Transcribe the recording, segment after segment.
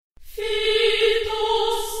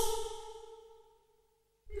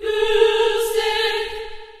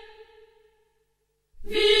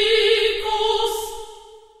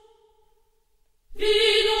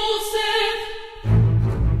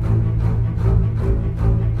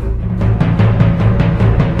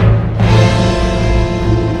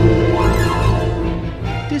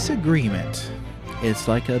It's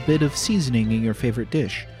like a bit of seasoning in your favorite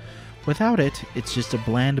dish. Without it, it's just a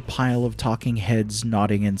bland pile of talking heads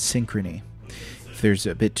nodding in synchrony. If there's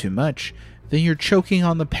a bit too much, then you're choking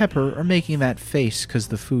on the pepper or making that face because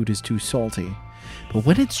the food is too salty. But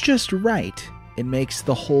when it's just right, it makes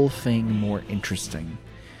the whole thing more interesting.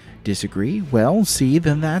 Disagree? Well, see,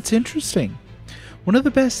 then that's interesting. One of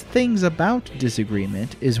the best things about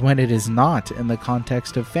disagreement is when it is not in the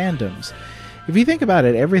context of fandoms. If you think about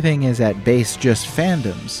it, everything is at base just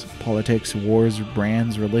fandoms. Politics, wars,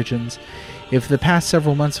 brands, religions. If the past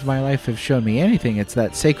several months of my life have shown me anything, it's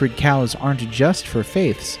that sacred cows aren't just for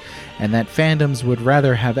faiths, and that fandoms would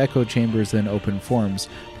rather have echo chambers than open forums,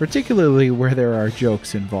 particularly where there are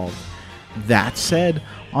jokes involved. That said,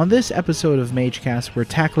 on this episode of MageCast, we're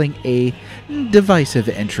tackling a divisive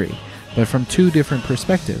entry, but from two different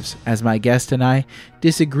perspectives, as my guest and I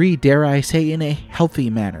disagree, dare I say, in a healthy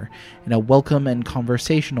manner, in a welcome and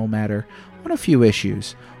conversational manner, on a few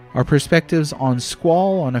issues. Our perspectives on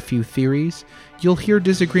Squall, on a few theories. You'll hear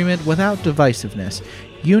disagreement without divisiveness,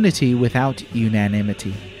 unity without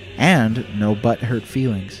unanimity, and no butthurt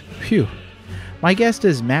feelings. Phew. My guest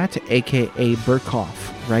is Matt, aka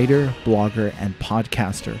Burkhoff, writer, blogger, and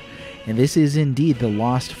podcaster, and this is indeed the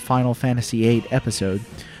lost Final Fantasy VIII episode.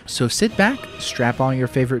 So sit back, strap on your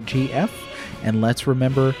favorite GF, and let's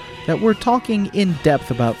remember that we're talking in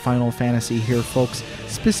depth about Final Fantasy here, folks,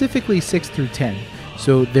 specifically 6 through 10,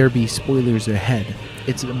 so there be spoilers ahead.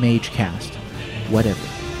 It's a MageCast. Whatever.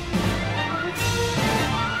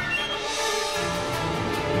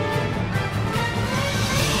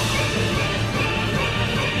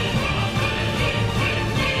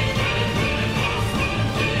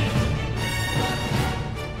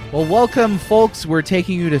 Well, welcome, folks. We're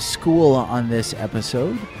taking you to school on this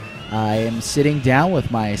episode. I am sitting down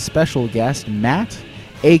with my special guest, Matt,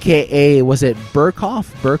 a.k.a. was it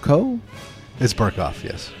Burkhoff? Burko? It's Burkhoff,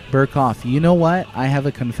 yes. Burkhoff. You know what? I have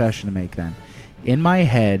a confession to make then. In my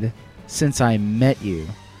head, since I met you,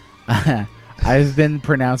 I've been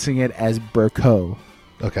pronouncing it as Burko.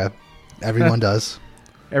 Okay. Everyone does.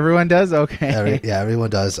 Everyone does? Okay. Everyone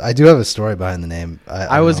does. I do have a story behind the name.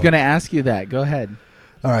 I was going to ask you that. Go ahead.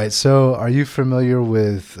 All right, so are you familiar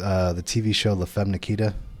with the TV show La Femme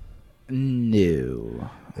Nikita?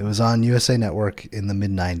 No. It was on USA Network in the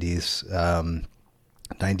mid-90s,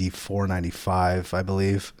 94, 95, I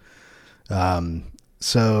believe.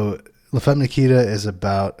 So La Femme Nikita is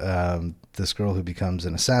about this girl who becomes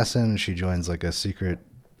an assassin. She joins like a secret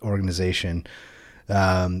organization.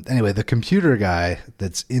 Anyway, the computer guy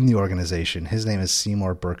that's in the organization, his name is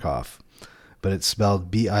Seymour Burkhoff. But it's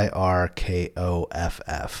spelled Birkoff.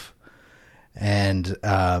 And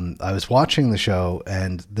I was watching the show,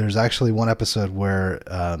 and there's actually one episode where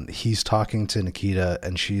he's talking to Nikita,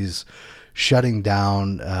 and she's shutting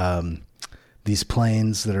down these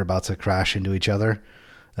planes that are about to crash into each other.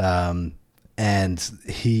 And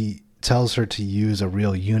he tells her to use a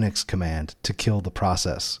real Unix command to kill the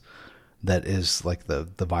process that is like the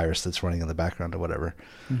virus that's running in the background or whatever.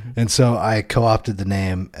 Mm-hmm. And so I co-opted the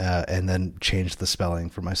name and then changed the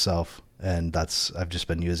spelling for myself. And I've just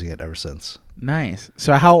been using it ever since. Nice.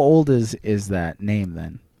 So how old is that name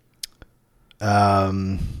then?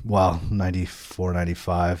 Well, 94,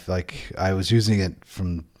 95. Like I was using it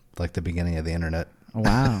from like the beginning of the internet.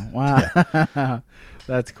 Wow. Yeah.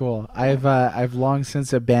 That's cool. I've long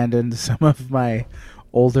since abandoned some of my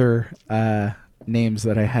older, names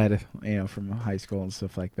that I had, from high school and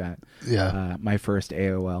stuff like that. Yeah. My first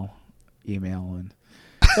AOL email, and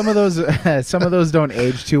some of those don't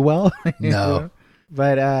age too well. No.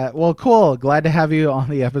 But well, cool. Glad to have you on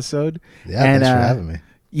the episode. Yeah, thanks for having me.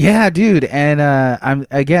 Yeah, dude. And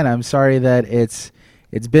I'm sorry that it's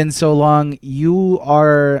been so long. You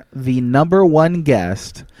are the number one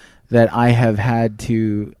guest that I've asked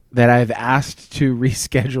to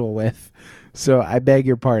reschedule with. So I beg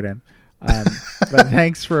your pardon. But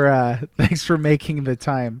thanks for making the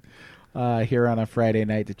time here on a Friday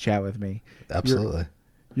night to chat with me. Absolutely.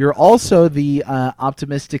 You're also the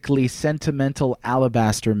optimistically sentimental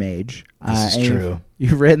Alabaster Mage. This is true.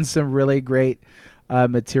 You've written some really great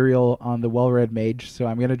material on the Well-Read Mage, so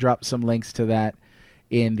I'm going to drop some links to that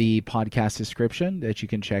in the podcast description that you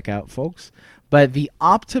can check out, folks. But the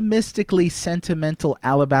optimistically sentimental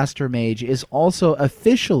Alabaster Mage is also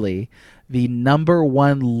officially the number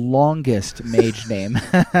one longest mage name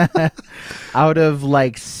out of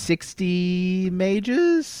like 60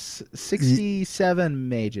 mages, 67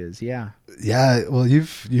 mages. Yeah. Yeah. Well,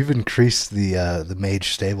 you've increased the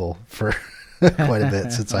mage stable for quite a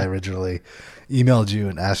bit since I originally emailed you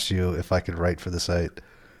and asked you if I could write for the site,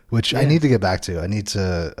 which I need to get back to. I need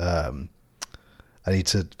to I need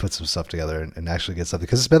to put some stuff together and actually get something,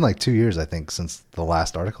 because it's been like 2 years, I think, since the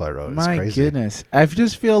last article I wrote. It's My crazy. goodness. I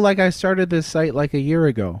just feel like I started this site like a year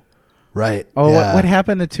ago. Right. Oh, yeah. what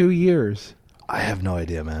happened to 2 years? I have no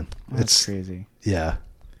idea, man. That's It's crazy. Yeah.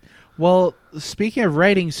 Well, speaking of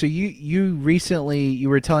writing, so you recently, you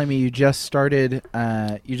were telling me you just started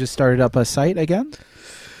up a site again?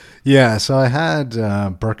 Yeah, so I had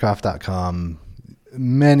Burkoff.com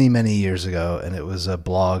many years ago, and it was a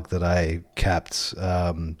blog that I kept,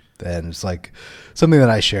 and it's like something that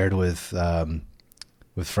I shared with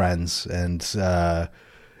friends, and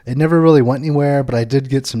it never really went anywhere, but I did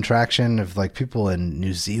get some traction of like people in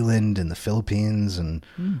New Zealand and the Philippines, and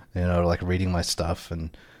like reading my stuff.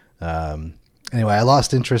 And anyway, I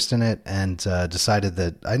lost interest in it and decided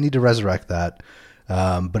that I need to resurrect that.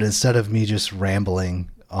 But instead of me just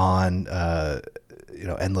rambling on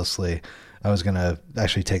endlessly, I was going to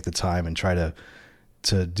actually take the time and try to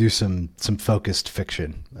do some focused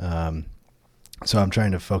fiction. So I'm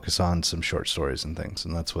trying to focus on some short stories and things,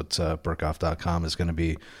 and that's what Burkoff.com is going to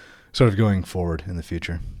be sort of going forward in the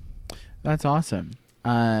future. That's awesome.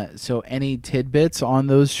 So any tidbits on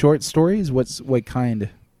those short stories? What kind?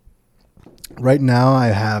 Right now I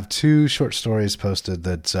have 2 short stories posted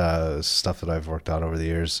that stuff that I've worked on over the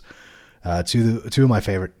years. Two of my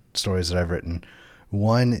favorite stories that I've written.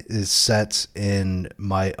 One is set in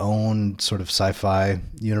my own sort of sci-fi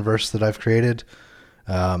universe that I've created.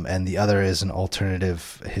 And the other is an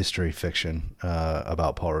alternative history fiction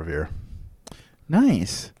about Paul Revere.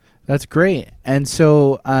 Nice. That's great. And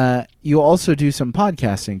so you also do some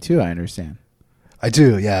podcasting too, I understand. I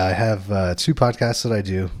do, yeah. I have 2 podcasts that I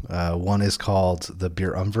do. One is called The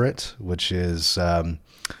Beer Umvirate, which is it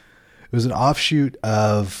was an offshoot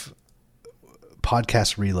of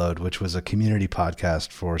Podcast Reload, which was a community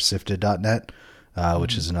podcast for Sifted.net,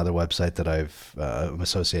 which is another website that I'm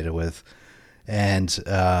associated with. And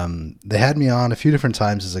they had me on a few different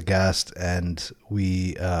times as a guest, and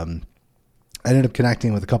we ended up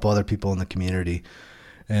connecting with a couple other people in the community,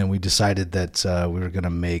 and we decided that we were going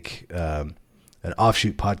to make an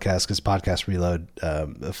offshoot podcast, because Podcast Reload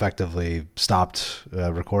effectively stopped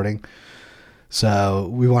recording. So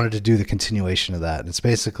we wanted to do the continuation of that. It's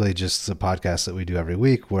basically just a podcast that we do every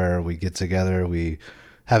week where we get together, we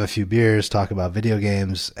have a few beers, talk about video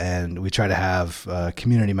games, and we try to have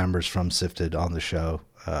community members from Sifted on the show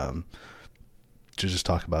to just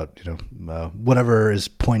talk about whatever is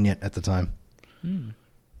poignant at the time.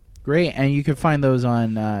 Great. And you can find those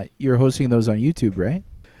on you're hosting those on YouTube, right?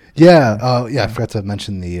 Yeah. I forgot to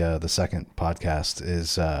mention the second podcast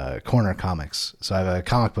is Corner Comics. So I have a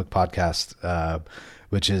comic book podcast,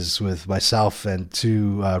 which is with myself and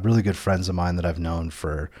 2 really good friends of mine that I've known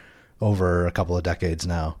for over a couple of decades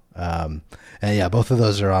now. And yeah, both of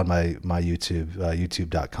those are on my YouTube,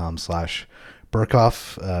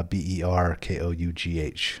 youtube.com/Burkoff,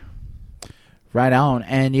 BERKOUGH. Right on.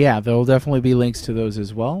 And yeah, there will definitely be links to those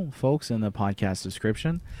as well, folks, in the podcast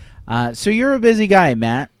description. So you're a busy guy,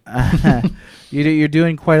 Matt. You're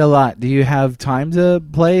doing quite a lot. Do you have time to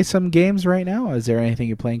play some games right now? Is there anything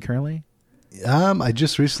you're playing currently? I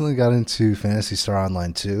just recently got into Phantasy Star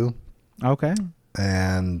Online 2. Okay.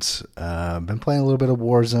 And been playing a little bit of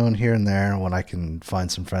Warzone here and there when I can find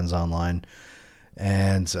some friends online.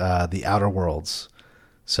 And The Outer Worlds.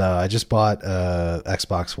 So I just bought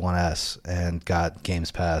Xbox One S and got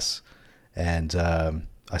Games Pass. And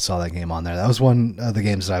I saw that game on there. That was one of the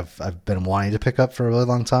games that I've been wanting to pick up for a really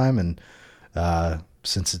long time, and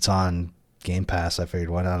since it's on Game Pass, I figured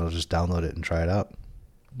why not? I'll just download it and try it out.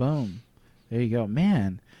 Boom, there you go,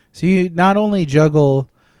 man. So you not only juggle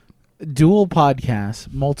dual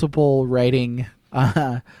podcasts, multiple writing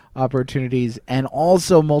opportunities, and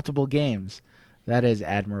also multiple games. That is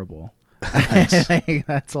admirable.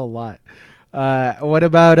 That's a lot. What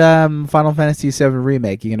about Final Fantasy VII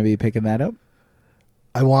Remake? You going to be picking that up?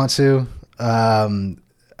 I want to.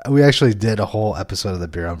 We actually did a whole episode of the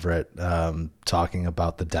Beer Umvirate talking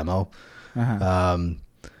about the demo. I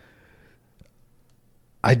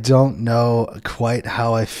don't know quite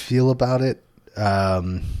how I feel about it,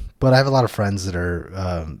 but I have a lot of friends that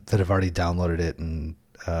have already downloaded it and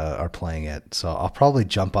are playing it. So I'll probably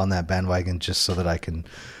jump on that bandwagon just so that I can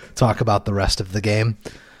talk about the rest of the game.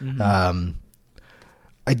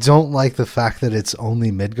 I don't like the fact that it's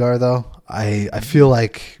only Midgar, though. I feel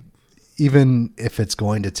like even if it's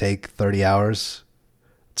going to take 30 hours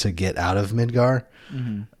to get out of Midgar,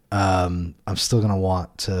 I'm still going to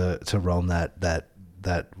want to roam that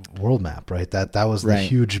world map, right? That was the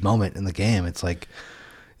huge moment in the game. It's like,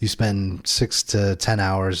 you spend 6 to 10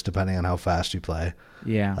 hours depending on how fast you play.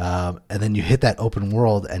 Yeah. And then you hit that open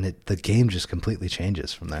world, and the game just completely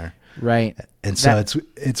changes from there. Right. And so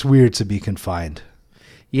it's weird to be confined.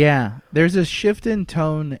 Yeah. There's a shift in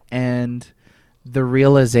tone and the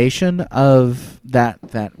realization of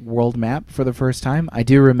that world map for the first time. I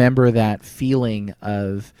do remember that feeling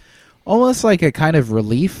of almost like a kind of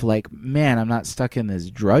relief, like, man, I'm not stuck in this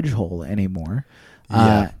drudge hole anymore.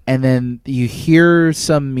 Yeah. And then you hear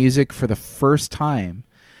some music for the first time,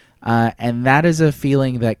 and that is a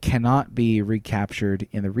feeling that cannot be recaptured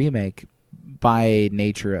in the remake by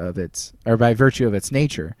nature of its, or by virtue of its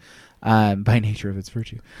nature, by nature of its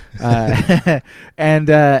virtue. And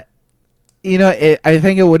I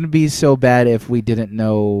think it wouldn't be so bad if we didn't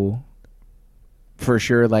know for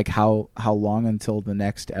sure, like how long until the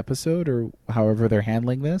next episode, or however they're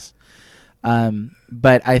handling this.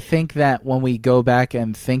 But I think that when we go back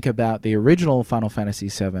and think about the original Final Fantasy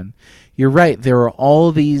VII, you're right. There are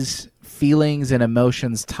all these feelings and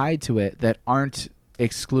emotions tied to it that aren't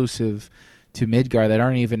exclusive to Midgar, that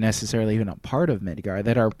aren't even necessarily even a part of Midgar,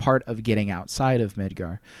 that are part of getting outside of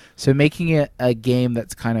Midgar. So making it a game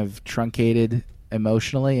that's kind of truncated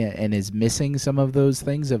emotionally and is missing some of those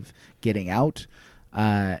things of getting out,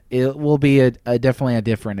 it will be definitely a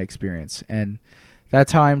different experience. And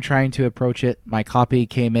that's how I'm trying to approach it. My copy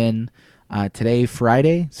came in today,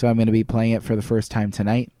 Friday, so I'm going to be playing it for the first time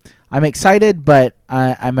tonight. I'm excited, but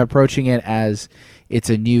I'm approaching it as it's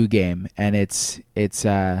a new game, and it's like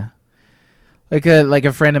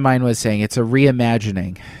a friend of mine was saying, it's a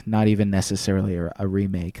reimagining, not even necessarily a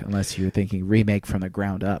remake, unless you're thinking remake from the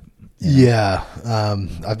ground up. Yeah,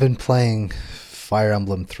 I've been playing Fire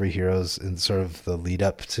Emblem Three Heroes in sort of the lead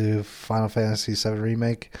up to Final Fantasy VII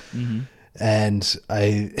Remake. Mm-hmm. And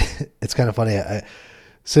it's kind of funny.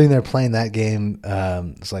 Sitting there playing that game,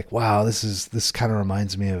 it's like, wow, this kind of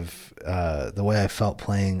reminds me of the way I felt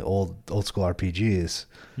playing old school RPGs,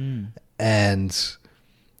 and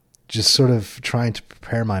just sort of trying to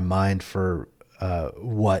prepare my mind for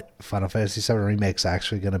what Final Fantasy VII Remake's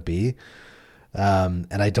actually going to be.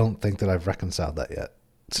 And I don't think that I've reconciled that yet.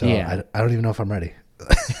 So yeah. I don't even know if I'm ready.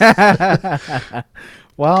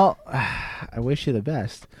 Well, I wish you the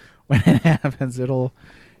best. When it happens, it'll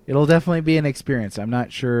definitely be an experience. I'm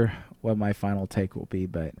not sure what my final take will be,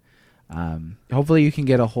 but hopefully you can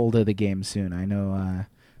get a hold of the game soon. I know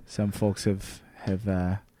some folks have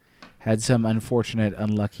had some unfortunate,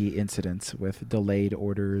 unlucky incidents with delayed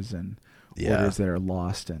orders and orders that are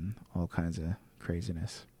lost and all kinds of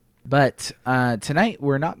craziness. But tonight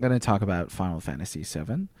we're not going to talk about Final Fantasy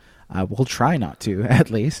VII. We'll try not to, at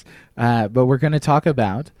least. But we're going to talk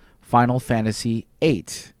about Final Fantasy VIII.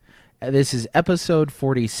 This is episode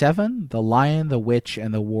 47, The Lion, the Witch,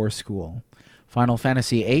 and the War School. Final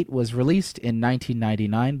Fantasy VIII was released in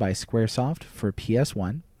 1999 by Squaresoft for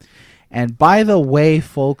PS1. And by the way,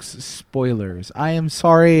 folks, spoilers. I am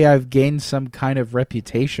sorry I've gained some kind of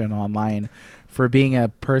reputation online for being a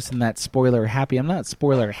person that's spoiler happy. I'm not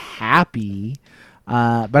spoiler happy,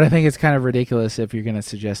 but I think it's kind of ridiculous if you're going to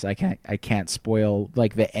suggest I can't spoil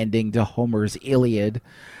like the ending to Homer's Iliad.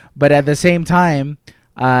 But at the same time,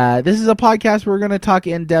 this is a podcast where we're going to talk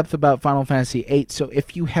in depth about Final Fantasy VIII. So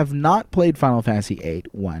if you have not played Final Fantasy VIII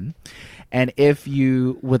 1, and if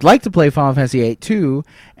you would like to play Final Fantasy VIII 2,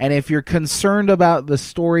 and if you're concerned about the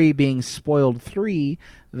story being spoiled 3,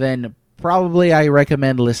 then probably I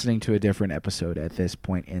recommend listening to a different episode at this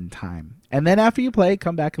point in time. And then after you play,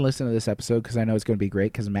 come back and listen to this episode because I know it's going to be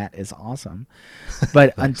great because Matt is awesome.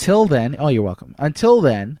 But until then, oh, you're welcome. Until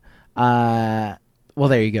then, well,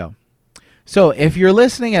 there you go. So if you're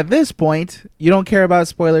listening at this point, you don't care about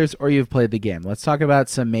spoilers or you've played the game. Let's talk about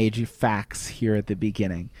some major facts here at the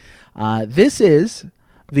beginning. This is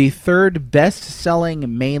the third best-selling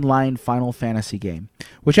mainline Final Fantasy game,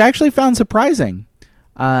 which I actually found surprising.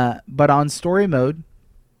 But on Story Mode,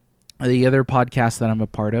 the other podcast that I'm a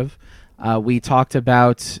part of, we talked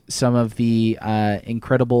about some of the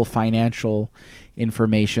incredible financial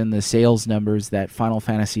information, the sales numbers that Final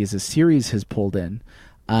Fantasy as a series has pulled in.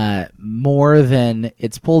 More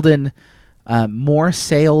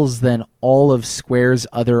sales than all of Square's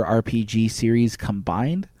other RPG series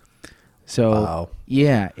combined. So wow.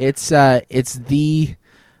 Yeah, it's the,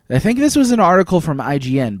 I think this was an article from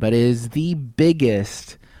IGN, but it is the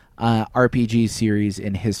biggest RPG series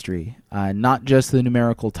in history. Not just the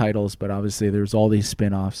numerical titles, but obviously there's all these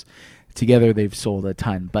spin-offs. Together they've sold a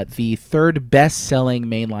ton. But the third best-selling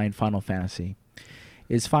mainline Final Fantasy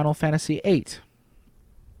is Final Fantasy VIII.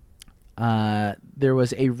 There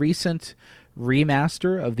was a recent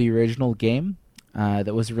remaster of the original game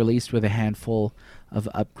that was released with a handful of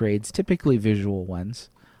upgrades, typically visual ones.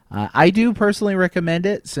 I do personally recommend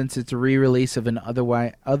it since it's a re-release of an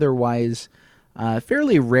otherwise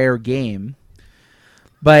fairly rare game.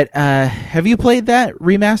 But have you played that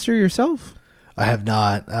remaster yourself? I have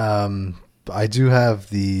not. I do have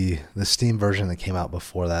the Steam version that came out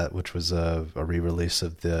before that, which was a re-release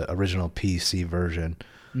of the original PC version.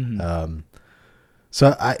 Mm-hmm.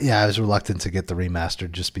 So I was reluctant to get the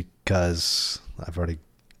remastered just because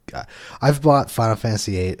I've bought Final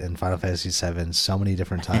Fantasy VIII and Final Fantasy VII so many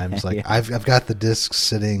different times. Like Yeah. I've got the discs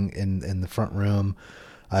sitting in the front room.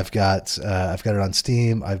 I've got it on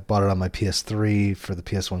Steam. I've bought it on my PS3 for the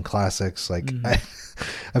PS1 classics. Like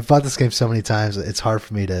I've bought this game so many times. It's hard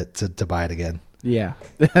for me to buy it again. Yeah,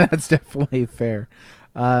 that's definitely fair.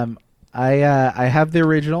 I have the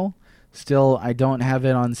original. Still, I don't have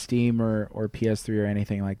it on Steam or PS3 or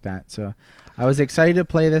anything like that. So I was excited to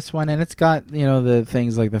play this one, and it's got the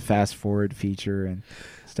things like the fast forward feature and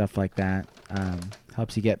stuff like that.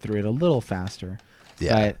 Helps you get through it a little faster.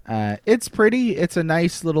 Yeah. But it's pretty. It's a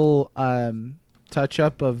nice little touch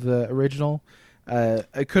up of the original.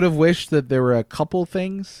 I could have wished that there were a couple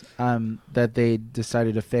things that they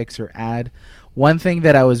decided to fix or add. One thing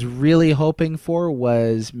that I was really hoping for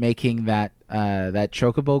was making that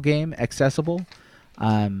Chocobo game accessible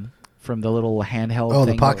from the little handheld. Oh,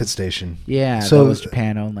 thing the Pocket Station. Yeah, So that was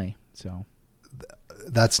Japan only. So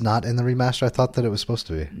that's not in the remaster. I thought that it was supposed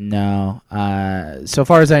to be. no, so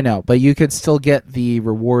far as I know, but you could still get the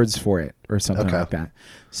rewards for it or something Okay. like that.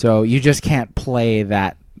 So you just can't play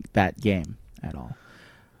that game at all.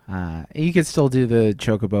 You could still do the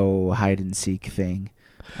Chocobo hide and seek thing.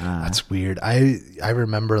 That's weird. I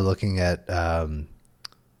remember looking at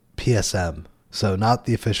PSM, so not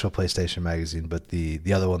the official PlayStation magazine, but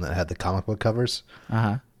the other one that had the comic book covers.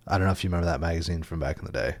 Uh-huh. I don't know if you remember that magazine from back in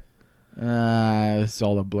the day. It's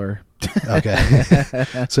all a blur. Okay.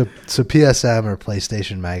 so PSM or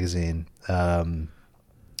PlayStation magazine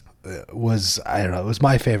was, I don't know, it was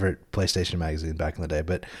my favorite PlayStation magazine back in the day,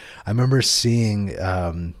 but I remember seeing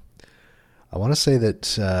I want to say that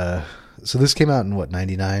so this came out in what,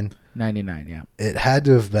 99? 99, yeah. It had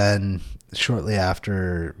to have been shortly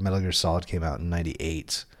after Metal Gear Solid came out in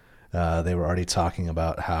 98. They were already talking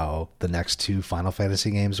about how the next two Final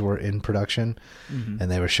Fantasy games were in production,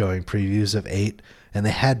 and they were showing previews of 8, and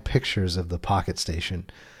they had pictures of the Pocket Station.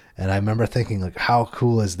 And I remember thinking, like, how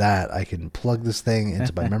cool is that? I can plug this thing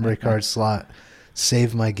into my memory card slot,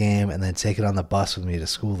 save my game, and then take it on the bus with me to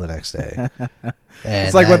school the next day. And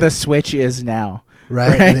It's like what the Switch is now.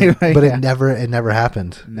 right? Right? But Yeah. it never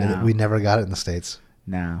happened. No. We never got it in the States.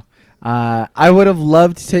 No. I would have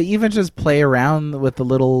loved to even just play around with the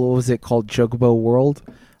little, what was it called, Chocobo World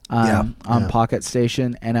on Pocket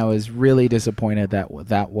Station, and I was really disappointed that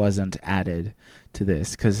that wasn't added to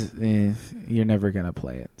this because you're never going to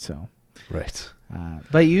play it. So, Right.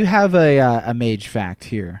 but you have a mage fact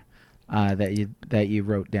here that you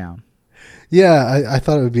wrote down. Yeah, I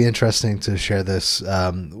thought it would be interesting to share this.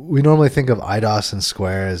 We normally think of IDOS and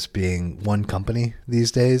Square as being one company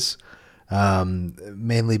these days,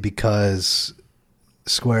 mainly because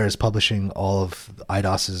Square is publishing all of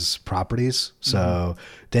IDOS's properties. So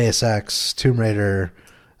Deus Ex, Tomb Raider,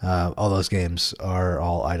 all those games are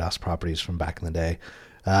all IDOS properties from back in the day.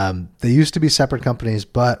 They used to be separate companies,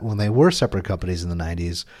 but when they were separate companies in the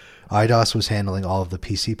 90s, IDOS was handling all of the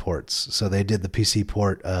PC ports. So they did the PC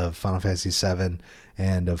port of Final Fantasy VII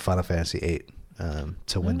and of Final Fantasy VIII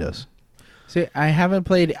to Windows. See, I haven't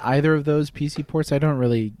played either of those PC ports. I don't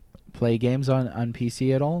really play games on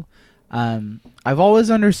PC at all. I've always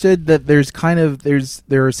understood that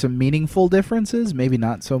there are some meaningful differences, maybe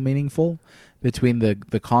not so meaningful, between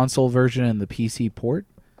the console version and the PC port.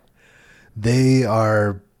 They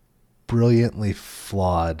are brilliantly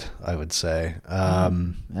flawed, I would say.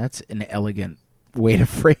 That's an elegant way to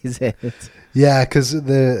phrase it. Yeah, because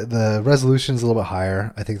the resolution's a little bit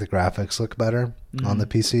higher. I think the graphics look better on the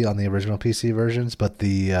PC, on the original PC versions, but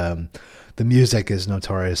the music is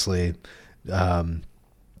notoriously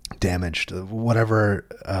damaged. Whatever,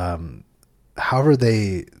 however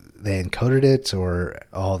they encoded it or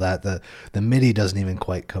all that, the MIDI doesn't even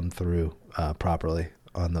quite come through properly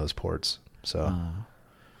on those ports. So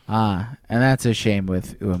And that's a shame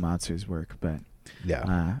with Uematsu's work, but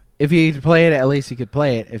yeah, if you could play it, at least you could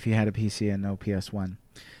play it if you had a PC and no PS1.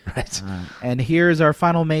 right. And here's our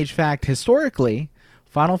final mage fact. Historically,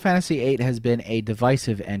 Final Fantasy VIII has been a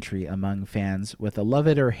divisive entry among fans with a love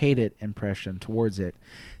it or hate it impression towards it.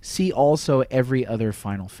 See also every other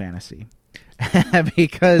Final Fantasy.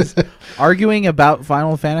 Because arguing about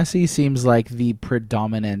Final Fantasy seems like the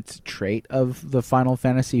predominant trait of the Final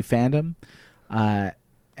Fantasy fandom.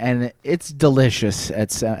 and it's delicious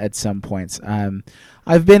at some points.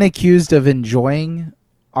 I've been accused of enjoying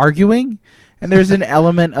arguing, and there's an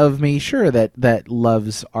element of me, sure, that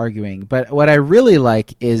loves arguing. But what I really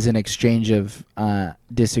like is an exchange of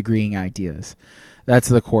disagreeing ideas. That's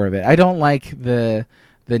the core of it. I don't like the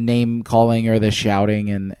name calling or the shouting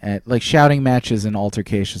and like shouting matches and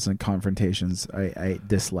altercations and confrontations. I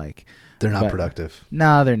dislike. They're not productive.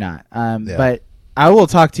 No, they're not. But I will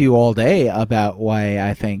talk to you all day about why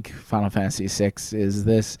I think Final Fantasy VI is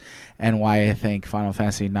this, and why I think Final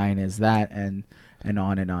Fantasy IX is that, and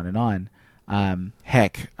on and on and on.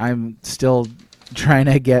 Heck, I'm still trying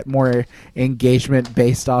to get more engagement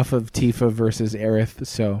based off of Tifa versus Aerith,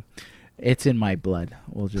 so it's in my blood.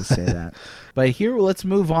 We'll just say that. But here, let's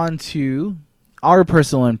move on to our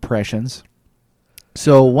personal impressions.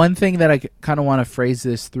 So one thing that I kind of want to phrase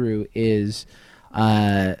this through is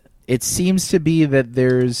it seems to be that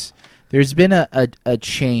there's been a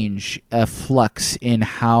change, a flux in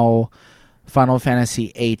how Final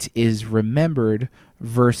Fantasy VIII is remembered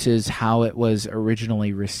versus how it was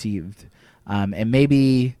originally received. And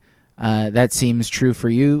maybe that seems true for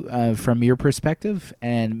you from your perspective,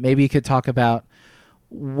 and maybe you could talk about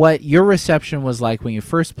what your reception was like when you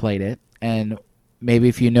first played it, and maybe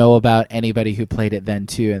if you know about anybody who played it then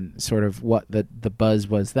too, and sort of what the buzz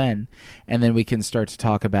was then, and then we can start to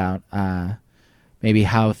talk about maybe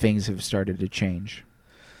how things have started to change.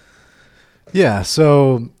 Yeah,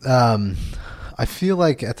 so I feel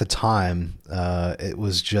like at the time it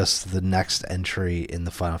was just the next entry in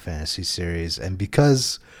the Final Fantasy series, and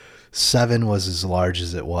because 7 was as large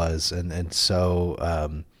as it was and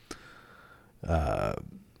so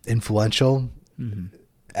influential,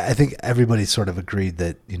 I think everybody sort of agreed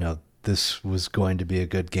that, you know, this was going to be a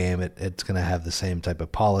good game. It's going to have the same type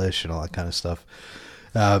of polish and all that kind of stuff.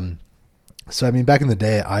 So, I mean, back in the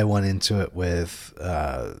day, I went into it with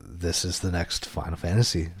this is the next Final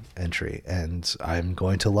Fantasy entry, and I'm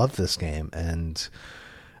going to love this game. And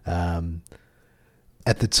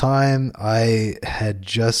at the time, I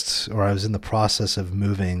was in the process of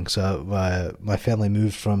moving. So my family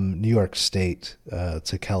moved from New York State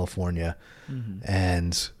to California,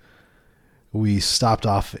 and we stopped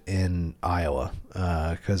off in Iowa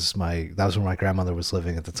because that was where my grandmother was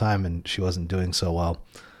living at the time, and she wasn't doing so well.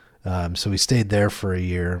 So we stayed there for a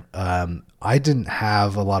year. I didn't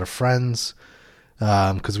have a lot of friends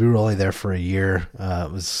because we were only there for a year.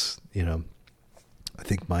 It was, you know, I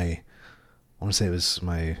think I want to say it was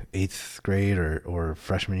my 8th grade or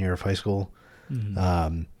freshman year of high school.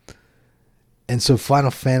 And so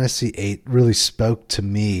Final Fantasy VIII really spoke to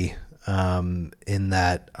me in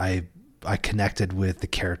that I connected with the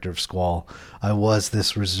character of Squall. I was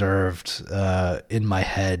this reserved, in my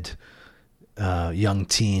head, young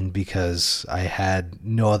teen because I had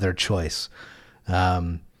no other choice.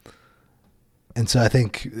 And so I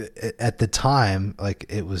think at the time, like,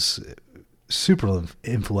 it was super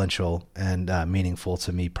influential and meaningful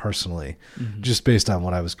to me personally, just based on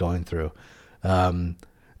what I was going through.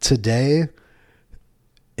 Today,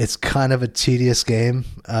 it's kind of a tedious game,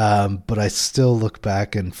 but I still look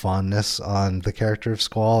back in fondness on the character of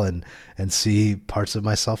Squall and see parts of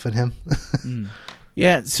myself in him.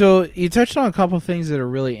 Yeah, so you touched on a couple of things that are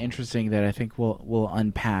really interesting that I think we'll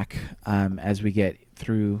unpack as we get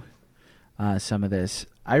through some of this.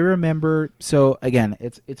 I remember, so again,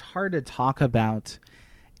 it's hard to talk about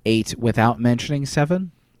 8 without mentioning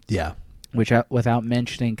 7. Yeah. Without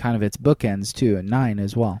mentioning kind of its bookends too, and 9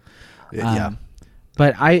 as well. Yeah.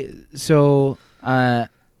 But I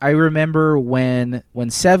remember when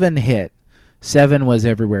 7 hit. 7 was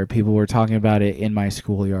everywhere. People were talking about it in my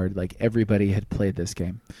schoolyard. Like, everybody had played this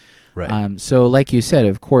game. Right. So like you said,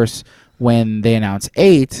 of course, when they announced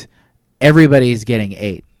 8, everybody's getting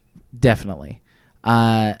 8. Definitely.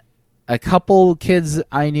 A couple kids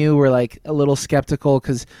I knew were like a little skeptical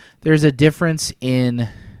because there's a difference in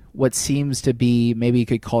what seems to be, maybe you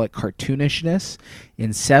could call it cartoonishness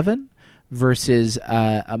in 7 versus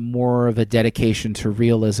a more of a dedication to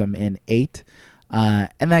realism in 8.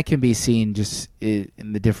 And that can be seen just in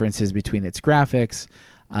the differences between its graphics,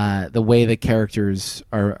 the way the characters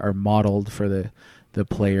are modeled for the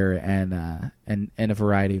player, and a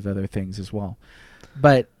variety of other things as well.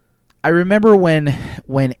 But I remember when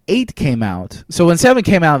 8 came out. So when 7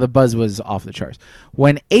 came out, the buzz was off the charts.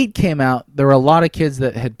 When 8 came out, there were a lot of kids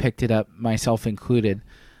that had picked it up, myself included.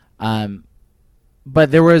 But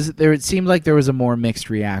it seemed like there was a more mixed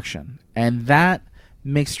reaction, and that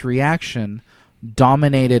mixed reaction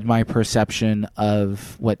dominated my perception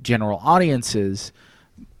of what general audiences,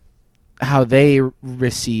 how they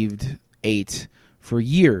received 8 for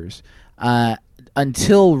years.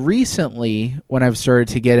 until recently, when I've started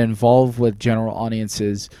to get involved with general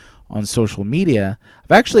audiences on social media,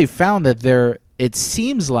 I've actually found that it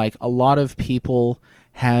seems like a lot of people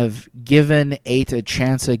have given 8 a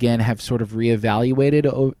chance again, have sort of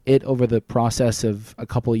reevaluated it over the process of a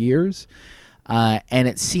couple years. And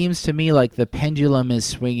it seems to me like the pendulum is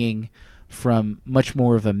swinging from much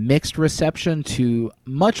more of a mixed reception to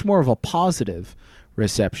much more of a positive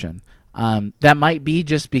reception. That might be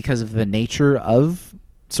just because of the nature of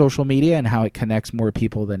social media and how it connects more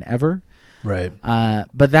people than ever. Right.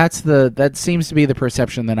 But that seems to be the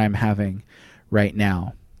perception that I'm having right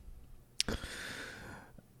now.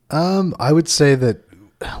 I would say that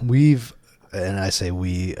and I say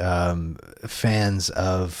we, fans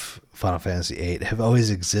of Final Fantasy VIII have always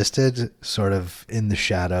existed sort of in the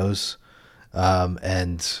shadows,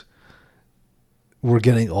 and we're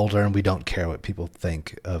getting older and we don't care what people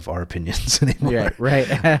think of our opinions anymore. Yeah,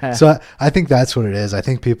 right. So I think that's what it is. I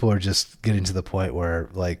think people are just getting to the point where,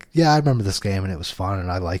 like, yeah, I remember this game and it was fun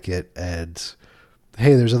and I like it, and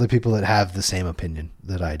hey, there's other people that have the same opinion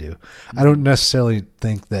that I do. I don't necessarily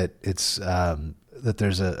think that it's that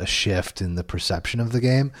there's a shift in the perception of the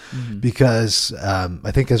game, because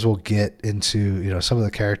I think as we'll get into some of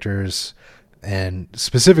the characters and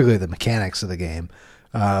specifically the mechanics of the game,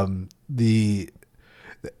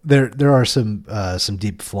 there are some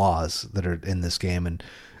deep flaws that are in this game, and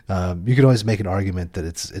you can always make an argument that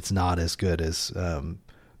it's not as good as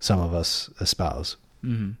some of us espouse.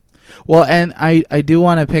 Mm-hmm. Well, and I do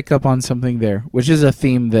want to pick up on something there, which is a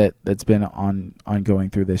theme that's been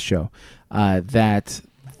ongoing through this show, that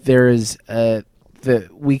there is that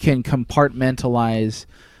we can compartmentalize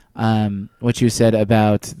what you said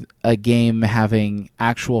about a game having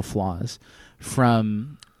actual flaws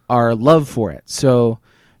from our love for it. So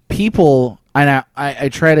people, and I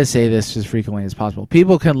try to say this as frequently as possible,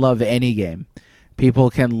 people can love any game. People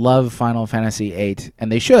can love Final Fantasy VIII,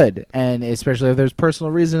 and they should, and especially if there's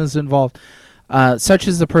personal reasons involved, such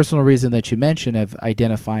as the personal reason that you mentioned of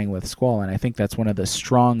identifying with Squall. And I think that's one of the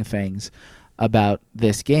strong things about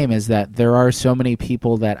this game, is that there are so many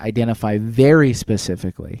people that identify very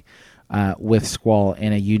specifically with Squall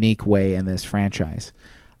in a unique way in this franchise.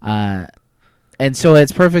 And so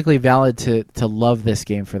it's perfectly valid to love this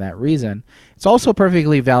game for that reason. It's also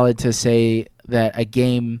perfectly valid to say that a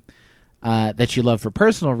game that you love for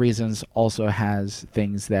personal reasons also has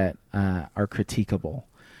things that are critiquable,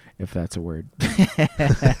 if that's a word.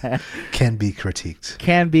 Can be critiqued.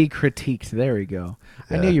 Can be critiqued. There we go.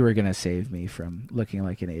 Yeah. I knew you were going to save me from looking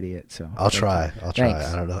like an idiot. So I'll try. Thanks.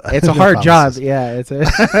 I don't know. It's a hard job. Yeah. It's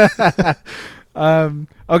a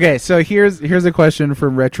okay, so here's a question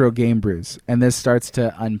from Retro Game Brews, and this starts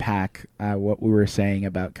to unpack what we were saying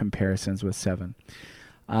about comparisons with 7.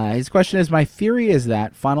 His question is, my theory is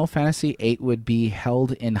that Final Fantasy VIII would be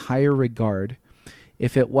held in higher regard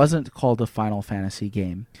if it wasn't called a Final Fantasy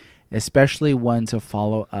game, especially one to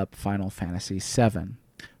follow up Final Fantasy VII.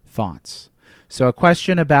 Thoughts? So a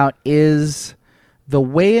question about, is the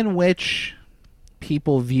way in which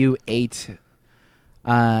people view 8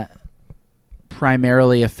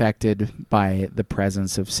 primarily affected by the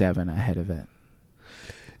presence of 7 ahead of it?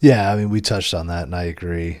 Yeah, I mean, we touched on that, and I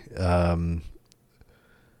agree.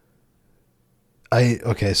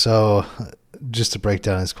 So just to break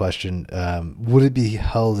down his question, would it be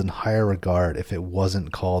held in higher regard if it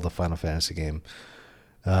wasn't called a Final Fantasy game?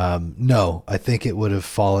 No, I think it would have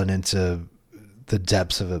fallen into the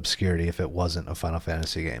depths of obscurity if it wasn't a Final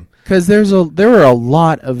Fantasy game. Because there were a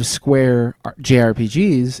lot of Square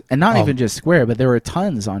JRPGs, and not even just Square, but there were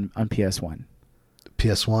tons on PS1.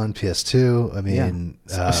 PS1, PS2, I mean...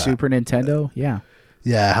 Yeah. Super Nintendo, yeah.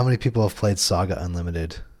 Yeah, how many people have played Saga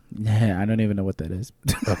Unlimited? Yeah, I don't even know what that is.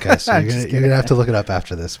 Okay, so you're gonna have to look it up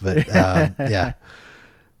after this, but yeah.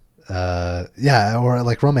 Or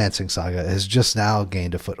like Romancing Saga has just now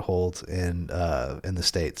gained a foothold in the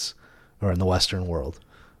States, or in the Western world,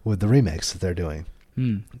 with the remakes that they're doing.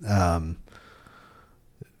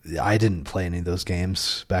 I didn't play any of those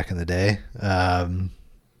games back in the day. I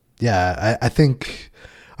think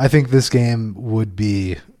this game would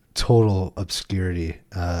be total obscurity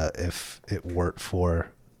if it weren't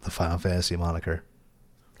for the Final Fantasy moniker.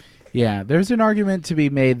 Yeah, there's an argument to be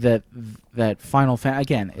made that Final Fantasy,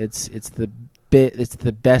 again, it's the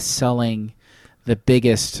best selling, the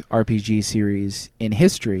biggest RPG series in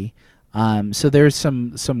history. So there's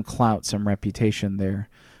some clout, some reputation there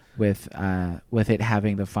with it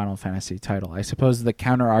having the Final Fantasy title. I suppose the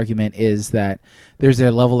counter argument is that there's a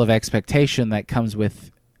level of expectation that comes with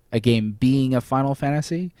a game being a Final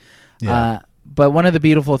Fantasy. Yeah. But one of the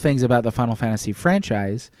beautiful things about the Final Fantasy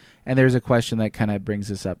franchise, and there's a question that kind of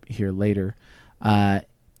brings us up here later,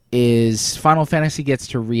 is Final Fantasy gets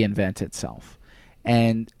to reinvent itself.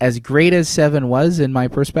 And as great as 7 was, in my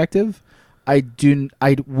perspective, I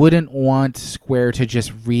wouldn't want Square to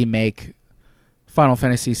just remake Final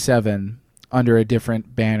Fantasy 7 under a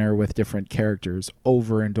different banner with different characters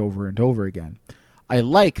over and over and over again. I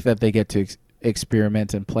like that they get to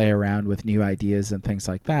experiment and play around with new ideas and things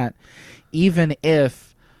like that, even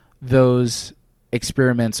if those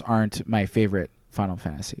experiments aren't my favorite Final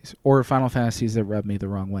Fantasies or Final Fantasies that rub me the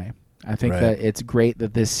wrong way. I think that it's great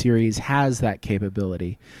that this series has that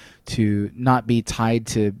capability to not be tied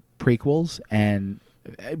to prequels and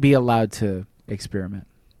be allowed to experiment.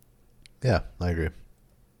 Yeah, I agree.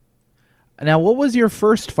 Now, what was your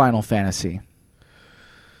first Final Fantasy?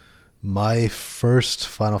 My first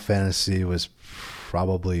Final Fantasy was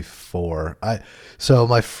probably 4. So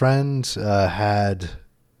my friend had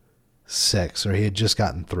 6, or he had just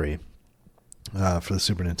gotten 3 for the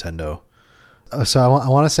Super Nintendo. So I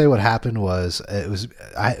want to say what happened was it was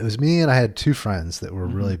me, and I had 2 friends that were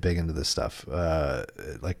really big into this stuff,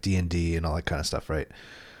 like D&D and all that kind of stuff, right?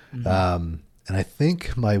 Mm-hmm. And I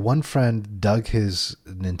think my one friend dug his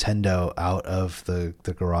Nintendo out of the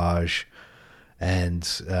garage, and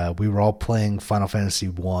we were all playing Final Fantasy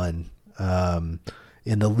 1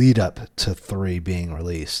 in the lead up to 3 being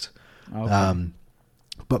released. Okay.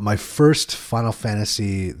 But my first Final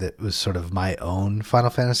Fantasy that was sort of my own Final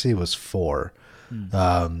Fantasy was 4.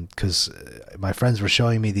 Because my friends were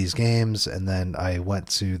showing me these games, and then I went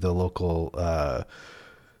to the local,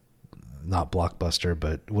 not Blockbuster,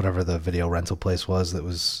 but whatever the video rental place was that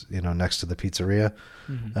was, next to the pizzeria.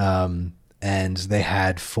 Mm-hmm. And they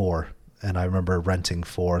had 4. And I remember renting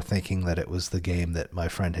 4, thinking that it was the game that my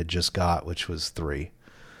friend had just got, which was 3.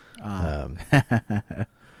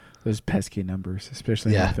 Those pesky numbers,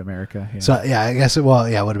 especially in North America. Yeah. So, I guess it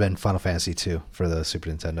would have been Final Fantasy 2 for the Super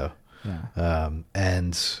Nintendo. Yeah.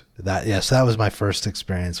 And that, so that was my first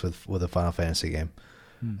experience with a Final Fantasy game.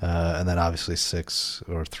 And then obviously 6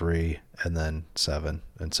 or 3, and then 7,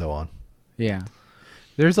 and so on. Yeah.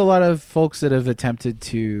 There's a lot of folks that have attempted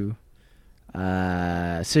to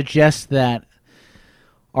suggest that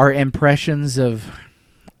our impressions of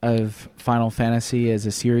Final Fantasy as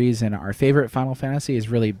a series and our favorite Final Fantasy is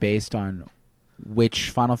really based on which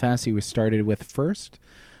Final Fantasy we started with first.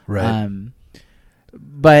 Right.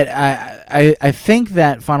 But I think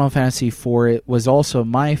that Final Fantasy IV was also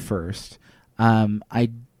my first.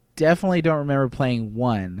 I definitely don't remember playing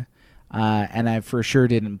 1, and I for sure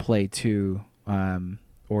didn't play 2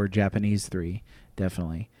 or Japanese 3,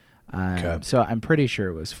 definitely. Okay. So I'm pretty sure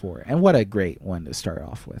it was 4. And what a great one to start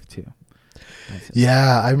off with, too.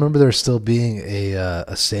 Yeah, I remember there still being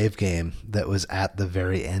a save game that was at the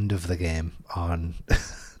very end of the game on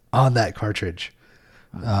on that cartridge.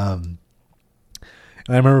 And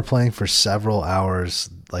I remember playing for several hours,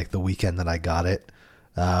 like the weekend that I got it,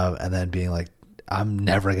 and then being like, I'm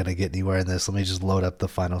never going to get anywhere in this. Let me just load up the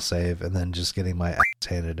final save, and then just getting my ass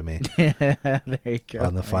handed to me. There you go.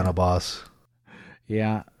 On the final boss.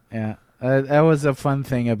 Yeah. That was a fun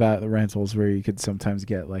thing about the rentals, where you could sometimes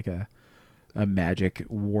get like a magic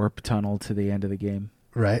warp tunnel to the end of the game.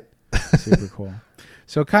 Right. Super cool.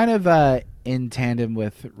 So kind of in tandem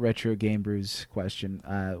with Retro Game Brew's question,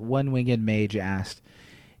 One Winged Mage asked,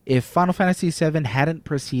 if Final Fantasy VII hadn't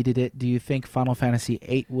preceded it, do you think Final Fantasy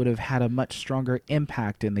VIII would have had a much stronger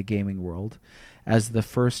impact in the gaming world as the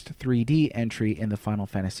first 3D entry in the Final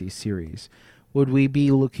Fantasy series? Would we be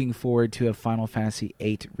looking forward to a Final Fantasy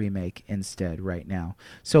VIII remake instead right now?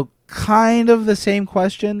 So kind of the same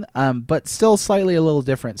question, but still slightly a little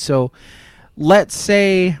different. So let's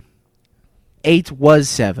say 8 was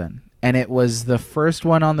 7, and it was the first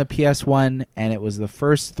one on the PS1, and it was the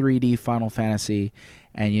first 3D Final Fantasy,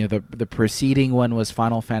 and the preceding one was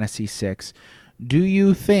Final Fantasy VI. Do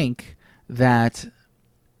you think that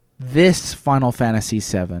this Final Fantasy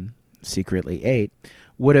VII, secretly 8,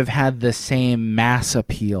 would have had the same mass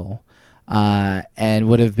appeal and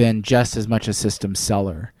would have been just as much a system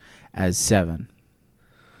seller as 7?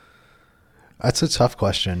 That's a tough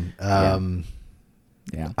question. Yeah.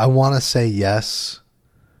 I want to say yes,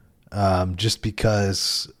 just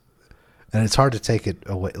because, and it's hard to take it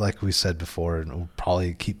away, like we said before, and we'll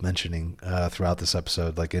probably keep mentioning throughout this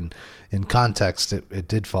episode. Like in context, it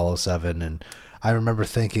did follow 7, and I remember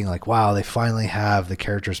thinking like, wow, they finally have the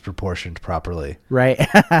characters proportioned properly. Right.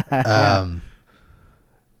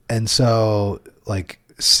 And so like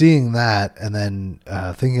seeing that, and then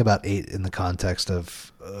thinking about 8 in the context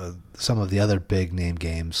of some of the other big name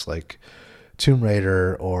games like Tomb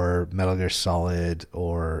Raider or Metal Gear Solid,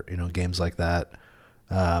 or games like that,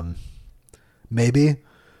 maybe.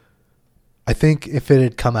 I think if it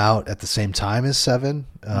had come out at the same time as 7,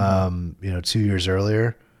 2 years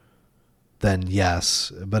earlier, then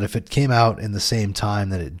yes. But if it came out in the same time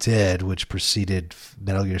that it did, which preceded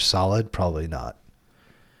Metal Gear Solid, probably not.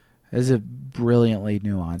 That is a brilliantly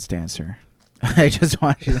nuanced answer. I just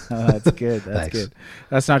want you to know that's good. That's good.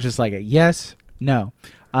 That's not just like a yes, no.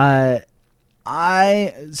 I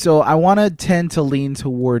want to tend to lean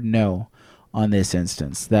toward no on this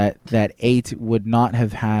instance. That 8 would not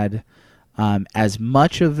have had as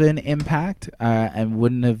much of an impact and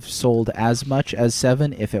wouldn't have sold as much as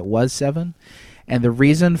 7 if it was 7. And the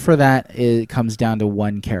reason for that comes down to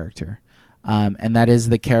one character. And that is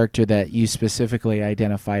the character that you specifically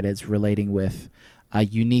identified as relating with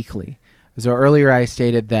uniquely. So earlier I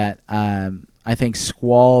stated that I think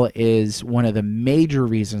Squall is one of the major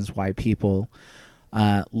reasons why people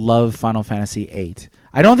love Final Fantasy VIII.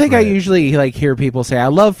 I don't think I usually hear people say, I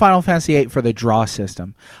love Final Fantasy VIII for the draw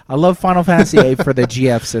system. I love Final Fantasy VIII for the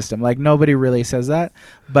GF system. Like, nobody really says that.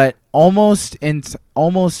 But almost, I'm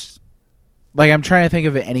trying to think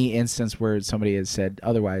of any instance where somebody has said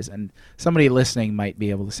otherwise, and somebody listening might be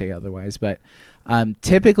able to say otherwise. But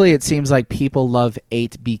typically it seems like people love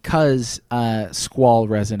 8 because Squall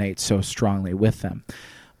resonates so strongly with them.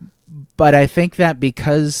 But I think that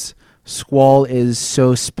because Squall is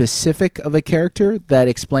so specific of a character, that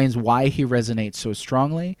explains why he resonates so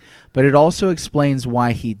strongly, but it also explains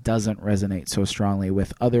why he doesn't resonate so strongly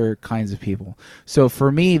with other kinds of people. So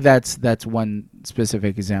for me, that's one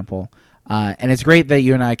specific example. And it's great that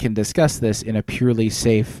you and I can discuss this in a purely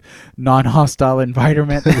safe, non-hostile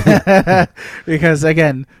environment. Because,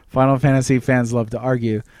 again, Final Fantasy fans love to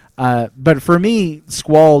argue. But for me,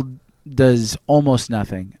 Squall does almost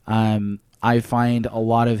nothing. I find a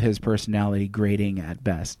lot of his personality grating at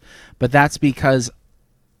best. But that's because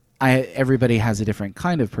everybody has a different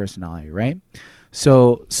kind of personality, right?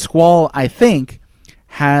 So Squall, I think,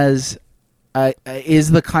 is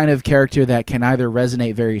the kind of character that can either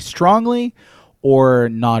resonate very strongly or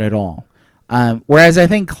not at all. Whereas I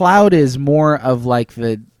think Cloud is more of like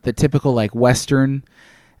the typical like Western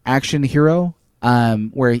action hero,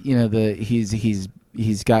 where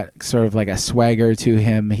he's got sort of like a swagger to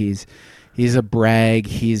him. He's a brag.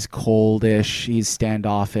 He's coldish. He's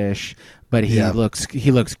standoffish. But he looks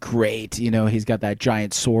great. He's got that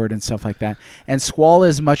giant sword and stuff like that. And Squall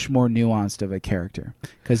is much more nuanced of a character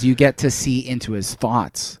because you get to see into his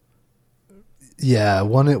thoughts. Yeah,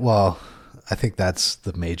 I think that's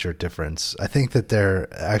the major difference. I think that they're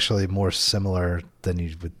actually more similar than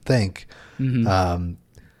you would think. Mm-hmm.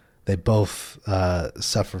 They both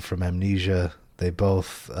suffer from amnesia. They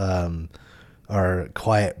both are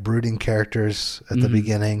quiet, brooding characters at the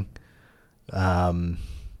beginning.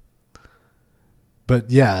 But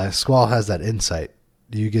yeah, Squall has that insight.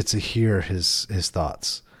 You get to hear his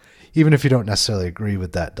thoughts, even if you don't necessarily agree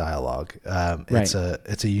with that dialogue. It's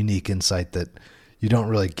a unique insight that you don't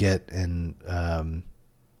really get in a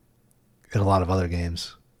lot of other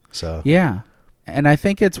games. So yeah, and I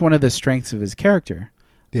think it's one of the strengths of his character.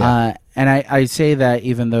 Yeah. And I say that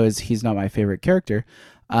even though he's not my favorite character,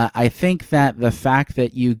 I think that the fact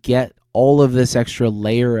that you get all of this extra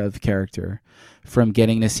layer of character from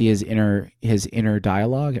getting to see his inner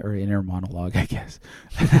dialogue or inner monologue, I guess.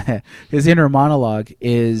 His inner monologue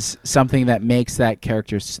is something that makes that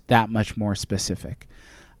character that much more specific.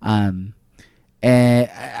 And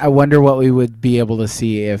I wonder what we would be able to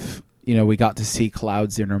see if we got to see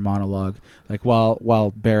Cloud's inner monologue, like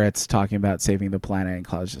while Barrett's talking about saving the planet, and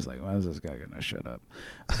Cloud's just like, "Why is this guy gonna shut up?"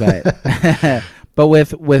 But but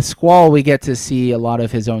with Squall, we get to see a lot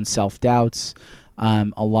of his own self-doubts.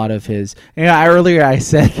 A lot of his, earlier I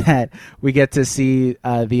said that we get to see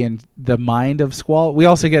the mind of Squall. We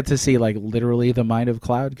also get to see like literally the mind of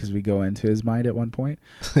Cloud because we go into his mind at one point,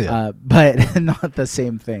 but not the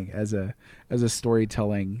same thing as a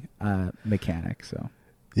storytelling mechanic. So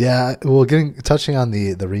yeah, well, touching on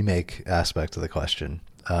the remake aspect of the question,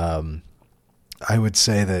 I would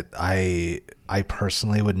say that I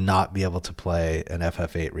personally would not be able to play an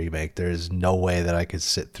FF8 remake. There is no way that I could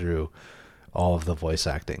sit through all of the voice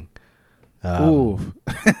acting. Ooh.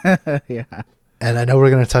 Yeah. And I know we're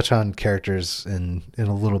going to touch on characters in a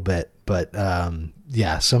little bit, but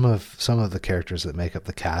some of the characters that make up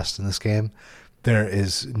the cast in this game, there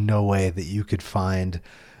is no way that you could find.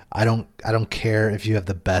 I don't care if you have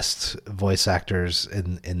the best voice actors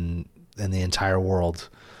in the entire world.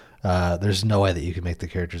 There's no way that you can make the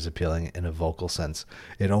characters appealing in a vocal sense.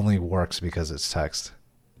 It only works because it's text.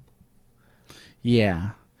 Yeah.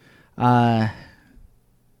 I'm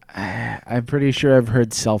pretty sure I've heard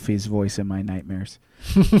Selfie's voice in my nightmares.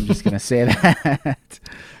 I'm just going to say that.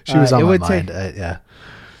 She was on my mind. Yeah.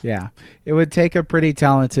 Yeah, it would take a pretty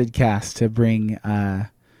talented cast to bring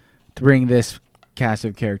this cast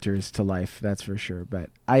of characters to life. That's for sure. But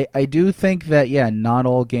I do think that not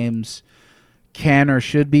all games can or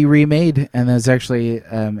should be remade. And there's actually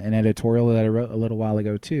an editorial that I wrote a little while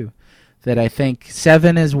ago too, that I think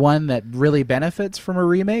 7 is one that really benefits from a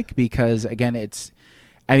remake because again its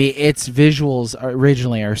visuals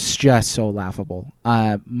originally are just so laughable.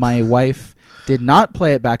 My wife did not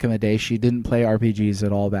play it back in the day. She didn't play RPGs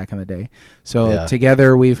at all back in the day. So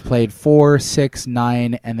together we've played 4, 6,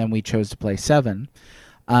 9, and then we chose to play 7.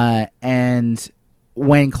 And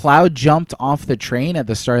when Cloud jumped off the train at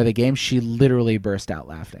the start of the game, she literally burst out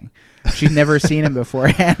laughing. She'd never seen him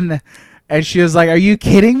before. And she was like, "Are you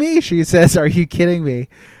kidding me?" She says, "Are you kidding me?"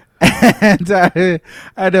 And I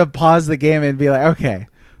had to pause the game and be like, okay.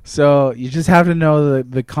 So you just have to know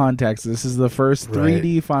the context. This is the first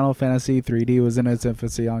 3D Final Fantasy. 3D was in its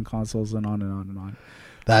infancy on consoles and on and on and on.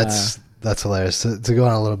 That's hilarious. To go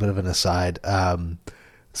on a little bit of an aside,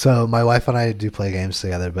 so my wife and I do play games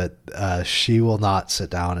together, but she will not sit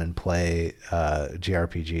down and play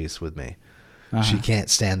JRPGs with me. She can't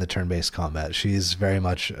stand the turn-based combat. She's very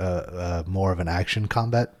much more of an action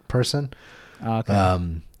combat person. Okay.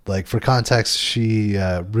 Like for context, she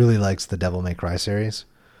really likes the Devil May Cry series.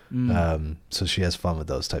 So she has fun with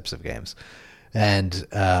those types of games. And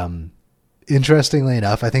interestingly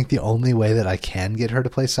enough, I think the only way that I can get her to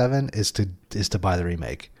play 7 is to buy the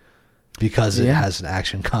remake because it has an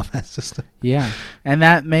action combat system. Yeah, and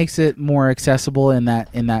that makes it more accessible in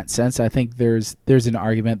that sense. I think there's an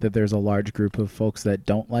argument that there's a large group of folks that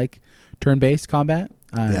don't like turn-based combat,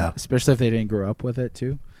 especially if they didn't grow up with it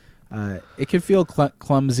too. It can feel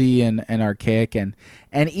clumsy and archaic, and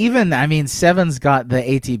even 7's got the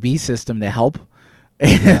ATB system to help.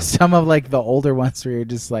 Some of like the older ones where you're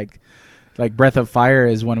just like Breath of Fire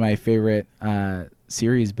is one of my favorite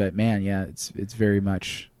series, but man, it's very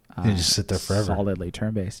much you just sit there forever, solidly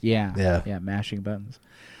turn-based. Yeah, mashing buttons.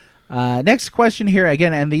 Next question here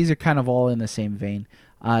again, and these are kind of all in the same vein.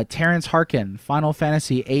 Terrence Harkin, Final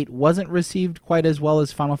Fantasy VIII wasn't received quite as well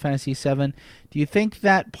as Final Fantasy VII. Do you think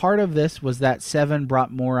that part of this was that 7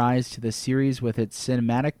 brought more eyes to the series with its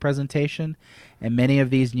cinematic presentation, and many of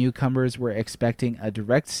these newcomers were expecting a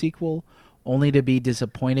direct sequel, only to be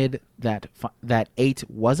disappointed that 8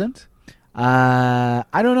 wasn't? I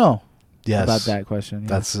don't know about that question.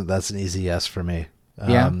 Yeah. That's an easy yes for me.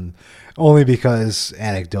 Only because,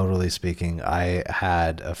 anecdotally speaking, I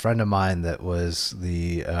had a friend of mine that was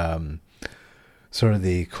the sort of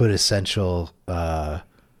the quintessential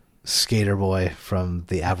skater boy from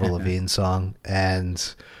the Avril Lavigne song,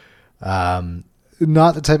 and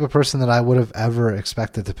not the type of person that I would have ever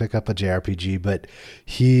expected to pick up a JRPG, but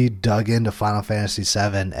he dug into Final Fantasy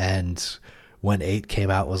VII, and when 8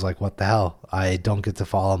 came out was like, what the hell? I don't get to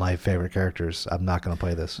follow my favorite characters. I'm not going to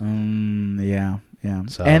play this. Yeah.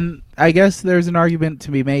 So. And I guess there's an argument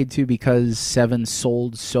to be made too, because 7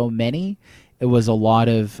 sold so many. It was a lot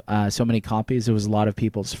of so many copies. It was a lot of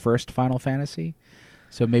people's first Final Fantasy,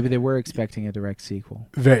 so maybe they were expecting a direct sequel.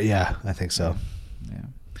 I think so.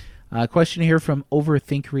 Yeah. Question here from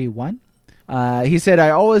Overthinkery1. He said,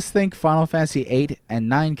 "I always think Final Fantasy 8 and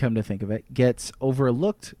 9, come to think of it, gets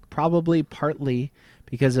overlooked, probably partly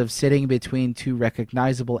because of sitting between two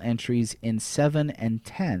recognizable entries in 7 and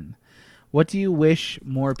 10. What do you wish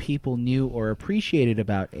more people knew or appreciated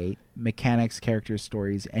about 8? Mechanics, characters,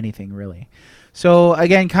 stories, anything really?" So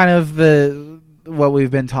again, kind of what we've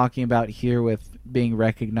been talking about here with being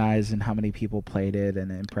recognized and how many people played it and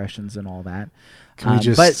impressions and all that. Can we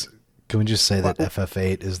just say that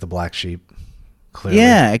FF8 is the black sheep? Clearly.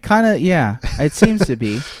 Yeah, it seems to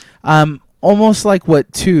be. Almost like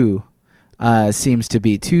what 2 seems to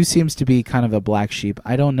be. 2 seems to be kind of a black sheep.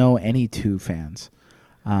 I don't know any 2 fans.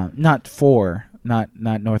 Not 4, not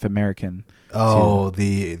North American. Oh,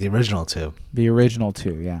 2. the original 2. The original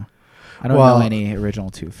 2, yeah. I don't know any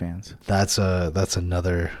original 2 fans. That's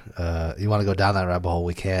another. You want to go down that rabbit hole?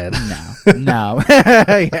 We can. No.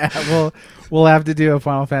 Yeah, we'll have to do a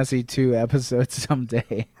Final Fantasy 2 episode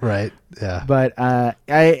someday. Right. Yeah. But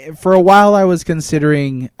for a while I was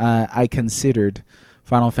considering. I considered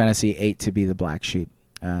Final Fantasy 8 to be the black sheep,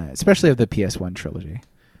 especially of the PS1 trilogy.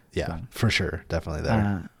 Yeah, for sure, definitely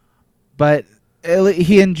there. But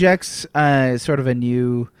he injects sort of a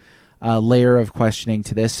new layer of questioning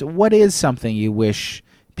to this. What is something you wish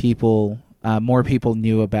more people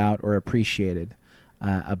knew about or appreciated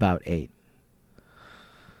about 8?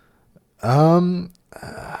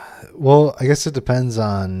 Well, I guess it depends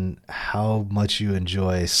on how much you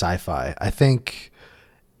enjoy sci-fi. I think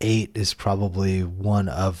 8 is probably one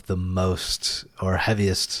of the most or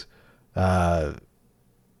heaviest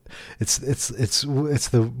It's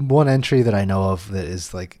the one entry that I know of that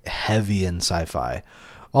is like heavy in sci-fi.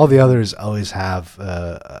 All the others always have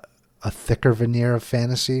a thicker veneer of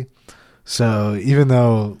fantasy. So even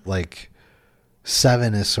though like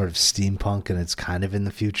 7 is sort of steampunk and it's kind of in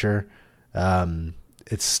the future,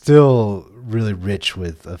 it's still really rich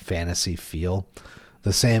with a fantasy feel.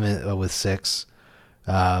 The same with 6.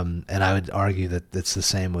 And I would argue that it's the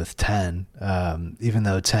same with 10, even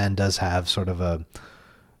though 10 does have sort of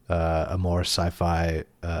a more sci-fi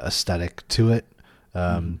aesthetic to it,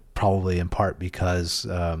 probably in part because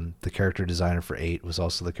the character designer for 8 was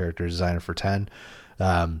also the character designer for 10.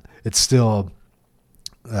 It's still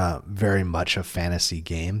very much a fantasy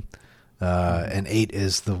game, and 8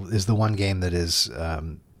 is the one game that is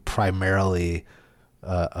primarily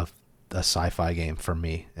a sci-fi game for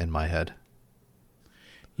me in my head.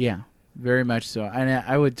 Yeah, very much so. And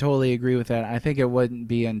I would totally agree with that. I think it wouldn't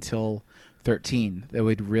be until 13 that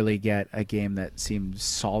we'd really get a game that seems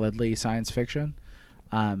solidly science fiction,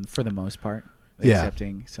 for the most part,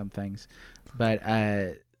 accepting some things. But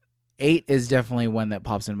 8 is definitely one that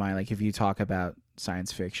pops in mind. Like if you talk about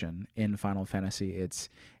science fiction in Final Fantasy, it's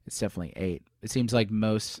definitely 8. It seems like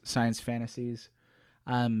most science fantasies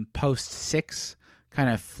post 6 kind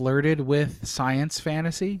of flirted with science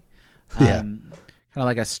fantasy. Kind of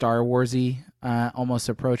like a Star Warsy almost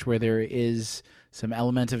approach where there is some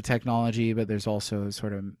element of technology, but there's also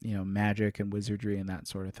sort of magic and wizardry and that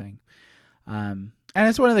sort of thing. And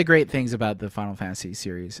it's one of the great things about the Final Fantasy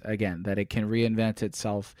series, again, that it can reinvent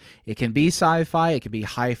itself. It can be sci-fi, it can be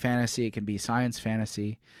high fantasy, it can be science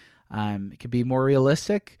fantasy. It can be more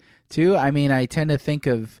realistic too. I mean, I tend to think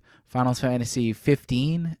of Final Fantasy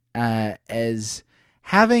 15 as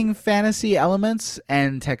having fantasy elements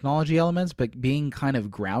and technology elements, but being kind of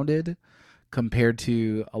grounded compared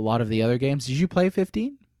to a lot of the other games. Did you play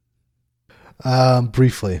 15?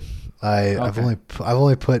 Briefly. I've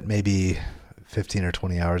only put maybe 15 or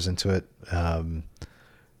 20 hours into it.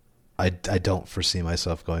 I don't foresee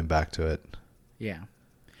myself going back to it. Yeah.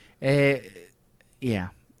 Yeah.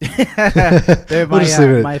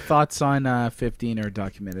 My thoughts on 15 are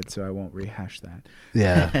documented, so I won't rehash that.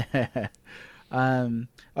 Yeah.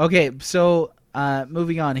 Okay, so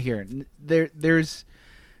moving on here. There's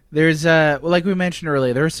like we mentioned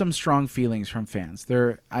earlier, there are some strong feelings from fans.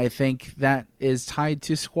 I think that is tied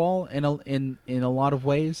to Squall in a lot of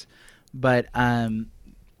ways, but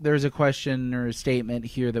there's a question or a statement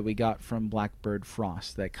here that we got from Blackbird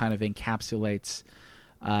Frost that kind of encapsulates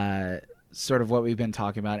sort of what we've been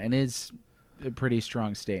talking about, and is a pretty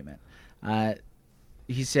strong statement.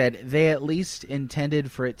 He said, they at least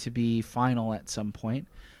intended for it to be final at some point,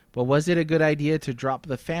 but was it a good idea to drop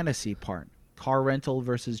the fantasy part? Car rental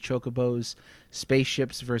versus chocobos,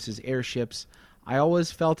 spaceships versus airships. I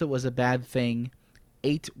always felt it was a bad thing.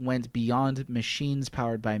 8 went beyond machines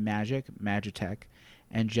powered by magic, Magitech,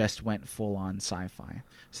 and just went full-on sci-fi.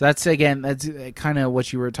 So that's kind of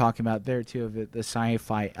what you were talking about there, too, of the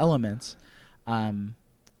sci-fi elements.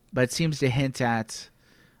 But it seems to hint at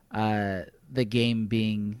the game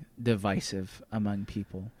being divisive among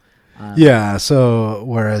people. So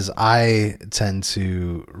whereas I tend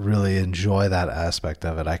to really enjoy that aspect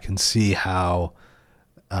of it, I can see how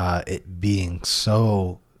it being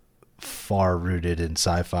so far rooted in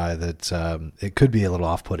sci-fi that it could be a little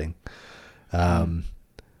off-putting.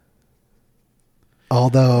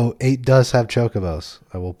 Although 8 does have chocobos,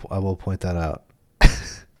 I will point that out.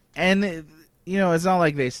 And it's not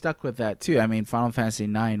like they stuck with that too. I mean, Final Fantasy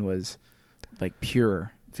 9 was like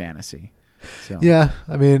pure fantasy. So. Yeah,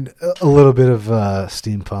 I mean, a little bit of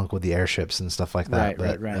steampunk with the airships and stuff like that.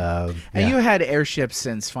 Right. And you had airships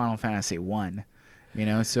since Final Fantasy 1,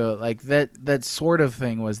 so like that sort of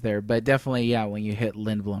thing was there. But definitely, yeah, when you hit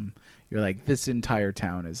Lindblom, you're like, this entire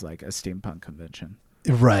town is like a steampunk convention.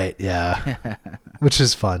 Right, yeah. Which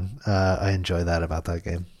is fun. I enjoy that about that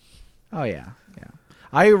game. Oh, yeah.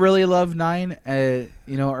 I really love 9.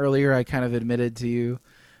 Earlier I kind of admitted to you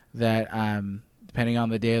that depending on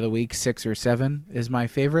the day of the week, 6 or 7 is my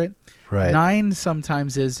favorite. Right. 9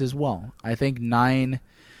 sometimes is as well. I think 9...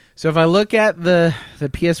 So if I look at the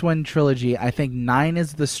PS1 trilogy, I think 9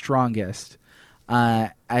 is the strongest.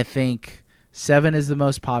 I think 7 is the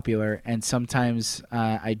most popular, and sometimes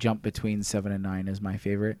I jump between 7 and 9 as my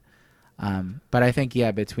favorite. But I think,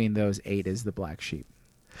 between those, 8 is the black sheep.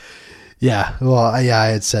 Yeah, well, I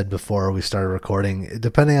had said before we started recording,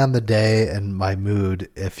 depending on the day and my mood,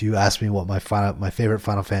 if you ask me what my favorite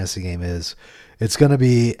Final Fantasy game is, it's going to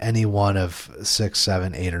be any one of 6,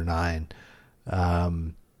 7, 8, or 9.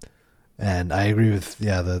 And I agree with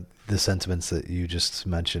the sentiments that you just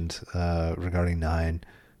mentioned regarding 9.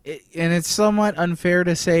 And it's somewhat unfair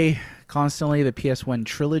to say constantly the PS1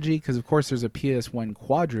 trilogy, because of course there's a PS1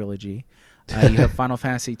 quadrilogy. You have Final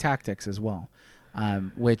Fantasy Tactics as well,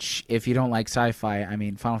 which if you don't like sci-fi, I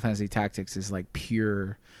mean, Final Fantasy Tactics is like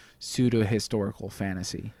pure pseudo-historical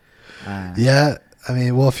fantasy. Yeah, I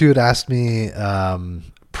mean, well, if you had asked me what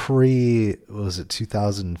was it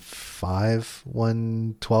 2005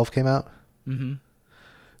 when 12 came out? Mm-hmm.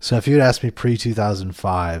 So if you had asked me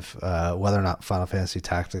pre-2005 whether or not Final Fantasy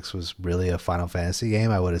Tactics was really a Final Fantasy game,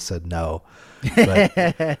 I would have said no.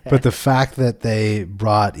 But, but the fact that they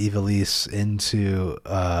brought Ivalice into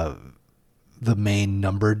the main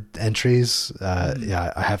numbered entries,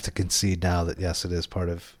 yeah, I have to concede now that yes, it is part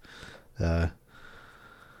of the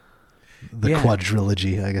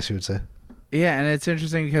quadrilogy, I guess you would say. Yeah, and it's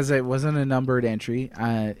interesting because it wasn't a numbered entry.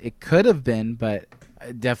 It could have been, but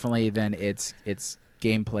definitely then its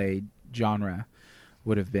gameplay genre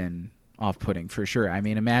would have been off-putting for sure. I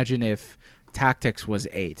mean, imagine if Tactics was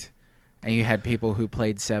 8 and you had people who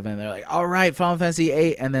played 7. They're like, all right, Final Fantasy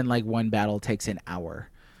 8, and then like one battle takes an hour.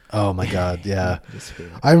 Oh my God, yeah.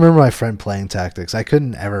 I remember my friend playing Tactics. I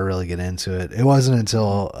couldn't ever really get into it. It wasn't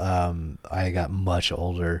until I got much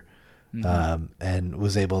older and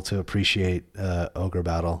was able to appreciate Ogre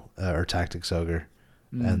Battle or Tactics Ogre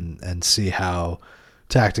and see how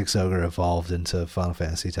Tactics Ogre evolved into Final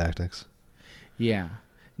Fantasy Tactics. Yeah.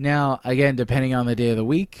 Now, again, depending on the day of the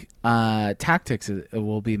week, Tactics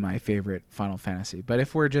will be my favorite Final Fantasy. But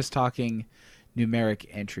if we're just talking numeric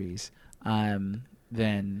entries,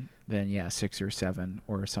 then yeah, 6 or 7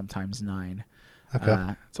 or sometimes 9.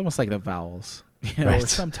 Okay. It's almost like the vowels, or Right.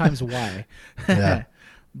 sometimes Y. Yeah.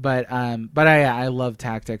 But I love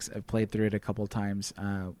Tactics. I've played through it a couple times.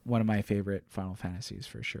 One of my favorite Final Fantasies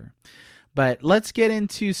for sure. But let's get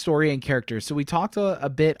into story and characters. So we talked a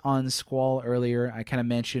bit on Squall earlier. I kind of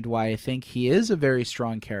mentioned why I think he is a very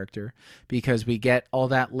strong character because we get all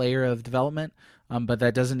that layer of development, but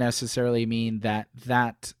that doesn't necessarily mean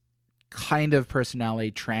that kind of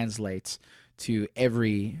personality translates to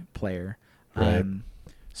every player. Right.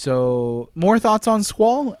 So more thoughts on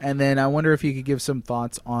Squall, and then I wonder if you could give some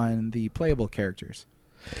thoughts on the playable characters.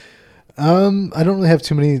 I don't really have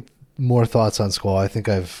too many more thoughts on Squall. I think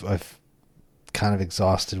I've kind of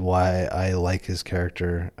exhausted why I like his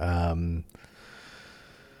character. I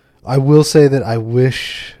will say that I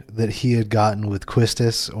wish that he had gotten with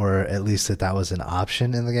Quistis, or at least that was an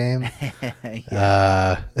option in the game.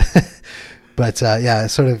 But yeah,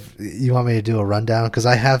 sort of. You want me to do a rundown because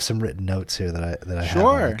I have some written notes here that I have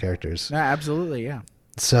on the characters. No, absolutely, yeah.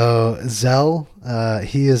 So Zell,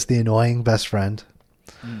 he is the annoying best friend.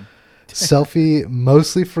 Selphie,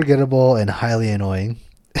 mostly forgettable and highly annoying.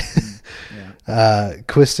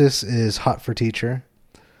 Quistis is hot for teacher.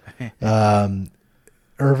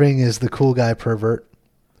 Irving is the cool guy pervert.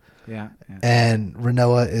 Yeah. And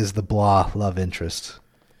Renoa is the blah love interest.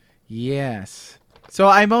 Yes. So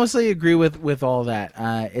I mostly agree with all that.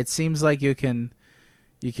 It seems like you can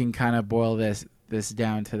kind of boil this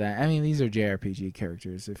down to that. I mean, these are JRPG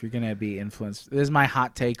characters. If you're going to be influenced, this is my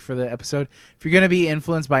hot take for the episode. If you're going to be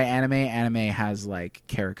influenced by anime has like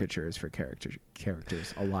caricatures for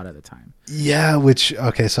characters a lot of the time. Yeah,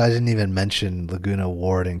 okay, so I didn't even mention Laguna,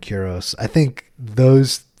 Ward, and Kuros. I think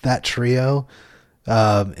that trio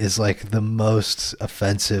is like the most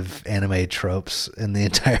offensive anime tropes in the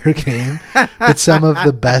entire game. It's some of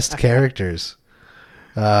the best characters.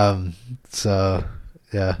 So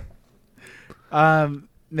yeah.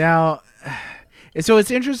 Now, so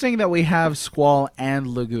it's interesting that we have Squall and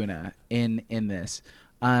Laguna in this.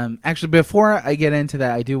 Actually, before I get into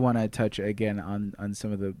that, I do want to touch again on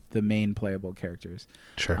some of the main playable characters.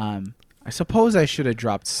 Sure. I suppose I should have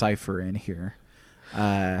dropped Cypher in here.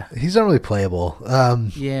 He's not really playable.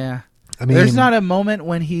 Yeah. I mean, there's not a moment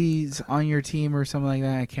when he's on your team or something like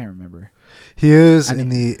that. I can't remember. He is in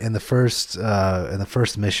the first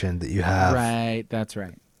mission that you have. Right, that's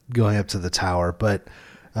right. Going up to the tower, but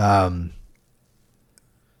yeah,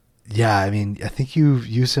 I mean, I think you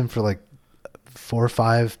use him for like 4 or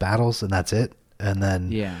 5 battles, and that's it. And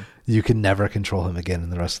then you can never control him again in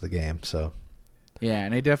the rest of the game. So yeah,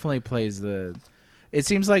 and he definitely plays the. It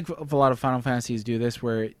seems like a lot of Final Fantasies do this,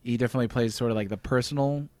 where he definitely plays sort of like the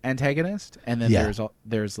personal antagonist, and then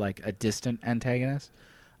there's like a distant antagonist.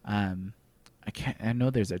 I know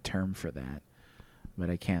there's a term for that, but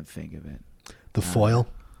I can't think of it. The foil.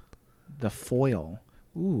 The foil.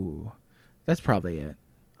 Ooh, that's probably it.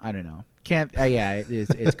 I don't know. Can't. Yeah,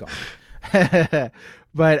 it's gone.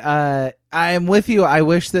 But I'm with you. I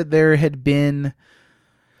wish that there had been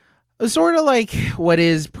sort of like what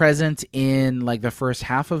is present in like the first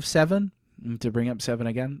half of 7, to bring up 7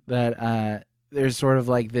 again, that there's sort of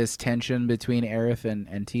like this tension between Aerith and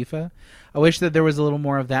Tifa. I wish that there was a little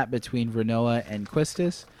more of that between Rinoa and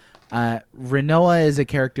Quistis. Rinoa is a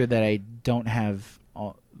character that I don't have,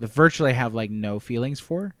 virtually have like no feelings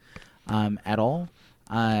for at all.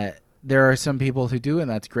 There are some people who do, and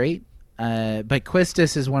that's great. But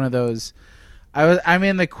Quistis is one of those. I'm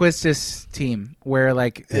in the Quistis team where,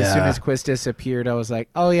 like, as soon as Quistis appeared, I was like,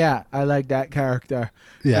 "Oh yeah, I like that character."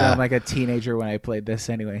 Yeah, I'm like a teenager when I played this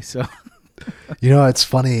anyway. So, it's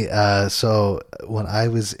funny. So when I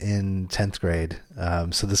was in 10th grade,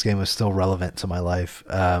 so this game was still relevant to my life.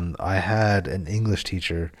 I had an English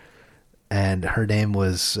teacher, and her name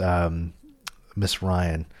was Miss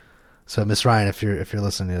Ryan. So Miss Ryan, if you're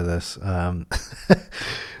listening to this.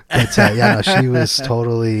 But she was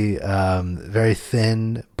totally very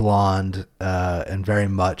thin, blonde, and very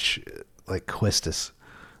much like Quistis.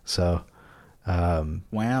 So,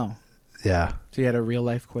 wow. Yeah. So you had a real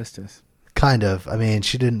life Quistis. Kind of. I mean,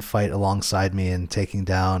 she didn't fight alongside me in taking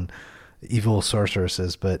down evil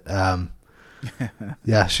sorceresses, but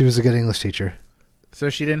yeah, she was a good English teacher. So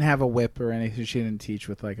she didn't have a whip or anything. She didn't teach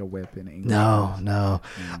with like a whip in English. No.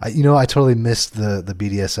 I totally missed the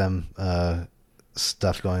BDSM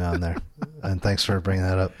stuff going on there, and thanks for bringing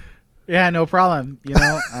that up. Yeah, no problem.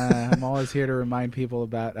 I'm always here to remind people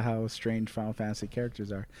about how strange Final Fantasy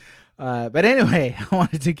characters are. But anyway, I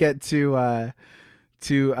wanted to get to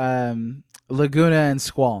Laguna and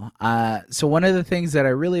Squall. So one of the things that I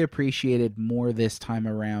really appreciated more this time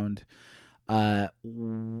around,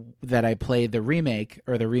 that I played the remake,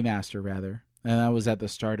 or the remaster rather, and that was at the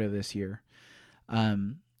start of this year,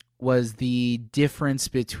 was the difference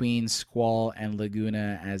between Squall and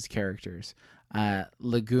Laguna as characters.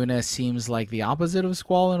 Laguna seems like the opposite of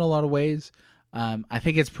Squall in a lot of ways. I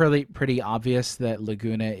think it's pretty obvious that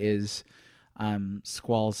Laguna is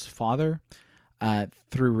Squall's father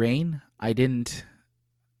through Rain. I didn't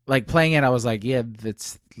like playing it. I was like, yeah,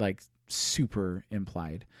 that's like super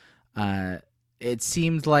implied. It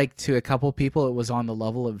seemed like to a couple people it was on the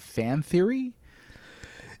level of fan theory.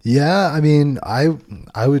 Yeah, I mean, I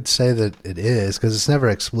would say that it is, because it's never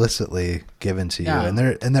explicitly given to you, and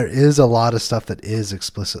there is a lot of stuff that is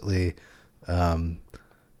explicitly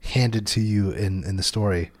handed to you in the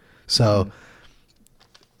story. So,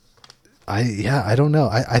 I don't know.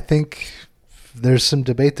 I think there's some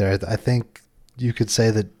debate there. I think you could say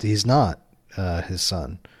that he's not his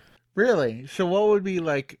son. Really? So what would be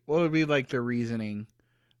like the reasoning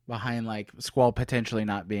behind like Squall potentially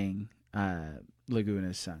not being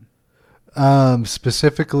Laguna's son?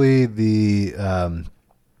 Specifically the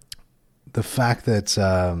fact that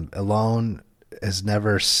Alone is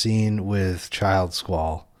never seen with Child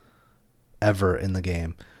Squall ever in the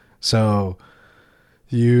game. So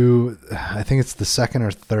I think it's the second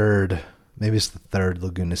or third, maybe it's the third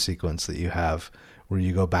Laguna sequence that you have, where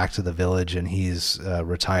you go back to the village and he's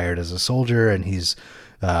retired as a soldier and he's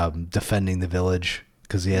defending the village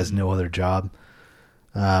because he has no other job.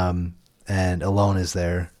 And Alone is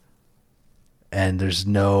there, and there's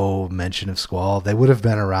no mention of Squall. They would have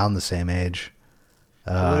been around the same age.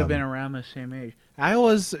 They would have been around the same age. I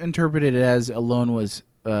always interpreted it as Alone was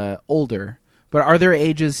older, but are their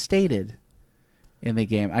ages stated in the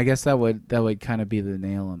game? I guess that would kind of be the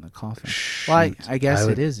nail in the coffin. Shoot. Well, I guess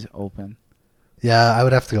it is open. Yeah, I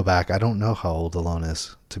would have to go back. I don't know how old Alone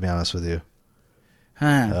is, to be honest with you.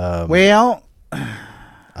 Huh. Well,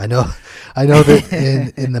 I know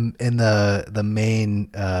that in the main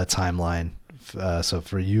timeline. So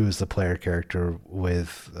for you as the player character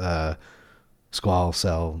with Squall,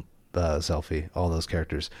 Cell, Selphie, all those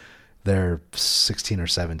characters, they're 16 or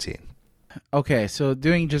 17. Okay, so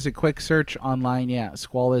doing just a quick search online, yeah,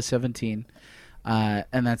 Squall is 17,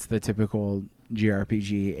 and that's the typical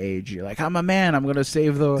JRPG age. You're like, I'm a man, I'm going to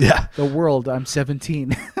save the world, I'm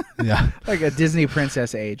 17. Yeah. Like a Disney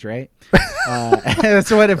princess age, right? That's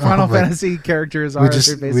what Final Fantasy characters are. We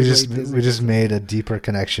just made a deeper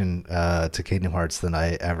connection to Kingdom Hearts than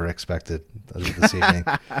I ever expected this evening.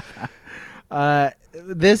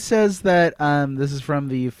 This says that this is from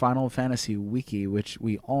the Final Fantasy Wiki, which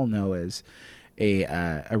we all know is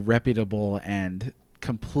a reputable and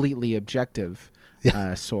completely objective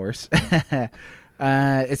source.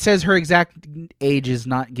 It says her exact age is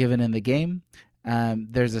not given in the game.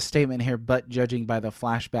 There's a statement here, but judging by the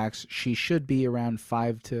flashbacks, she should be around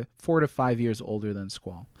 4 to 5 years older than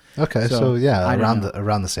Squall. Okay, so yeah, around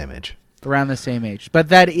the same age. Around the same age. But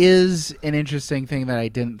that is an interesting thing that I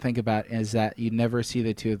didn't think about, is that you never see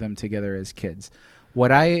the two of them together as kids.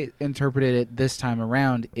 What I interpreted it this time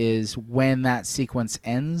around is when that sequence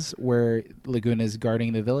ends, where Laguna is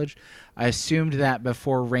guarding the village, I assumed that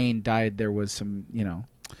before Rain died, there was some,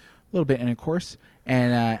 little bit intercourse,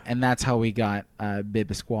 and that's how we got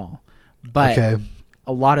Bib Squall. But Okay.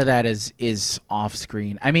 a lot of that is off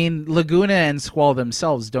screen. I mean, Laguna and Squall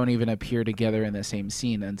themselves don't even appear together in the same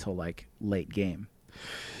scene until like late game.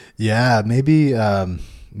 Yeah, maybe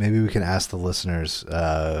we can ask the listeners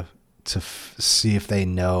to see if they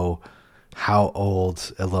know how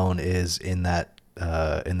old Alone is in that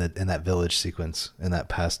in that village sequence, in that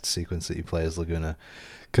past sequence that you play as Laguna.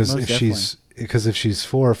 Because if she's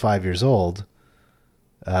 4 or 5 years old,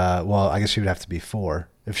 well, I guess she would have to be 4.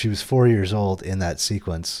 If she was 4 years old in that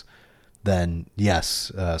sequence, then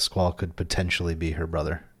yes, Squall could potentially be her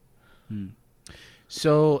brother.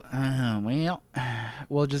 So, well,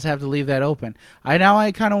 we'll just have to leave that open.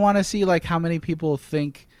 I kind of want to see like how many people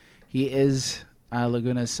think he is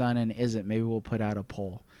Laguna's son and isn't. Maybe we'll put out a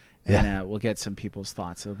poll, and we'll get some people's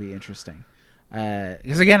thoughts. It'll be interesting.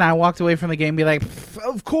 Because again, I walked away from the game and be like,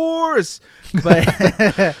 of course,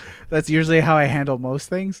 but that's usually how I handle most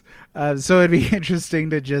things. So it'd be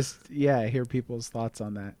interesting to just hear people's thoughts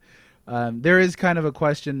on that. There is kind of a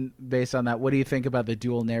question based on that. What do you think about the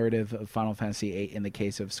dual narrative of Final Fantasy VIII in the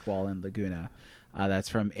case of Squall and Laguna? That's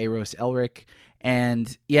from Eros Elric.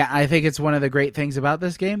 And yeah, I think it's one of the great things about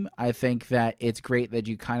this game. I think that it's great that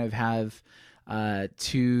you kind of have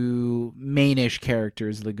two mainish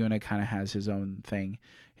characters. Laguna kind of has his own thing,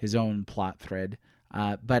 his own plot thread.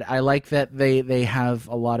 But I like that they have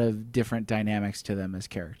a lot of different dynamics to them as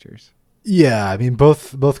characters. Yeah, I mean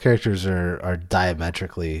both characters are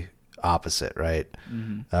diametrically opposite, right?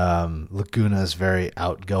 Laguna is very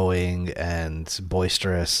outgoing and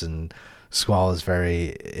boisterous, and Squall is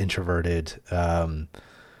very introverted.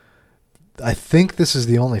 I think this is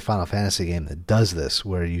the only Final Fantasy game that does this,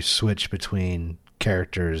 where you switch between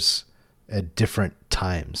characters at different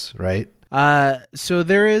times, right? So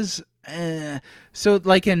there is, so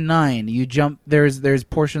like in 9, you jump. There's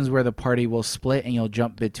portions where the party will split, and you'll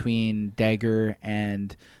jump between Dagger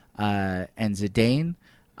and Zidane.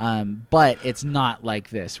 But it's not like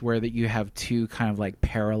this, where that you have two kind of like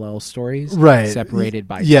parallel stories, right? Separated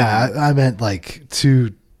by time. I meant like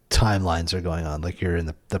two timelines are going on, like you're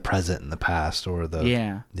in the present and the past, or the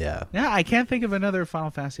yeah. I can't think of another Final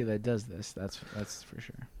Fantasy that does this. That's for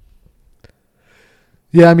sure.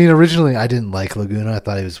 Yeah, I mean, originally I didn't like Laguna. I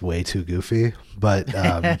thought he was way too goofy. But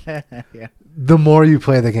the more you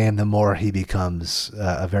play the game, the more he becomes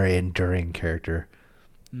a very enduring character.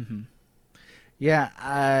 Mm-hmm.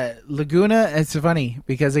 Yeah, Laguna, it's funny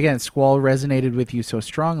because, again, Squall resonated with you so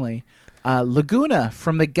strongly. Laguna,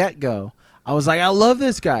 from the get-go, I was like, I love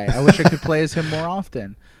this guy. I wish I could play as him more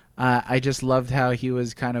often. I just loved how he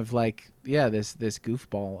was kind of like, this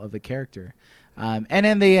goofball of a character. And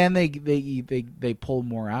in the end, they pull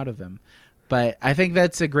more out of him. But I think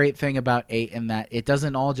that's a great thing about 8 in that it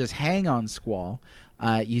doesn't all just hang on Squall.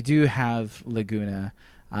 You do have Laguna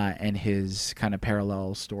and his kind of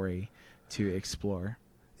parallel story to explore.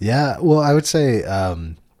 Yeah, well, I would say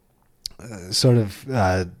sort of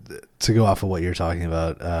to go off of what you're talking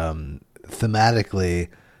about, thematically,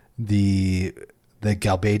 the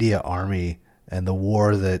Galbadia army and the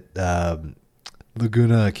war that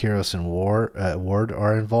Laguna, Kiros, and Ward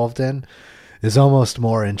are involved in is almost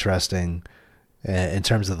more interesting in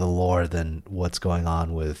terms of the lore than what's going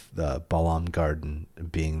on with Balam Garden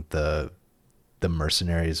being the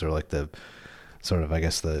mercenaries, or like the sort of, I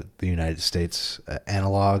guess, the United States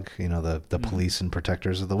analog, the police and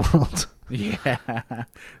protectors of the world. Yeah,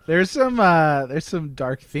 there's some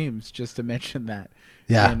dark themes, just to mention that.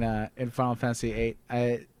 Yeah, in Final Fantasy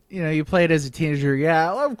VIII, you play it as a teenager.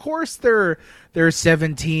 Yeah, well, of course they're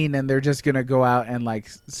 17 and they're just gonna go out and like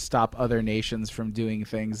stop other nations from doing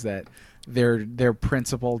things that their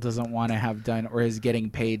principal doesn't want to have done or is getting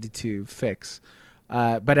paid to fix.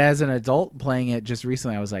 But as an adult playing it just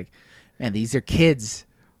recently, I was like, man, these are kids.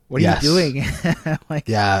 What are you doing? Like,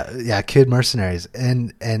 yeah, kid mercenaries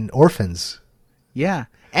and orphans. Yeah,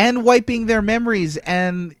 and wiping their memories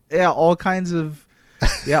and all kinds of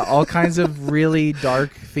really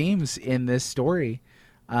dark themes in this story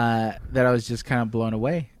that I was just kind of blown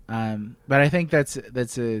away. But I think that's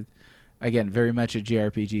again very much a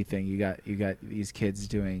JRPG thing. You got these kids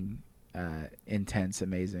doing intense,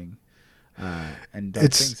 amazing. And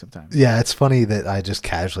dark things sometimes. Yeah, it's funny that I just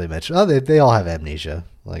casually mentioned, they all have amnesia.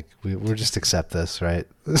 Like, we're just accept this, right?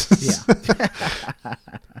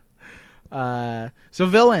 Yeah. So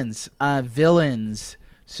villains.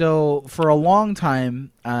 So for a long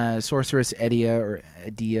time, Sorceress Edea,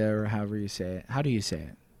 or however you say it. How do you say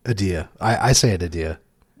it? Edea. I say it Edea.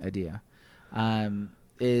 Edea.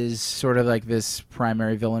 Is sort of like this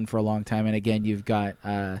primary villain for a long time, and again you've got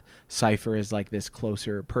Cypher as like this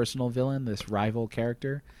closer personal villain, this rival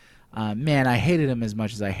character. Man, I hated him as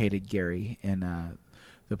much as I hated Gary in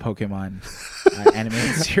the Pokemon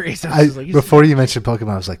animated series. Before you mentioned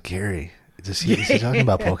Pokemon, I was like, Gary, is he talking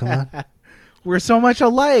about Pokemon? We're so much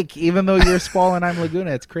alike, even though you're Squall and I'm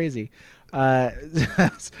Laguna. It's crazy. But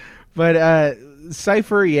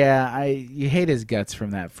Cypher, you hate his guts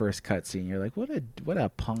from that first cutscene. You're like, what a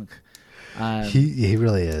punk. He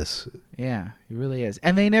really is. Yeah, he really is.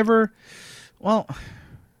 And they never. Well,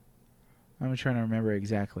 I'm trying to remember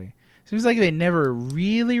exactly. Seems like they never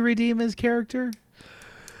really redeem his character.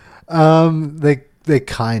 They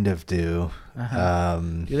kind of do.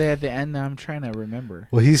 Do they at the end? I'm trying to remember.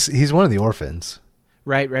 Well, he's one of the orphans.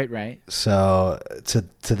 Right. So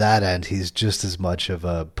to that end, he's just as much of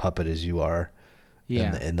a puppet as you are.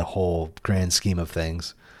 Yeah. In the whole grand scheme of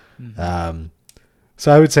things. Mm-hmm.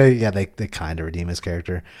 So I would say, they kind of redeem his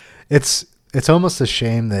character. It's almost a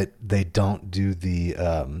shame that they don't do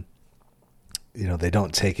the, they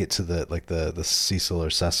don't take it to the Cecil or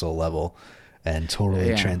Cecil level and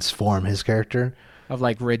totally transform his character of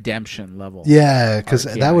like redemption level. Yeah, because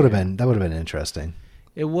that would have been interesting.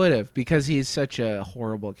 It would have, because he's such a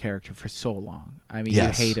horrible character for so long. I mean,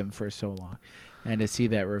 yes. You hate him for so long. And to see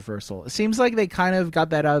that reversal. It seems like they kind of got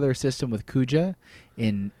that out of their system with Kuja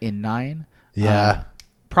in 9. Yeah.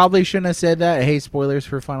 Probably shouldn't have said that. Hey, spoilers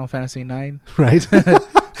for Final Fantasy 9. Right.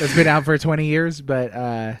 That's been out for 20 years,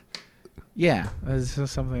 but yeah, this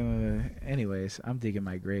is something. Anyways, I'm digging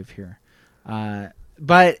my grave here.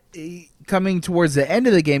 But coming towards the end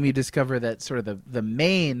of the game, you discover that sort of the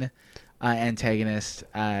main antagonist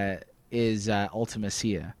is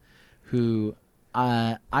Ultimacia, who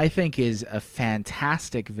I think is a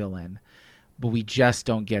fantastic villain, but we just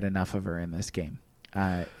don't get enough of her in this game.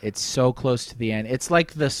 It's so close to the end. It's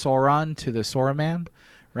like the Sauron to the Sauron,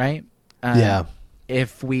 right? Yeah.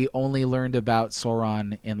 If we only learned about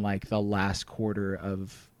Sauron in like the last quarter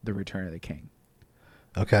of The Return of the King.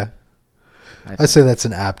 Okay. I'd say that's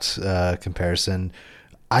an apt comparison.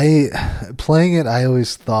 Playing it, I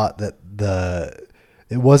always thought that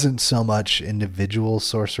it wasn't so much individual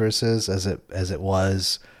sorceresses as it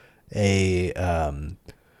was an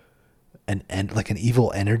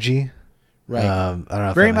evil energy. Right. I don't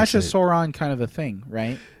know. Very much a Sauron kind of a thing,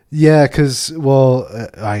 right? Yeah, because,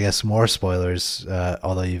 I guess more spoilers,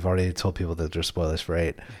 although you've already told people that there's spoilers for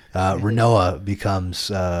 8. Rinoa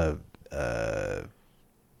becomes,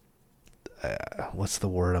 what's the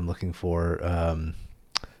word I'm looking for?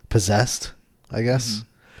 Possessed, I guess,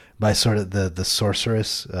 by sort of the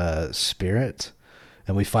sorceress spirit.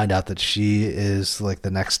 And we find out that she is like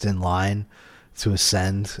the next in line to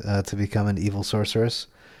ascend to become an evil sorceress,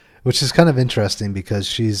 which is kind of interesting because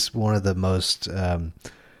she's one of the most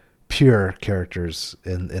pure characters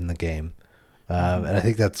in the game. And I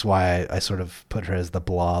think that's why I sort of put her as the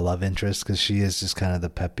blah love interest, because she is just kind of the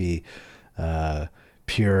peppy,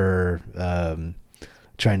 pure,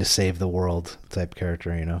 trying to save the world type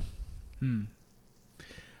character, you know?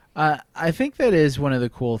 I think that is one of the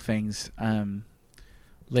cool things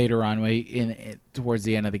later on towards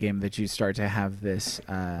the end of the game, that you start to have this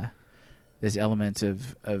element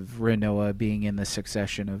of Rinoa being in the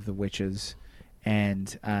succession of the witches.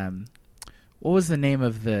 And what was the name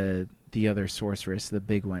of the other sorceress, the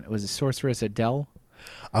big one? Was it Sorceress Adele?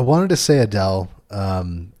 I wanted to say Adele,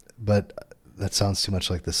 but that sounds too much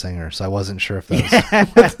like the singer, so I wasn't sure if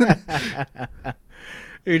that was...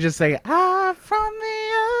 You're just saying, from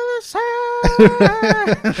the other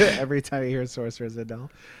side every time you hear Sorceress Adele.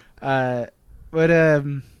 But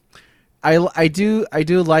I do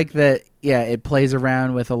like that. Yeah, it plays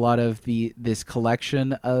around with a lot of this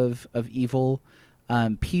collection of evil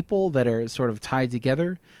people that are sort of tied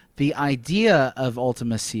together. The idea of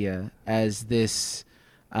Ultimacia as this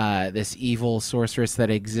evil sorceress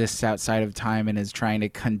that exists outside of time and is trying to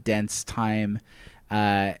condense time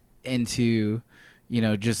into,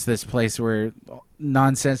 just this place where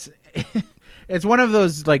nonsense. It's one of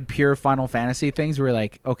those like pure Final Fantasy things where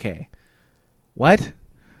like, okay, what?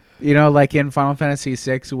 Like in Final Fantasy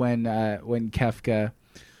VI when Kefka,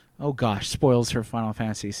 oh gosh, spoils for Final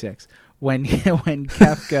Fantasy VI. When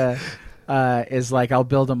Kefka is like, I'll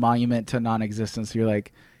build a monument to non-existence. You're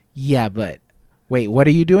like, yeah, but wait, what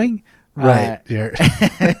are you doing? Right.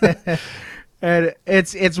 And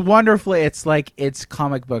it's wonderfully, it's like, it's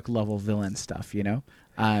comic book level villain stuff,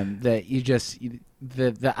 that you just,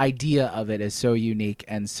 the idea of it is so unique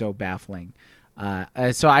and so baffling.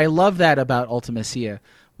 So I love that about Ultimacia.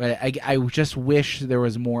 But I just wish there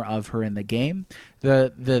was more of her in the game.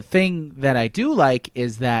 The thing that I do like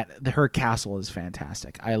is that her castle is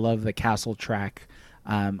fantastic. I love the castle track.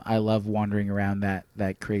 I love wandering around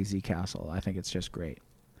that crazy castle. I think it's just great.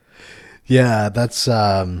 Yeah, that's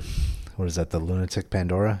what is that? The Lunatic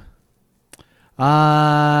Pandora?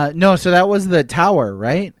 No, so that was the tower,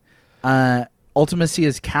 right?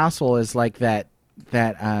 Ultimacia's castle is like that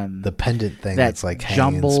The pendant thing that that's like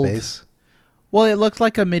hanging jumbled. in space. Well, it looked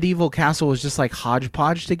like a medieval castle was just like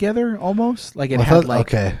hodgepodge together, almost like it Well, I had thought-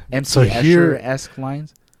 like okay. MC So here- Escher-esque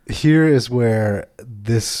lines. Here is where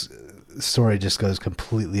this story just goes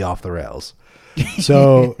completely off the rails.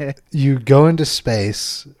 So you go into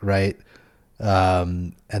space, right?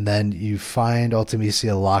 And then you find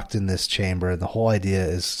Ultimecia locked in this chamber, and the whole idea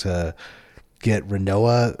is to get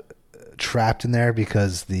Renoa trapped in there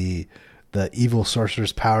because the evil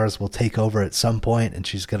sorcerer's powers will take over at some point, and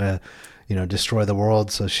she's gonna, destroy the world.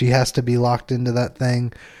 So she has to be locked into that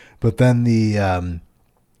thing. But then the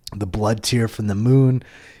blood tear from the moon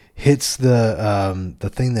hits the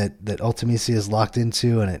thing that Ultimecia is locked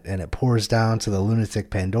into, and it pours down to the Lunatic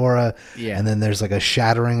Pandora. Yeah. And then there's like a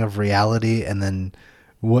shattering of reality, and then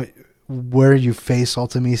where you face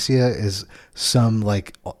Ultimecia is some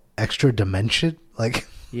like extra dimension, like.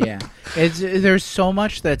 Yeah, there's so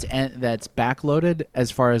much that's backloaded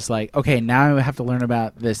as far as like, okay, now I have to learn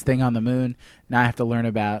about this thing on the moon. Now I have to learn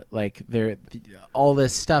about like all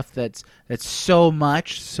this stuff that's so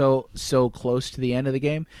much so close to the end of the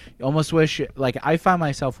game. You almost wish, like, I find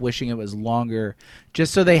myself wishing it was longer,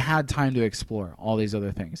 just so they had time to explore all these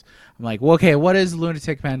other things. I'm like, well, okay, what is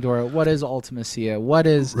Lunatic Pandora? What is Ultimecia? What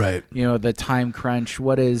is Right. The time crunch?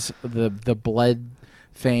 What is the blood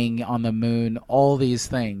thing on the moon? All these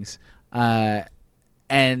things, and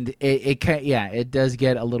it does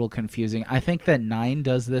get a little confusing. I think that 9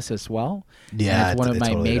 does this as well. Yeah, and it's one of it my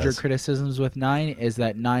totally major does. criticisms with 9 is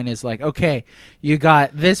that 9 is like, okay, you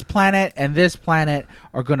got this planet and this planet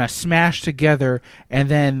are gonna smash together, and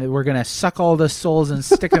then we're gonna suck all the souls and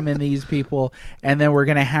stick them in these people, and then we're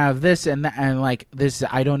gonna have this and that, and like this.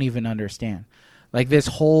 I don't even understand. Like this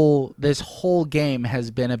whole game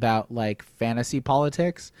has been about like fantasy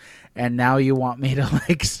politics, and now you want me to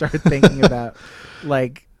like start thinking about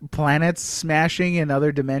like planets smashing in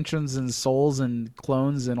other dimensions and souls and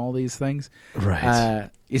clones and all these things. Right.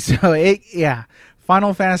 So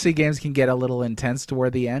Final Fantasy games can get a little intense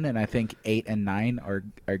toward the end, and I think 8 and 9 are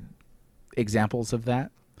examples of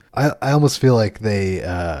that. I almost feel like they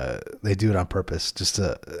do it on purpose, just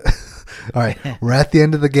to. All right, we're at the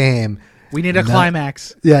end of the game. We need a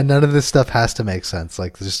climax. Yeah, none of this stuff has to make sense.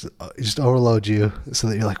 Like just overload you so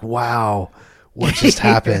that you're like, wow, what just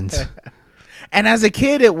happened? And as a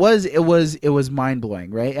kid, it was mind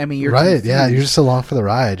blowing, right? I mean, you're right. confused, Yeah, you're just along for the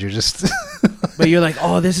ride. You're just. but you're like,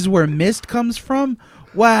 oh, this is where mist comes from.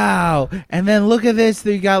 Wow! And then look at this.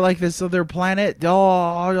 You got like this other planet.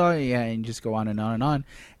 Oh, yeah, and just go on and on and on.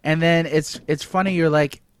 And then it's funny. You're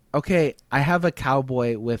like, okay, I have a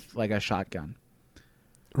cowboy with like a shotgun.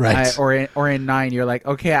 Right. Or in 9, you're like,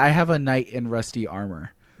 okay, I have a knight in rusty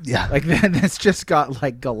armor. Yeah. Like that's just got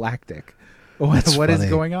like galactic. What is funny.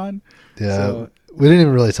 going on? Yeah. So, we didn't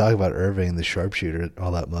even really talk about Irving, the sharpshooter,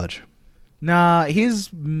 all that much. nah,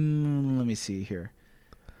 he's. Let me see here.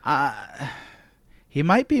 He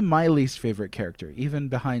might be my least favorite character, even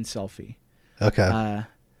behind Selphie. Okay.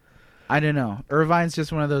 I don't know. Irvine's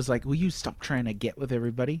just one of those like, will you stop trying to get with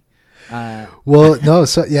everybody? Well, no.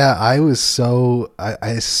 So yeah, I was so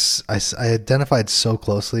I identified so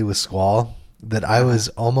closely with Squall that I was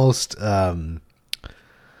almost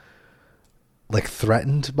like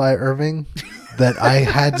threatened by Irving, that I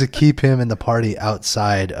had to keep him in the party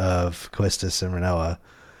outside of Quistis and Renoa.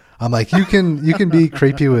 I'm like, you can be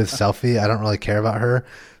creepy with Selphie. I don't really care about her.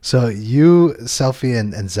 So you, Selphie,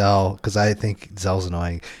 and Zell, because I think Zell's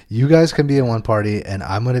annoying. You guys can be in one party, and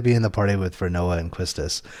I'm going to be in the party with Renoa and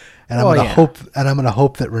Quistis. And I'm gonna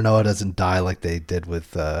hope that Renoa doesn't die like they did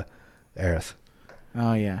with Aerith.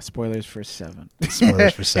 Oh yeah, spoilers for 7.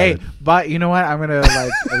 Spoilers for 7. Hey, but you know what? I'm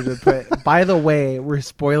gonna put. By the way, we're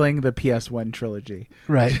spoiling the PS1 trilogy.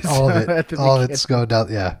 Right, all of it. All of it's going down.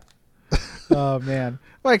 Yeah. Oh man,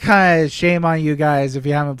 what kind of shame on you guys if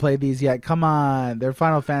you haven't played these yet? Come on, they're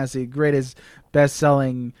Final Fantasy, greatest,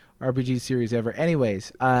 best-selling RPG series ever.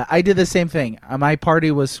 Anyways, I did the same thing. My party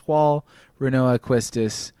was Squall, Renoa,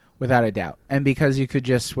 Quistis, without a doubt, and because you could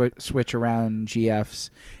just switch around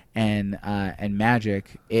GFs and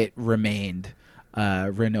Magic, it remained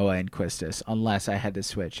Renoa and Quistis, unless I had to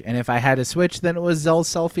switch. And if I had to switch, then it was Zell,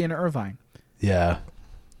 Selphie, and Irvine. Yeah.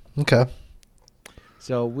 Okay.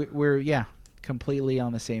 So we're completely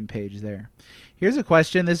on the same page there. Here's a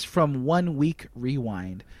question. This is from 1 Week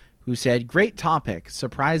Rewind, who said, great topic.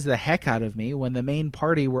 Surprised the heck out of me when the main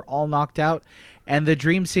party were all knocked out and the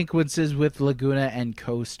dream sequences with Laguna and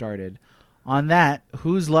Co. started. On that,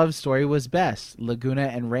 whose love story was best? Laguna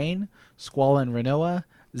and Rain, Squall and Renoa,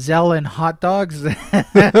 Zell and hot dogs. That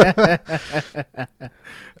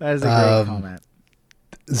is a great comment.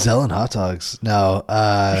 Zell and hot dogs. No,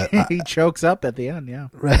 He chokes up at the end. Yeah.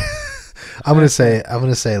 right. I'm gonna say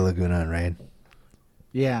Laguna and Rain.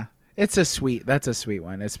 Yeah, that's a sweet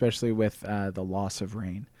one, especially with the loss of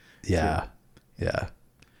Rain. Yeah, yeah.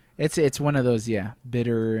 It's one of those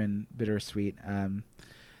bitter and bittersweet.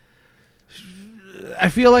 I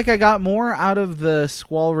feel like I got more out of the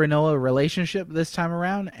Squall Renoa relationship this time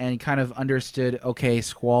around, and kind of understood. Okay,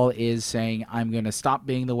 Squall is saying, "I'm going to stop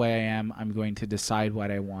being the way I am. I'm going to decide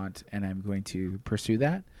what I want, and I'm going to pursue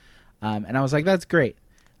that." And I was like, "That's great."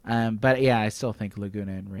 But yeah, I still think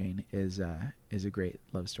Laguna and Rain is a great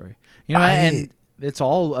love story. You know, and it's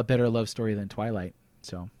all a better love story than Twilight.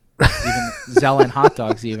 So even Zell and hot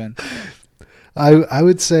dogs, even. I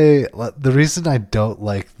would say the reason I don't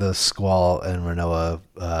like the Squall and Renoa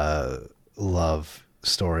love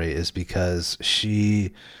story is because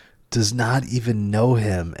she does not even know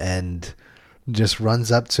him and just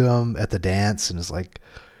runs up to him at the dance and is like,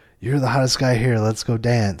 "You're the hottest guy here. Let's go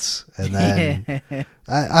dance." And then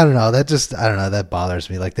I don't know. That bothers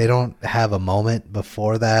me. Like, they don't have a moment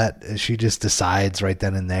before that. She just decides right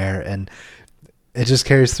then and there, and it just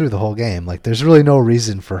carries through the whole game. Like, there's really no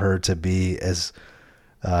reason for her to be as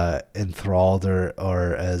enthralled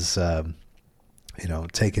or as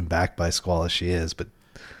taken back by Squall as she is, but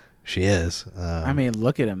she is. I mean,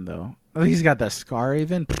 look at him though. He's got the scar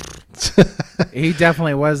even. He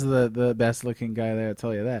definitely was the best looking guy there, I'll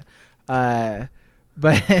tell you that.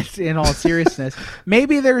 But in all seriousness,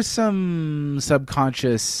 maybe there's some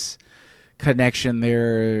subconscious connection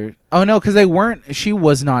there. Oh no, because she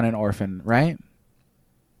was not an orphan, right?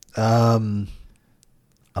 I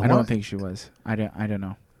don't think she was. I don't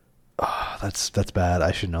know. Oh, that's bad.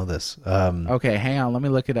 I should know this. Okay, hang on. Let me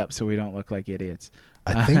look it up so we don't look like idiots.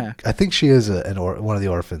 I think she is one of the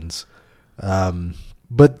orphans.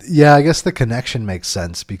 But yeah, I guess the connection makes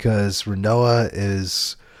sense because Renoa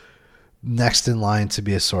is next in line to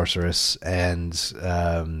be a sorceress, and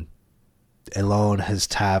Elone has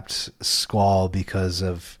tapped Squall because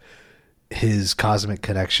of his cosmic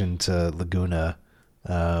connection to Laguna.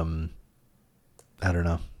 I don't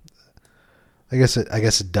know. I guess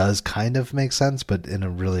it does kind of make sense, but in a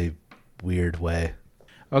really weird way.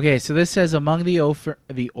 Okay, so this says among the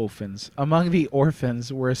orphans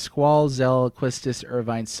were Squall, Zell, Quistis,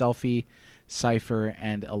 Irvine, Selfie, Cypher,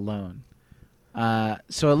 and Elone.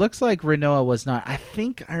 So it looks like Renoa was not. I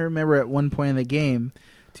think I remember at one point in the game,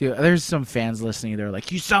 too. There's some fans listening. They're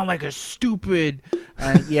like, "You sound like a stupid."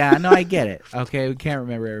 Yeah, no, I get it. Okay, we can't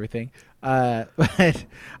remember everything. But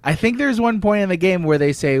I think there's one point in the game where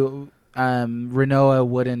they say Renoa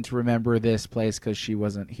wouldn't remember this place because she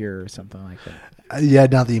wasn't here or something like that. Yeah,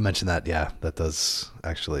 now that you mention that, yeah, that does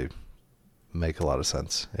actually make a lot of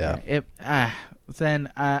sense. Yeah.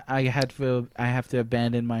 Then I have to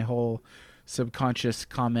abandon my whole subconscious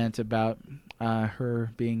comment about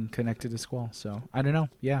her being connected to Squall. So I don't know.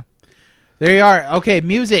 Yeah, there you are. Okay,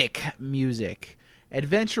 music.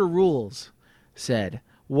 Adventure Rules said,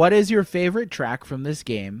 "What is your favorite track from this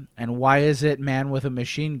game, and why is it Man with a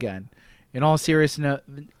Machine Gun?" In all seriousness,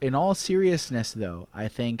 though, I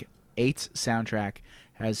think 8's soundtrack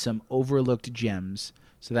has some overlooked gems,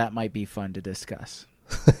 so that might be fun to discuss.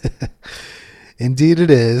 Indeed it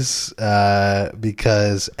is,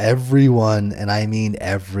 because everyone, and I mean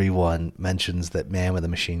everyone, mentions that Man with a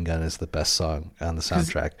Machine Gun is the best song on the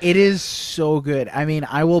soundtrack. It is so good. I mean,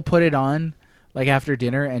 I will put it on like after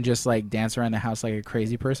dinner and just like dance around the house like a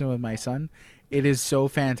crazy person with my son. It is so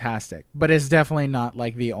fantastic, but it's definitely not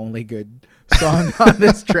like the only good song on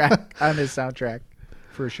this soundtrack,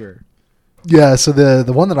 for sure. Yeah, so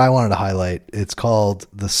the one that I wanted to highlight, it's called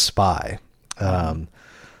The Spy. I'm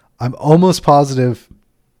almost positive,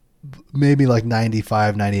 maybe like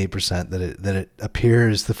 95, 98% that it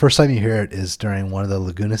appears, the first time you hear it is during one of the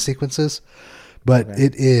Laguna sequences, but okay.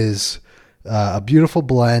 It is a beautiful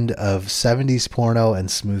blend of 70s porno and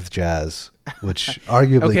smooth jazz, which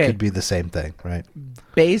arguably could be the same thing, right?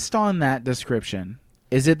 Based on that description,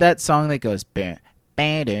 is it that song that goes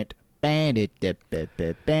bandit? No,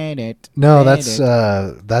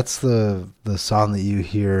 that's the song that you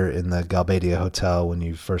hear in the Galbadia Hotel when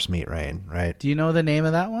you first meet Rain, right? Do you know the name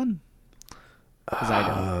of that one? Because I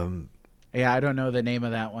don't. Yeah, I don't know the name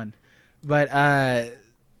of that one, but I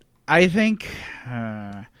think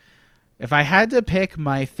if I had to pick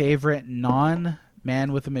my favorite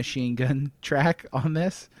non-Man with a Machine Gun track on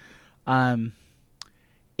this,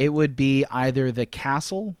 it would be either The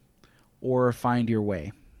Castle or Find Your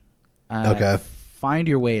Way. Okay. Find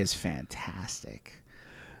Your Way is fantastic.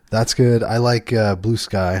 That's good. I like Blue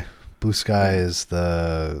Sky. Blue Sky is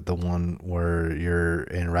the one where you're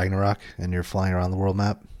in Ragnarok and you're flying around the world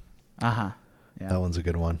map. Yeah. That one's a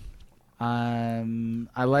good one.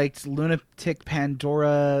 I liked Lunatic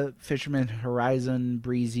Pandora, Fisherman Horizon,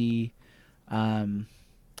 Breezy.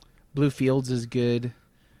 Blue Fields is good.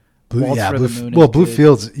 Blue Moon Blue good.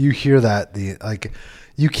 Fields, you hear that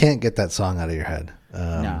you can't get that song out of your head.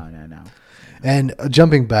 No. And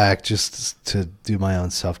jumping back, just to do my own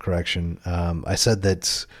self correction, I said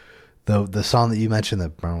that the song that you mentioned,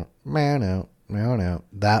 that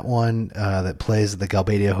one that plays at the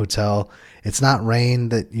Galbadia Hotel, it's not Rain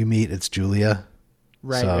that you meet, it's Julia.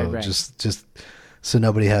 Right. Just so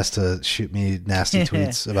nobody has to shoot me nasty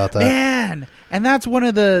tweets about that. Man, and that's one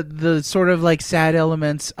of the sort of like sad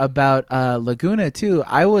elements about Laguna too.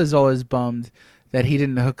 I was always bummed that he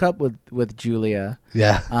didn't hook up with Julia.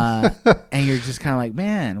 Yeah. And you're just kind of like,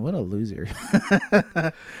 man, what a loser.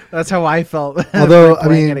 That's how I felt. Although, I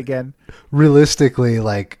playing mean, it again. Realistically,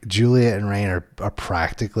 like Julia and Rain are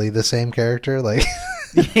practically the same character. Like,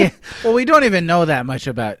 yeah. Well, we don't even know that much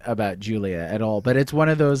about Julia at all, but it's one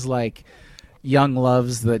of those like young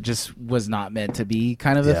loves that just was not meant to be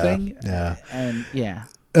kind of a thing. Yeah.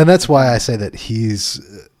 And that's why I say that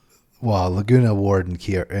he's, Laguna, Ward, and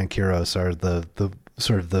Kyros are the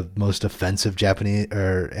sort of the most offensive Japanese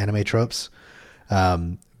or anime tropes.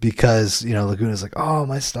 Because, Laguna's like, oh,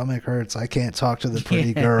 my stomach hurts. I can't talk to the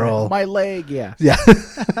pretty girl. My leg, yeah. Yeah.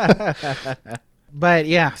 But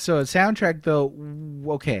yeah, so soundtrack though,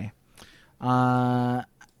 okay.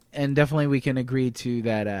 And definitely we can agree to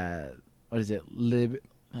that, what is it? Liberty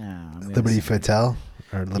Fatale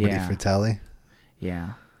or Liberty Fatale.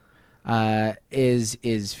 Yeah.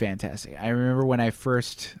 Is fantastic. I remember when I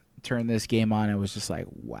first turned this game on, I was just like,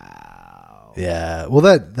 wow. Yeah. Well,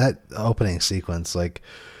 that opening sequence, like,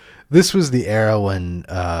 this was the era when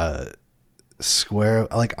Square,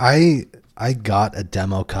 like, I got a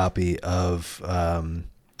demo copy of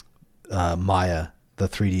Maya, the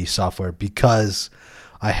 3D software, because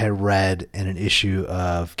I had read in an issue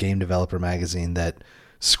of Game Developer magazine that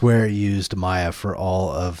Square used Maya for all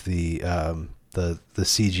of the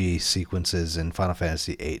CG sequences in Final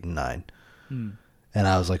Fantasy 8 and 9. And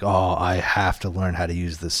I was like, oh, I have to learn how to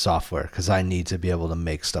use this software because I need to be able to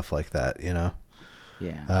make stuff like that,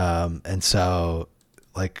 Yeah. And so,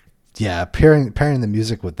 like, yeah, pairing the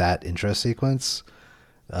music with that intro sequence,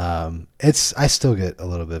 I still get a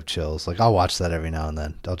little bit of chills. Like, I'll watch that every now and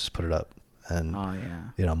then. I'll just put it up and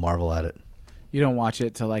marvel at it. You don't watch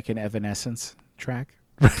it to like an Evanescence track?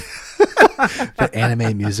 The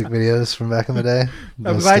anime music videos from back in the day.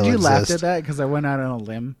 I'm glad you laughed at that because I went out on a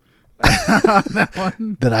limb on that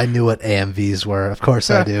one. That I knew what AMVs were. Of course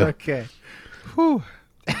I do. Okay. Whew.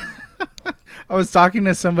 I was talking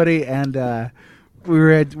to somebody and we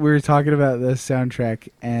were talking about this soundtrack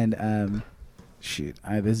and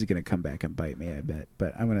this is gonna come back and bite me, I bet,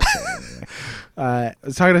 but I'm gonna say it anyway. I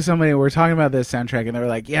was talking to somebody and we were talking about this soundtrack and they were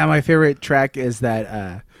like, yeah, my favorite track is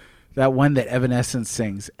that one that Evanescence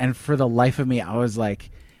sings, and for the life of me I was like,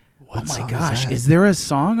 oh my gosh, is there a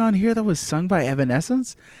song on here that was sung by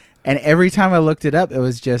Evanescence? And every time I looked it up, it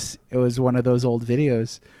was one of those old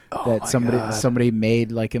videos that somebody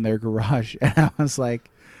made like in their garage, and I was like,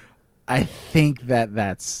 I think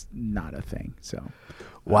that's not a thing. So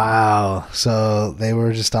wow. So they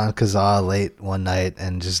were just on Kazaa late one night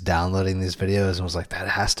and just downloading these videos and was like, that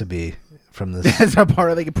has to be from this. That's a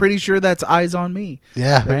part. Like, pretty sure that's Eyes on Me.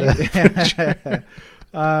 Yeah. Right?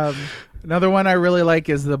 Another one I really like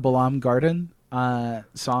is the Balam Garden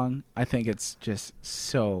song. I think it's just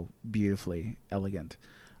so beautifully elegant.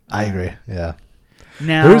 I agree. Yeah.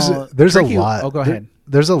 Now there's a lot. Oh, go ahead.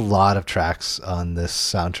 There's a lot of tracks on this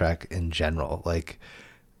soundtrack in general. Like,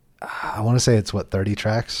 I want to say it's 30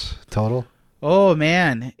 tracks total. Oh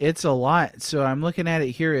man, it's a lot. So I'm looking at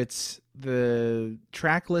it here. It's the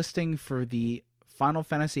track listing for the Final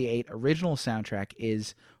Fantasy VIII original soundtrack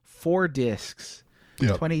is 4 discs.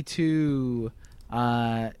 Yep. 22.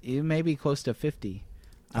 It may be close to 50.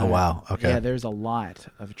 Oh wow. Okay. Yeah, there's a lot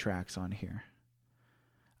of tracks on here.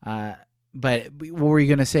 But what were you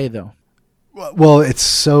gonna say though? Well, it's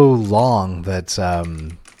so long that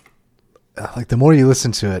like the more you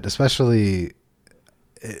listen to it, especially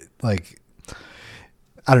like,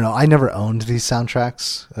 I don't know, I never owned these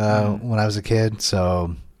soundtracks when I was a kid,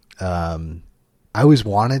 so I always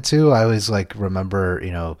wanted to. I always like remember,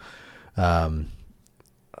 I'm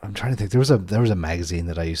trying to think. There was a magazine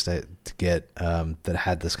that I used to get that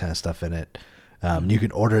had this kind of stuff in it. You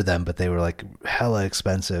could order them, but they were like hella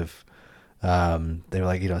expensive. They were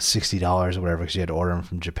like $60 or whatever because you had to order them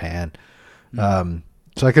from Japan.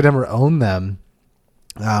 So I could never own them,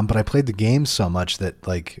 But I played the game so much that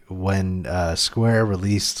like when Square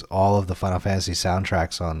released all of the Final Fantasy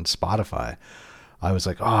soundtracks on Spotify, I was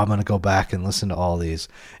like, oh, I'm going to go back and listen to all these.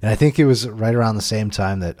 And I think it was right around the same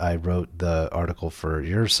time that I wrote the article for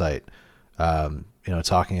your site,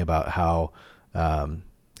 talking about how, and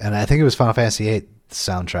I think it was Final Fantasy VIII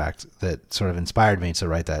soundtrack that sort of inspired me to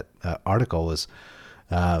write that article was,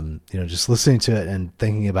 just listening to it and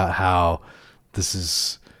thinking about how this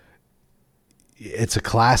is, it's a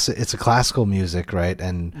classical music, right?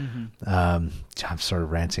 And I'm sort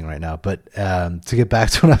of ranting right now, but to get back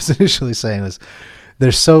to what I was initially saying was,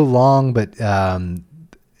 they're so long, but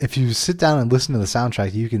if you sit down and listen to the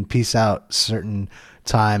soundtrack, you can piece out certain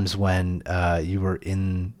times when you were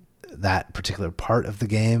in that particular part of the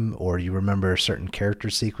game, or you remember certain character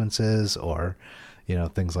sequences, or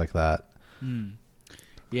things like that.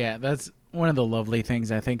 Yeah, that's one of the lovely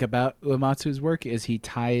things I think about Uematsu's work is he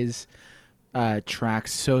ties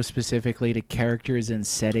tracks so specifically to characters and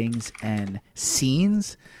settings and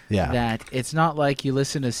scenes that it's not like you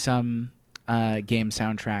listen to some game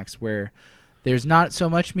soundtracks where there's not so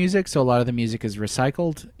much music, so a lot of the music is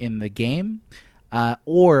recycled in the game,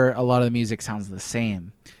 or a lot of the music sounds the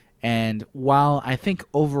same. And while I think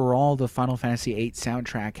overall the Final Fantasy VIII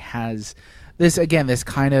soundtrack has this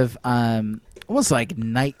kind of almost like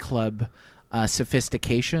nightclub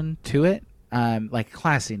sophistication to it, like a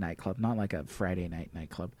classy nightclub, not like a Friday night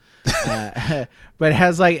nightclub, but it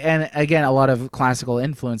has and again a lot of classical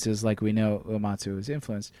influences, like we know Uematsu was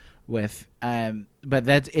influenced with, but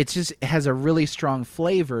it has a really strong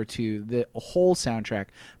flavor to the whole soundtrack.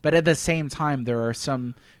 But at the same time, there are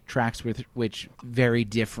some tracks which vary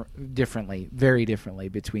differently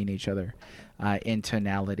between each other in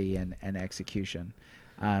tonality and execution.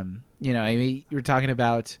 I mean, you're talking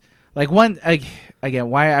about again,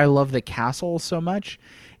 why I love the castle so much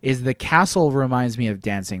is the castle reminds me of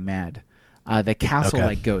Dancing Mad. The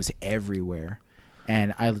castle goes everywhere,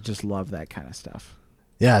 and I just love that kind of stuff.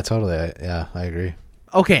 Yeah, totally. I agree.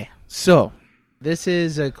 Okay, so this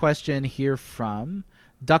is a question here from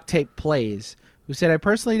Duct Tape Plays, who said, I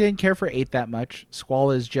personally didn't care for 8 that much.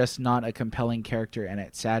 Squall is just not a compelling character, and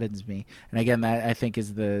it saddens me. And again, that I think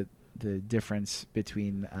is the difference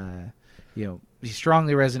between, he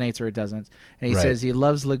strongly resonates or it doesn't. And he says he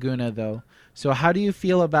loves Laguna, though. So how do you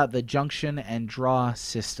feel about the junction and draw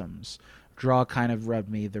systems? Draw kind of rubbed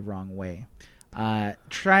me the wrong way.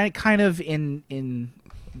 Try kind of in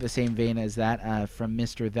the same vein as that from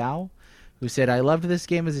Mr. Thou, who said, I loved this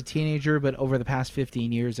game as a teenager, but over the past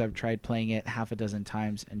 15 years I've tried playing it half a dozen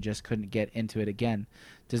times and just couldn't get into it again.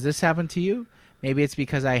 Does this happen to you? Maybe it's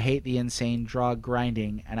because I hate the insane draw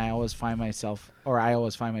grinding and I always find myself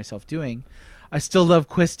doing. I still love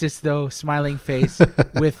Quistis though, smiling face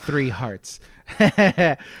with 3 hearts.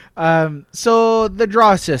 So the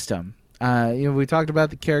draw system. We talked about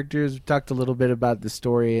the characters, we talked a little bit about the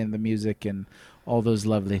story and the music and all those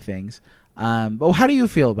lovely things. But how do you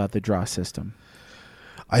feel about the draw system?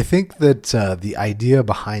 I think that the idea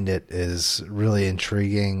behind it is really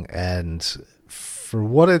intriguing, and for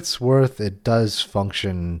what it's worth, it does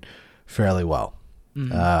function fairly well.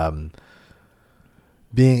 Mm-hmm.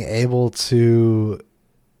 Being able to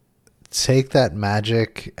take that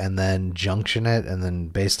magic and then junction it, and then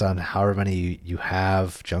based on however many you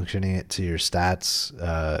have, junctioning it to your stats,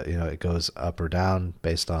 it goes up or down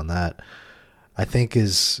based on that, I think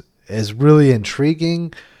is really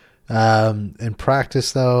intriguing. In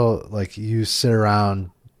practice, though, like you sit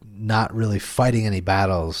around not really fighting any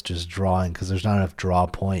battles, just drawing, because there's not enough draw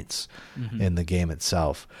points in the game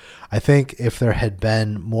itself. I think if there had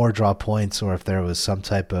been more draw points, or if there was some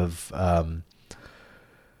type of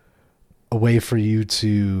a way for you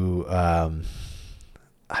to, I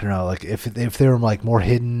don't know, like if they were like more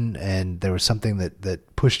hidden and there was something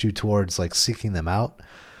that pushed you towards like seeking them out,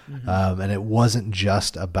 and it wasn't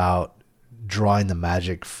just about drawing the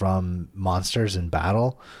magic from monsters in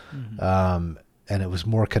battle, and it was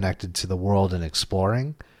more connected to the world and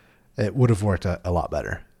exploring, it would have worked a lot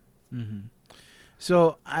better.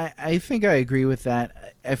 So I think I agree with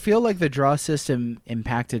that. I feel like the draw system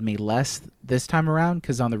impacted me less this time around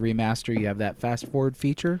because on the remaster you have that fast forward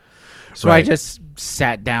feature. So I just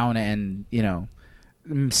sat down and,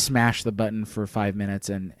 smashed the button for 5 minutes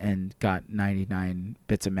and got 99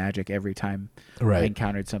 bits of magic every time I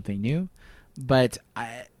encountered something new. But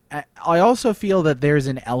I also feel that there's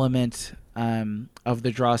an element of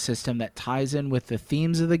the draw system that ties in with the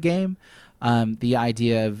themes of the game. The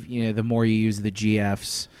idea of, the more you use the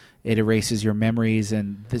GFs, it erases your memories,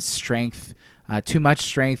 and the strength, too much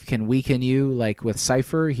strength can weaken you. Like with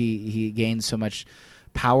Cypher, he gains so much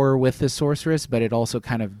power with the sorceress, but it also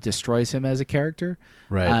kind of destroys him as a character.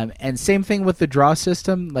 Right. And same thing with the draw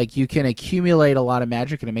system. Like, you can accumulate a lot of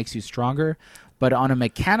magic and it makes you stronger. But on a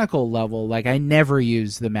mechanical level, like, I never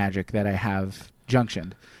use the magic that I have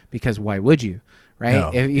junctioned, because why would you, right?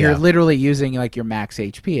 No, If you're yeah. literally using like your max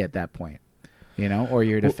HP at that point, you know, or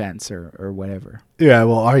your defense or whatever. Yeah,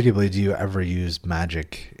 well, arguably, do you ever use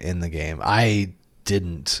magic in the game? I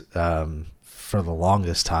didn't for the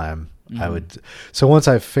longest time. I would. So once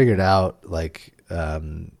I figured out, like, I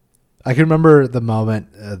can remember the moment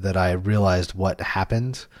that I realized what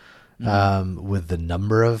happened with the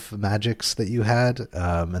number of magics that you had,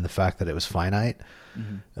 and the fact that it was finite.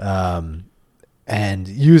 And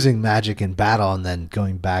using magic in battle, and then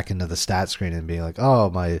going back into the stat screen and being like, "Oh,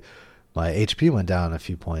 my HP went down a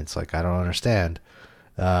few points. Like, I don't understand."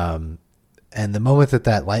 And the moment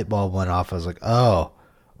that light bulb went off, I was like, "Oh,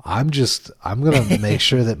 I'm gonna make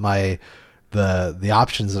sure that the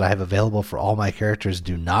options that I have available for all my characters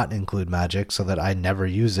do not include magic, so that I never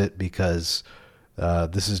use it, because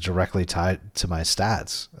this is directly tied to my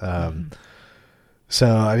stats."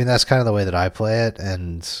 So, I mean, that's kind of the way that I play it,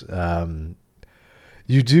 and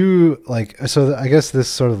you do, like, so I guess this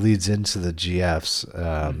sort of leads into the GFs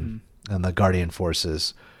and the Guardian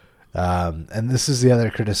Forces. And this is the other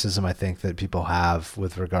criticism I think that people have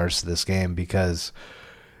with regards to this game, because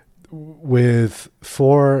with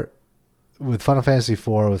Final Fantasy IV,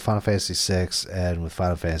 with Final Fantasy VI, and with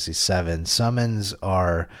Final Fantasy VII, summons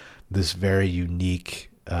are this very unique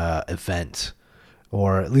event,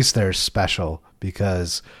 or at least they're special,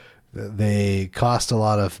 because they cost a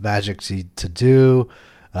lot of magic to do.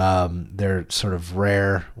 They're sort of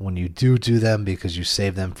rare when you do them, because you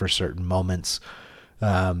save them for certain moments.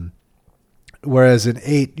 Whereas in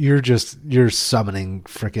 8, you're summoning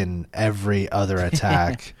freaking every other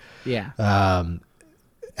attack. Yeah.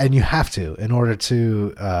 And you have to, in order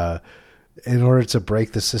to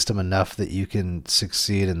break the system enough that you can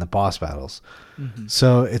succeed in the boss battles.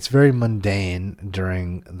 So it's very mundane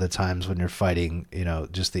during the times when you're fighting, you know,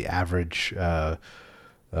 just the average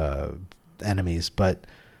enemies, but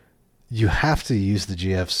you have to use the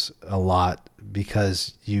GFs a lot,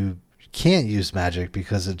 because you can't use magic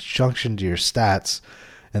because it's junctioned to your stats,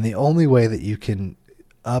 and the only way that you can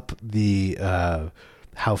up the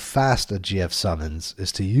how fast a GF summons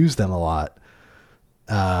is to use them a lot.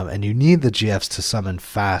 And you need the GFs to summon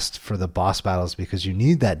fast for the boss battles, because you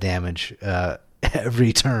need that damage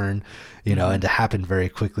every turn, you know, and to happen very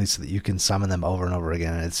quickly so that you can summon them over and over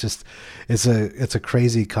again. And it's a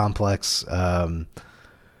crazy complex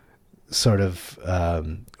sort of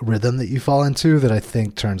rhythm that you fall into that I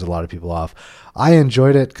think turns a lot of people off. I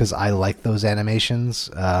enjoyed it because I like those animations,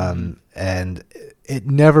 and it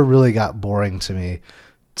never really got boring to me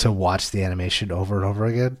to watch the animation over and over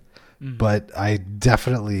again. But I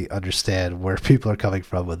definitely understand where people are coming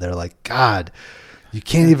from when they're like, God, you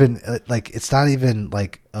can't even, like, it's not even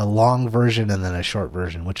like a long version and then a short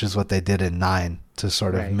version, which is what they did in 9 to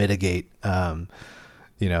sort of mitigate,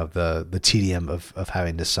 you know, the tedium of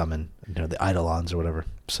having to summon, you know, the Eidolons or whatever.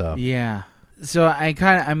 So yeah. So I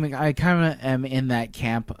kind of am in that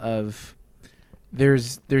camp of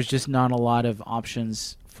there's just not a lot of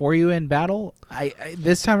options for you in battle. I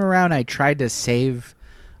this time around I tried to save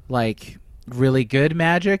like really good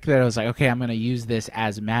magic that I was like, okay, I'm going to use this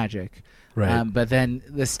as magic. Right. But then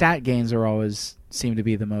the stat gains are always seem to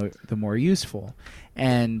be the more useful.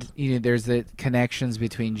 And you know, there's the connections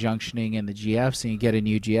between junctioning and the GFs, and you get a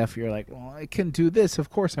new GF, you're like, well, I can do this. Of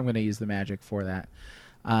course I'm going to use the magic for that.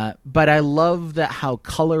 But I love that how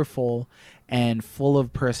colorful and full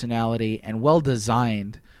of personality and well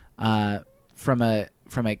designed from a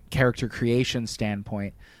character creation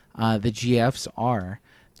standpoint the GFs are.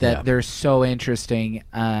 That they're so interesting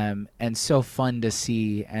and so fun to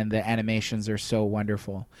see, and the animations are so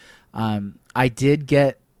wonderful. I did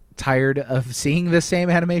get tired of seeing the same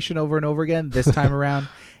animation over and over again this time around,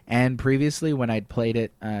 and previously when I'd played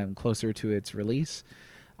it closer to its release.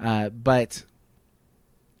 But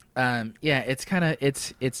it's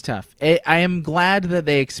tough. I am glad that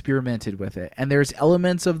they experimented with it, and there's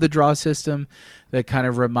elements of the draw system that kind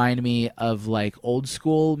of remind me of like old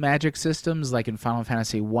school magic systems, like in Final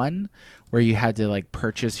Fantasy 1, where you had to like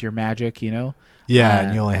purchase your magic, you know? Yeah,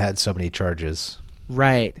 and you only had so many charges.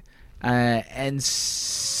 Right. And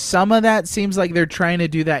some of that seems like they're trying to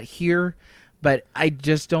do that here, but I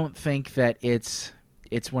just don't think that it's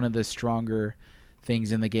one of the stronger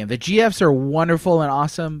things in the game. The GFs are wonderful and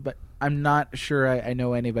awesome, but I'm not sure I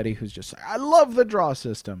know anybody who's just like, I love the draw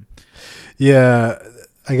system. Yeah,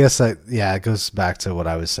 I guess it goes back to what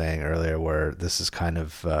I was saying earlier, where this is kind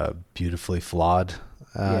of beautifully flawed.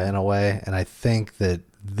 in a way. And I think that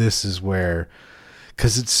this is where,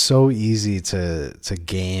 because it's so easy to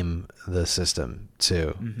game the system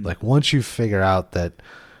too. Like once you figure out that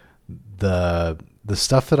the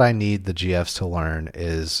stuff that I need the GFs to learn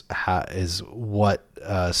is what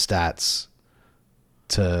stats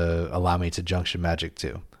to allow me to junction magic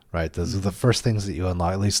to, right? Those are the first things that you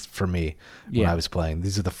unlock, at least for me when I was playing.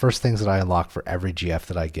 These are the first things that I unlock for every GF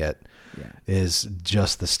that I get is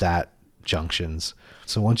just the stat junctions.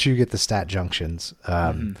 So once you get the stat junctions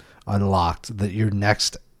unlocked, that your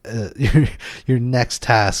next your next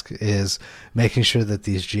task is making sure that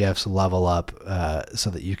these GFs level up so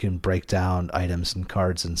that you can break down items and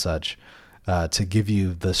cards and such to give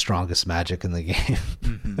you the strongest magic in the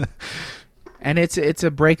game. And it's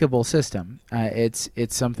a breakable system. It's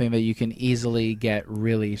something that you can easily get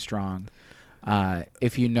really strong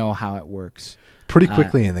if you know how it works. Pretty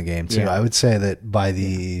quickly in the game too. I would say that by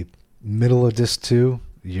the middle of disc 2,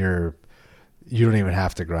 you don't even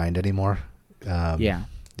have to grind anymore. Yeah.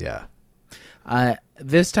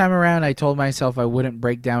 This time around, I told myself I wouldn't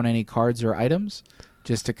break down any cards or items,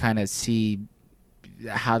 just to kind of see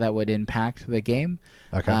how that would impact the game.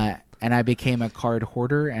 Okay. And I became a card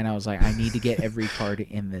hoarder, and I was like, I need to get every card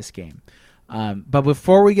in this game. But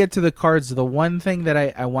before we get to the cards, the one thing that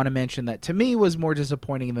I want to mention that to me was more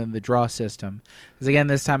disappointing than the draw system, because again,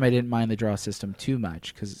 this time I didn't mind the draw system too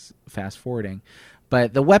much because it's fast forwarding,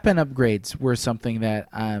 but the weapon upgrades were something that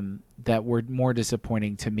that were more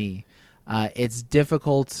disappointing to me. It's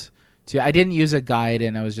difficult to. I didn't use a guide,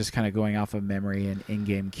 and I was just kind of going off of memory and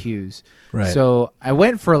in-game cues. Right. So I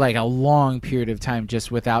went for like a long period of time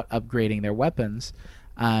just without upgrading their weapons,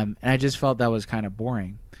 and I just felt that was kind of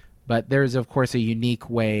boring. But there's, of course, a unique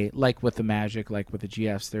way, like with the magic, like with the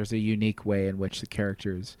GFs, there's a unique way in which the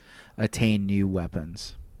characters attain new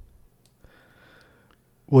weapons.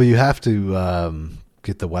 Well, you have to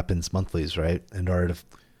get the weapons monthlies, right, in order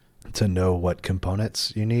to know what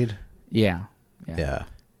components you need. Yeah.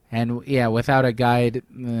 And without a guide,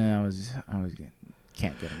 I was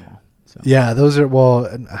can't get them all. So. Yeah, those are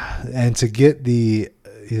and to get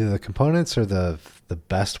either the components or the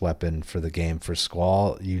best weapon for the game for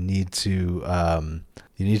Squall, you need to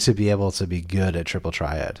be able to be good at Triple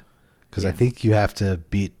Triad, because I think you have to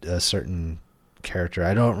beat a certain character.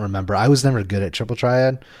 I don't remember. I was never good at Triple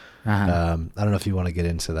Triad. I don't know if you want to get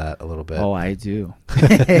into that a little bit. Oh, I do.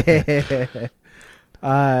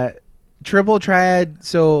 Triple Triad.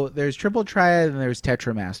 So there's Triple Triad and there's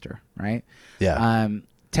Tetramaster, right? Yeah.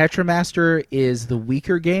 Tetramaster is the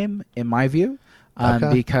weaker game in my view,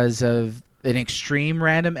 because of an extreme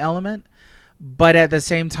random element. But at the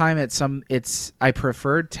same time, I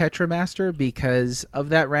preferred Tetramaster because of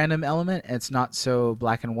that random element. It's not so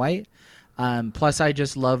black and white. Plus, I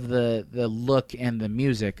just love the look and the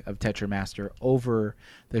music of Tetramaster over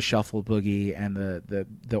the Shuffle Boogie and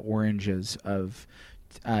the oranges of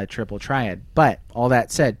Triple Triad. But all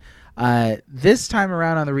that said, this time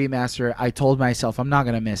around on the remaster, I told myself I'm not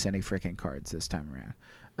going to miss any freaking cards this time around.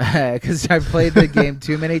 Because I've played the game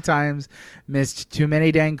too many times, missed too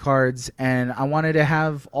many dang cards, and I wanted to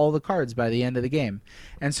have all the cards by the end of the game.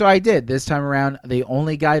 And so I did. This time around, the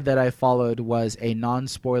only guide that I followed was a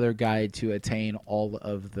non-spoiler guide to attain all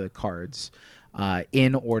of the cards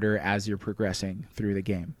in order as you're progressing through the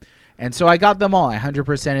game. And so I got them all. I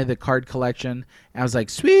 100%ed the card collection. I was like,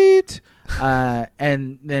 sweet!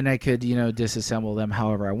 And then I could, disassemble them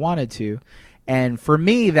however I wanted to. And for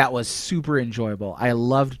me, that was super enjoyable. I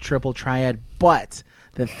loved Triple Triad, but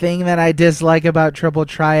the thing that I dislike about Triple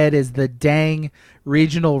Triad is the dang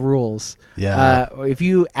regional rules. Yeah. If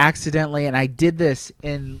you accidentally, and I did this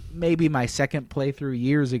in maybe my second playthrough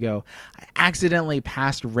years ago, I accidentally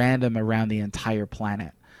passed random around the entire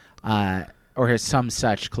planet, or some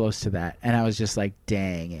such close to that. And I was just like,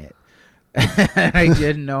 dang it. I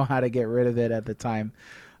didn't know how to get rid of it at the time.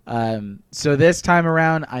 So this time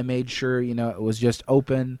around, I made sure, it was just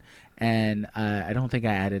open, and I don't think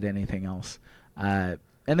I added anything else. And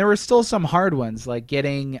there were still some hard ones, like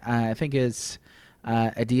getting, I think it's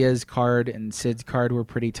Adia's card and Sid's card were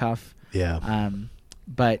pretty tough. Yeah.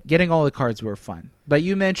 But getting all the cards were fun. But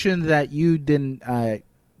you mentioned that you didn't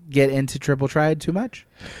get into Triple Triad too much?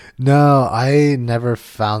 No, I never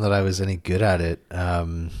found that I was any good at it.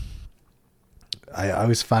 I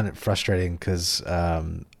always found it frustrating because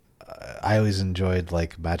I always enjoyed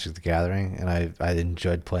like Magic the Gathering, and I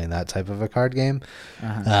enjoyed playing that type of a card game.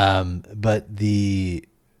 But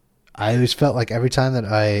I always felt like every time that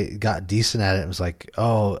I got decent at it, it was like,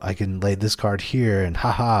 oh, I can lay this card here, and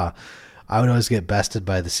haha, I would always get bested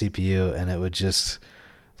by the CPU, and it would just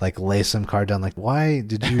like lay some card down. Like, why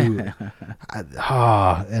did you?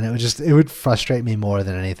 And it would frustrate me more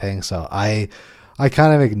than anything. So I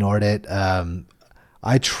kind of ignored it.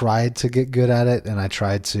 I tried to get good at it, and I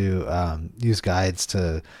tried to use guides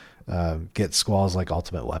to get Squall's like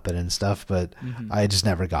ultimate weapon and stuff, but I just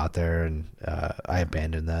never got there, and I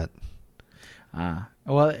abandoned that.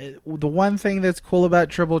 Well, the one thing that's cool about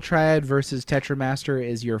Triple Triad versus Tetramaster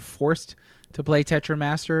is you're forced to play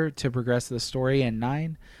Tetramaster to progress the story in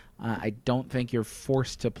 9. I don't think you're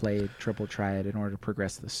forced to play Triple Triad in order to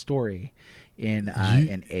progress the story in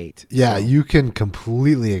 8. Yeah, so you can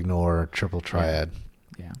completely ignore Triple Triad.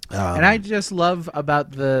 Yeah. And I just love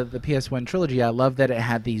about the PS1 trilogy, I love that it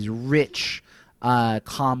had these rich,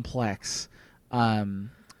 complex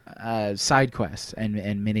side quests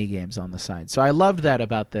and mini games on the side. So I loved that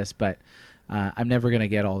about this, but I'm never going to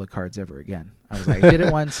get all the cards ever again. I was like, I did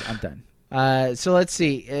it once, I'm done. So let's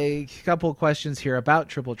see. A couple of questions here about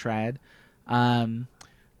Triple Triad.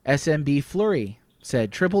 SMB Flurry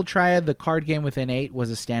said, Triple Triad, the card game within 8,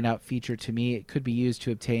 was a standout feature to me. It could be used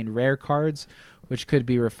to obtain rare cards, which could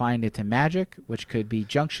be refined into magic, which could be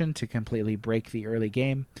junction to completely break the early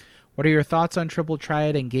game. What are your thoughts on Triple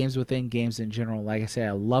Triad and games within games in general? Like I say,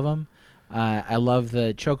 I love them. I love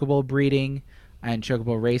the Chocobo breeding and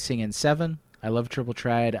Chocobo racing in 7. I love Triple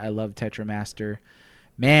Triad. I love Tetramaster.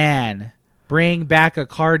 Man, bring back a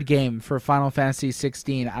card game for Final Fantasy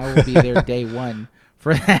 16. I will be there day one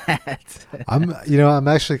for that. I'm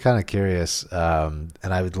actually kind of curious, and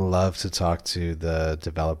I would love to talk to the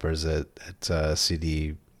developers at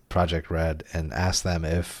CD Projekt Red and ask them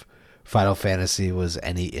if Final Fantasy was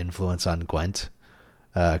any influence on Gwent,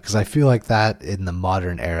 because I feel like that in the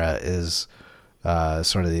modern era is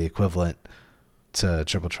sort of the equivalent to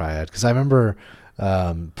Triple Triad. Because I remember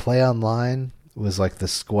Play Online was like the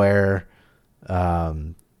Square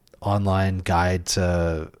online guide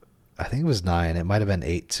to, I think it was 9. It might have been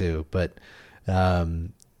 8 too, but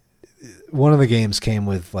one of the games came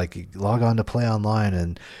with like log on to Play Online,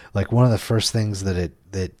 and like one of the first things that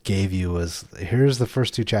it gave you was, here's the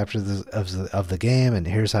first 2 chapters of the game, and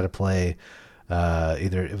here's how to play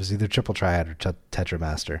either Triple Triad or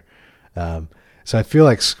Tetramaster. So I feel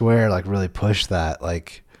like Square like really pushed that,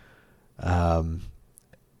 like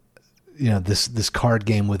this card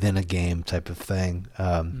game within a game type of thing.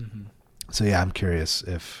 So yeah, I'm curious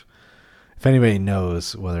if anybody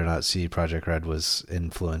knows whether or not CD Projekt Red was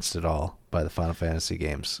influenced at all by the Final Fantasy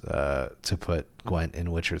games to put Gwent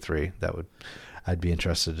in Witcher 3. I'd be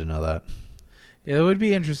interested to know that. Yeah, it would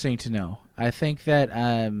be interesting to know. I think that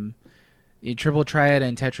Triple Triad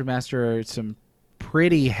and Tetramaster are some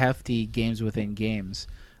pretty hefty games within games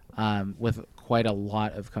with quite a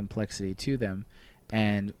lot of complexity to them.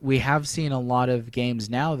 And we have seen a lot of games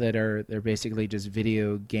now that they're basically just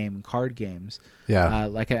video game card games. Yeah.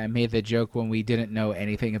 Like I made the joke when we didn't know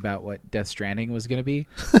anything about what Death Stranding was going to be.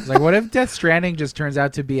 It's like, what if Death Stranding just turns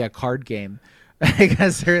out to be a card game?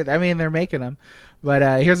 Because they're making them.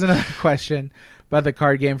 But here's another question about the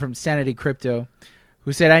card game from Sanity Crypto,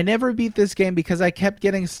 who said, I never beat this game because I kept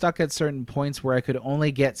getting stuck at certain points where I could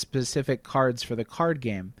only get specific cards for the card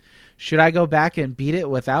game. Should I go back and beat it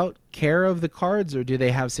without care of the cards, or do they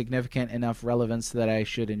have significant enough relevance that I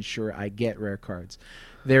should ensure I get rare cards?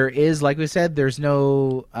 There is, like we said, there's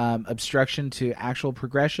no obstruction to actual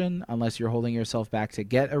progression unless you're holding yourself back to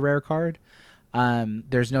get a rare card.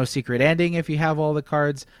 There's no secret ending if you have all the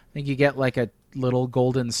cards. I think you get like a little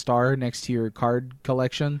golden star next to your card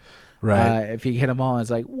collection. Right. If you hit them all, it's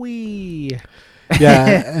like, wee.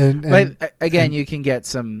 Yeah. But again, you can get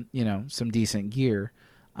some decent gear.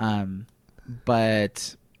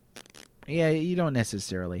 But yeah, you don't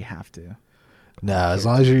necessarily have to. No, as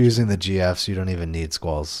long as you're using the GFs, you don't even need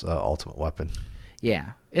Squall's ultimate weapon.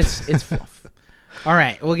 Yeah, it's fluff. All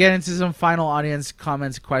right, we'll get into some final audience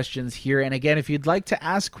comments, questions here. And again, if you'd like to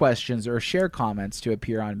ask questions or share comments to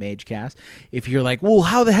appear on MageCast, if you're like, well,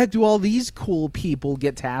 how the heck do all these cool people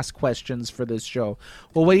get to ask questions for this show?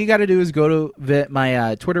 Well, what you got to do is go to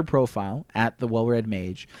my Twitter profile at The Well-Read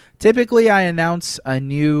Mage. Typically, I announce a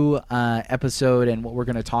new episode and what we're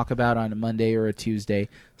going to talk about on a Monday or a Tuesday,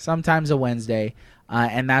 sometimes a Wednesday.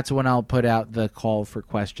 And that's when I'll put out the call for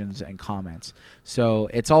questions and comments. So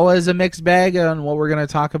it's always a mixed bag on what we're going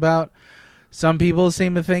to talk about. Some people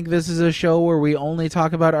seem to think this is a show where we only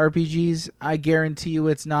talk about RPGs. I guarantee you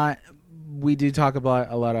it's not. We do talk about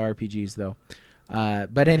a lot of RPGs, though.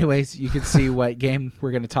 But anyways, you can see what game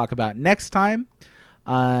we're going to talk about next time.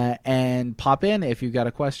 And pop in if you've got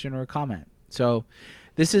a question or a comment. So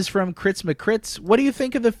this is from Crits McCrits. What do you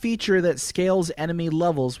think of the feature that scales enemy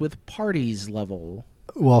levels with parties level?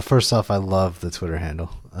 Well, first off, I love the Twitter handle.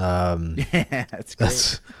 Yeah, that's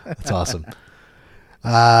great. That's awesome.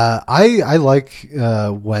 I like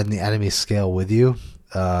when the enemies scale with you,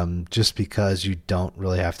 just because you don't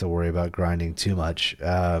really have to worry about grinding too much.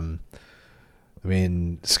 I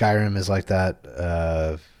mean, Skyrim is like that,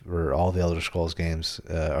 or all the Elder Scrolls games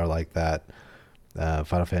are like that.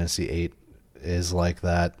 Final Fantasy VIII is like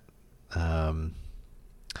that.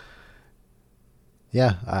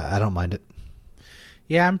 Yeah, I don't mind it.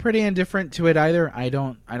 Yeah, I'm pretty indifferent to it either. I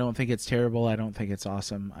don't think it's terrible. I don't think it's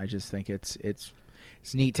awesome. I just think it's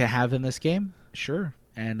neat to have in this game. Sure.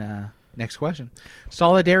 And next question.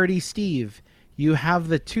 Solidarity Steve, you have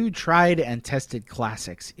the 2 tried and tested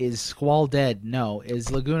classics. Is Squall dead? No.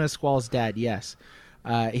 Is Laguna Squall's dad? Yes.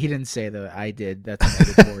 He didn't say that. I did. That's an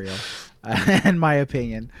editorial. In my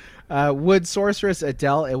opinion. Would Sorceress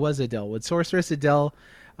Adele, it was Adele, would Sorceress Adele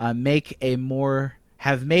have made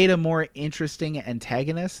a more interesting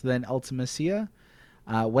antagonist than Ultimecia?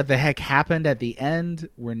 What the heck happened at the end?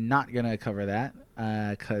 We're not going to cover that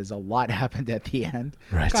because a lot happened at the end.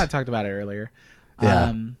 Right. Kind of talked about it earlier.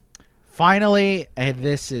 Yeah. Finally, and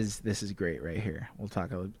this is great right here. We'll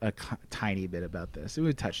talk a tiny bit about this.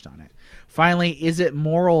 We touched on it. Finally, is it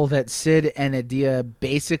moral that Cid and Edea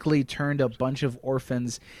basically turned a bunch of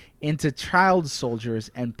orphans into child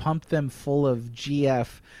soldiers and pumped them full of GF,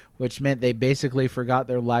 which meant they basically forgot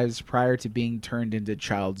their lives prior to being turned into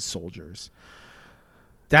child soldiers?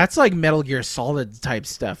 That's like Metal Gear Solid type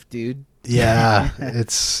stuff, dude. Yeah,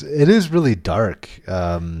 it is really dark.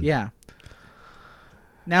 Yeah.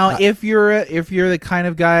 Now, if you're the kind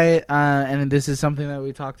of guy, and this is something that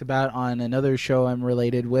we talked about on another show I'm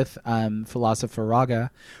related with,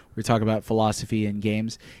 Philosopheraga, we talk about philosophy in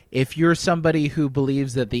games. If you're somebody who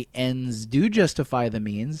believes that the ends do justify the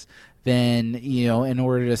means, then, in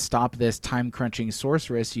order to stop this time-crunching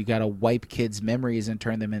sorceress, you got to wipe kids' memories and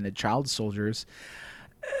turn them into child soldiers.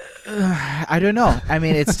 I don't know. I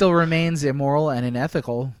mean, it still remains immoral and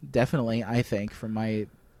unethical, definitely, I think, from my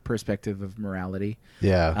perspective of morality.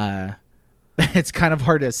 Yeah. It's kind of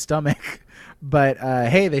hard to stomach, but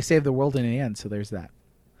hey, they saved the world in the end, so there's that.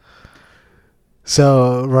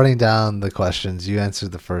 So, running down the questions, you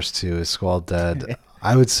answered the first 2. Is Squall dead?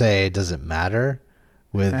 I would say it doesn't matter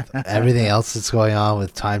with everything else that's going on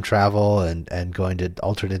with time travel and going to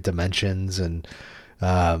alternate dimensions, and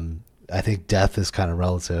I think death is kind of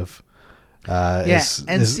relative.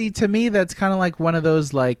 See, to me, that's kind of like one of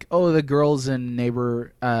those, like, oh, the girls in My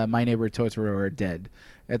Neighbor Totoro are dead.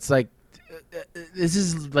 It's like, this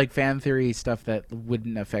is like fan theory stuff that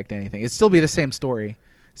wouldn't affect anything. It'd still be the same story,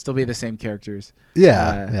 still be the same characters.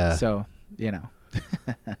 Yeah. So,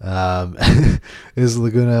 is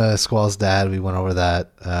Laguna Squall's dad? We went over that.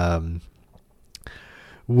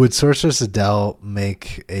 Would Sorceress Adele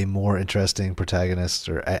make a more interesting protagonist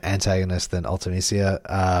or antagonist than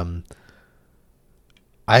Ultimecia?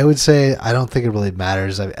 I would say I don't think it really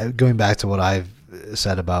matters. Going back to what I've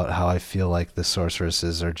said about how I feel like the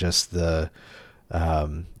sorceresses are just this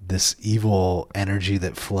evil energy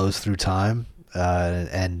that flows through time,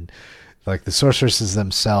 and like the sorceresses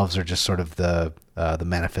themselves are just sort of the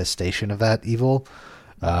manifestation of that evil.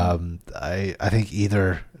 I think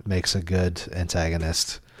either makes a good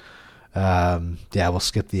antagonist. We'll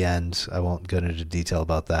skip the end. I won't go into detail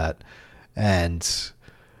about that. And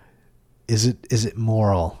is it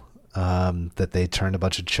moral that they turned a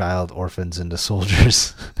bunch of child orphans into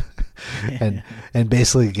soldiers and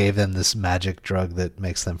basically gave them this magic drug that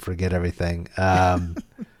makes them forget everything?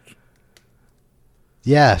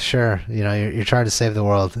 Yeah, sure. You're trying to save the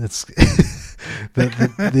world. It's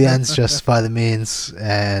the ends justify the means,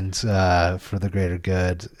 and for the greater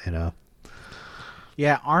good.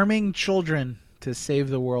 Yeah, arming children to save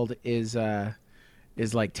the world is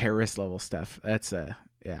like terrorist level stuff. That's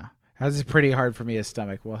That's pretty hard for me to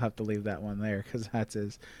stomach. We'll have to leave that one there because that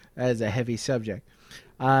is a heavy subject.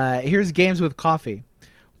 Here's Games with Coffee.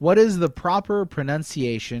 What is the proper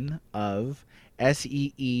pronunciation of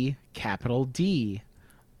SEE capital D?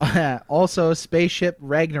 Also, Spaceship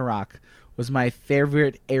Ragnarok was my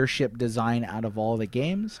favorite airship design out of all the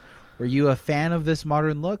games. Were you a fan of this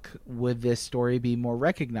modern look? Would this story be more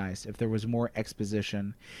recognized if there was more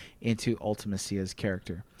exposition into Ultimecia's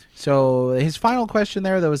character? So his final question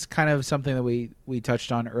there, that was kind of something that we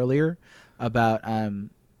touched on earlier about,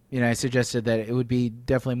 I suggested that it would be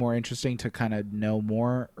definitely more interesting to kind of know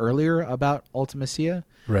more earlier about Ultimecia.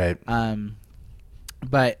 Right.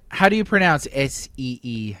 But how do you pronounce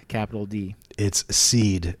SEE capital D? It's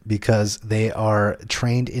seed because they are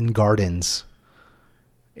trained in gardens.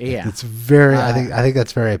 Yeah, it's very. I think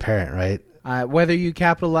that's very apparent, right? Whether you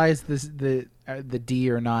capitalize the D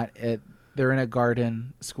or not, They're in a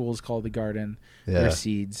garden. School's called the garden. Yeah. They're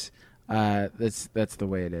seeds. That's the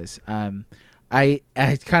way it is. I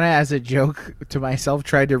kind of, as a joke to myself,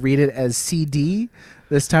 tried to read it as CD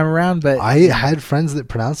this time around, but I had friends that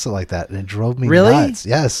pronounced it like that, and it drove me Really? nuts.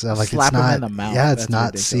 Yes, I'm like, Slap it's 'em not. in the mouth. Yeah, it's That's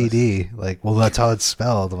not ridiculous. CD. Like, well, that's how it's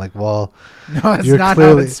spelled. I'm like, well, no, it's you're not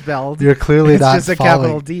clearly- how it's spelled. you're clearly it's not just a following.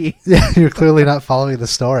 capital D. Yeah, you're clearly not following the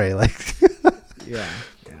story. Like, Yeah.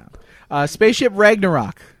 Spaceship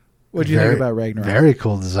Ragnarok. What do you think about Ragnarok? Very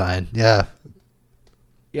cool design. Yeah.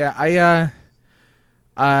 Yeah,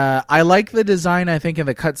 I like the design, I think, in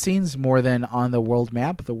the cutscenes more than on the world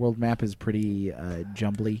map. The world map is pretty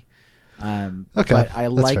jumbly. Okay, But I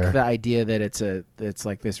that's like fair. the idea that it's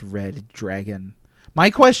like this red dragon. My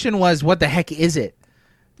question was, what the heck is it?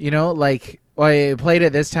 You know, like, when I played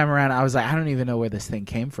it this time around, I was like, I don't even know where this thing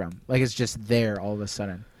came from. Like, it's just there all of a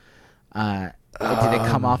sudden. Did it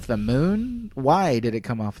come off the moon? Why did it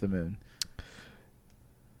come off the moon?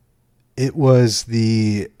 It was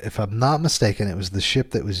if I'm not mistaken, it was the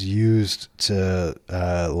ship that was used to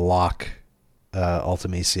lock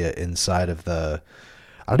Ultimecia inside of I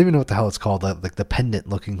don't even know what the hell it's called, like the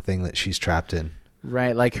pendant-looking thing that she's trapped in.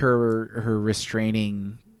 Right, like her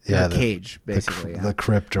restraining Yeah, cage, basically. the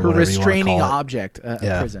crypt or her whatever you want to restraining call it. object, a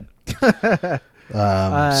Yeah. prison.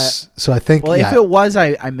 So I think, Well, if it was,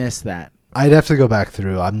 I missed that. I'd have to go back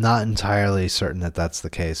through. I'm not entirely certain that that's the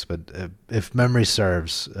case, but if memory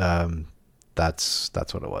serves, that's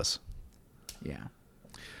what it was.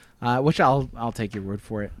 Yeah. Which I'll take your word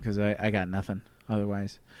for it, because I got nothing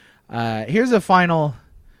otherwise. Here's a final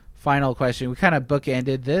question. We kind of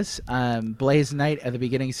bookended this. Blaze Knight at the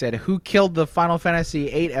beginning said, "Who killed the Final Fantasy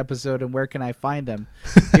VIII episode, and where can I find them?"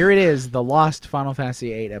 Here it is, the lost Final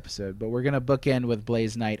Fantasy VIII episode. But we're gonna bookend with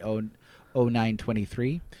Blaze Knight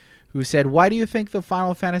 0923, who said, "Why do you think the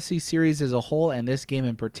Final Fantasy series as a whole, and this game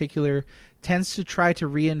in particular, tends to try to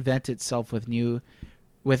reinvent itself with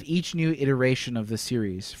each new iteration of the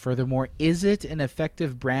series? Furthermore, is it an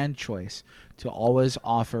effective brand choice to always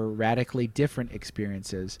offer radically different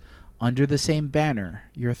experiences under the same banner?"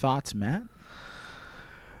 Your thoughts, Matt?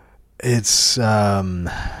 It's we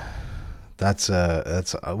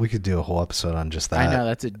could do a whole episode on just that. I know,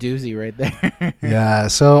 that's a doozy right there. Yeah,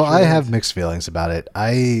 so I have mixed feelings about it.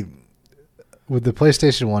 With the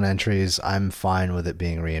PlayStation 1 entries, I'm fine with it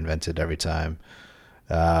being reinvented every time.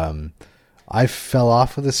 I fell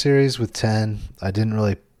off of the series with 10. I didn't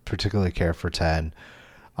really particularly care for 10.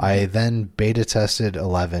 I then beta tested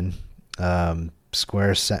 11.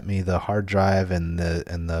 Square sent me the hard drive and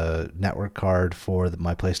the network card for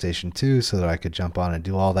my PlayStation 2 so that I could jump on and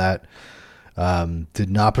do all that. Did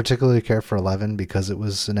not particularly care for 11 because it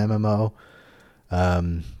was an MMO.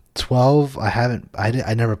 12,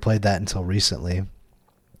 I never played that until recently.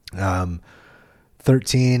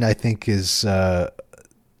 13, I think, is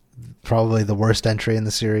probably the worst entry in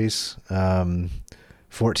the series.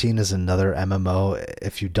 14 is another MMO.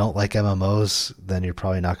 If you don't like MMOs, then you're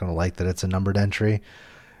probably not going to like that it's a numbered entry.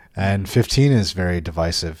 And 15 is very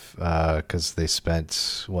divisive because they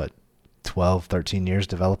spent, 12, 13 years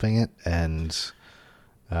developing it. And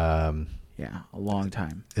Yeah, a long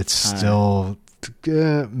time. it's still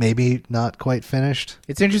maybe not quite finished.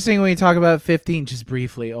 It's interesting when you talk about 15, just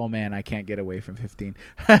briefly. Oh man, I can't get away from 15.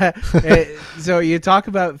 So you talk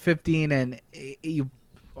about 15, and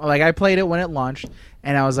I played it when it launched,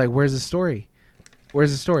 and I was like, "Where's the story?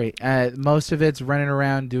 Where's the story?" Most of it's running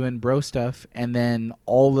around doing bro stuff, and then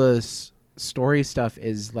all the story stuff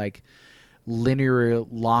is like linear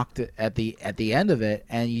locked at the end of it,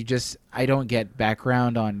 and I don't get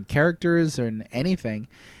background on characters or anything.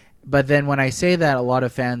 But then when I say that, a lot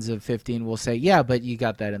of fans of 15 will say, "Yeah, but you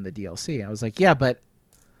got that in the DLC." I was like, "Yeah, but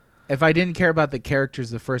if I didn't care about the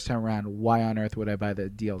characters the first time around, why on earth would I buy the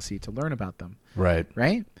DLC to learn about them?" Right.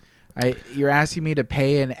 Right? You're asking me to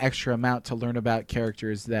pay an extra amount to learn about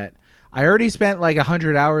characters that I already spent like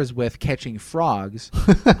 100 hours with catching frogs,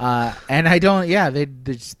 and I don't. Yeah,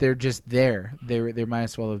 they're just there. They might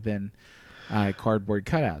as well have been cardboard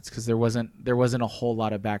cutouts because there wasn't a whole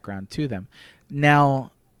lot of background to them.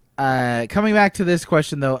 Now, coming back to this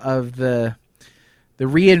question though of the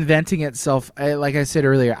reinventing itself, like I said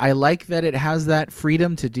earlier, I like that it has that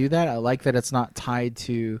freedom to do that. I like that it's not tied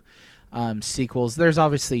to sequels. There's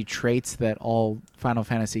obviously traits that all Final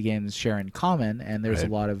Fantasy games share in common, and there's Right.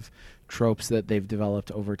 a lot of tropes that they've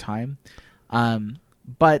developed over time.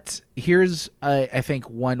 But here's, I think,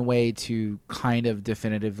 one way to kind of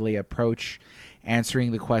definitively approach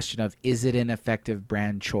answering the question of, is it an effective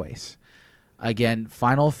brand choice? Again,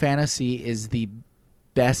 Final Fantasy is the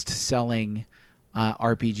best-selling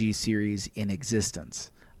RPG series in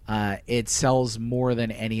existence. it sells more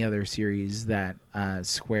than any other series that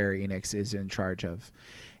Square Enix is in charge of.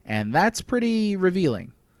 And that's pretty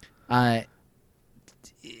revealing.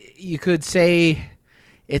 You could say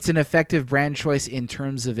it's an effective brand choice in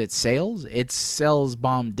terms of its sales. It sells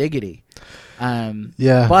bomb diggity.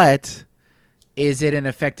 But is it an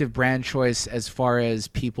effective brand choice as far as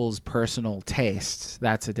people's personal tastes?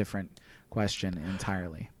 That's a different question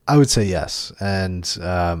entirely. I would say yes. And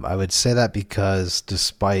I would say that because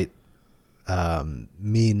despite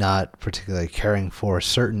me not particularly caring for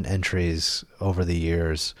certain entries over the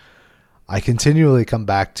years, I continually come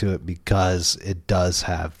back to it because it does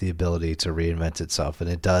have the ability to reinvent itself, and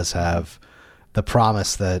it does have the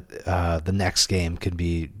promise that the next game can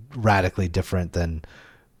be radically different than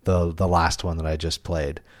the last one that I just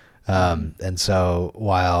played. And so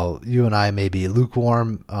while you and I may be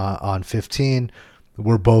lukewarm on 15,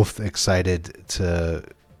 we're both excited to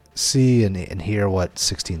see and hear what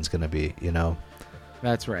 16 is going to be, you know?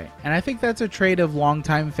 That's right. And I think that's a trait of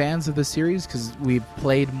longtime fans of the series because we've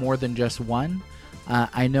played more than just one.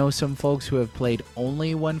 I know some folks who have played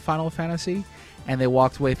only one Final Fantasy, and they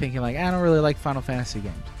walked away thinking, like, I don't really like Final Fantasy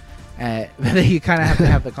games. But then you kind of have to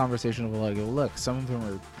have the conversation of, like, look, some of them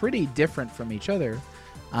are pretty different from each other,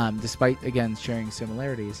 despite, again, sharing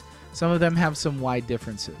similarities. Some of them have some wide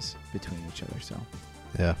differences between each other. So,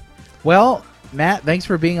 yeah. Well, Matt, thanks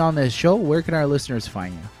for being on this show. Where can our listeners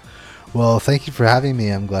find you? Well, thank you for having me.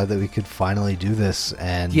 I'm glad that we could finally do this.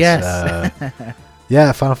 And yes.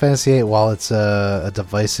 Yeah, Final Fantasy VIII, while it's a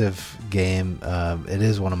divisive game, it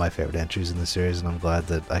is one of my favorite entries in the series, and I'm glad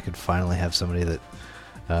that I could finally have somebody that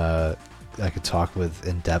I could talk with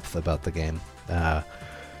in depth about the game.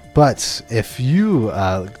 But if you,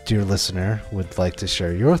 dear listener, would like to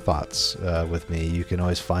share your thoughts with me, you can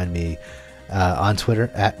always find me on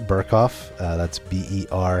Twitter at Berkoff. That's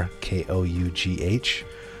BERKOUGH.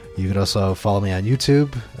 You can also follow me on YouTube,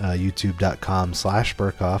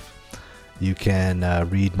 youtube.com/Berkoff. You can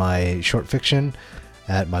read my short fiction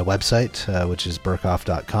at my website, which is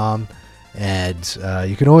berkoff.com. And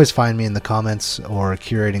you can always find me in the comments or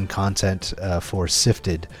curating content for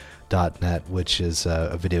Sifted.net, which is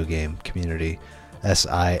a video game community,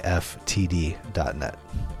 SIFTD.net.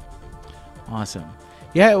 Awesome.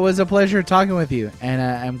 Yeah, it was a pleasure talking with you. And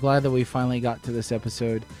I'm glad that we finally got to this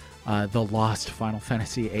episode. The lost Final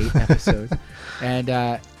Fantasy VIII episode.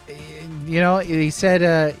 And, he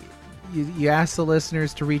said you asked the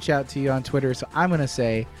listeners to reach out to you on Twitter. So I'm going to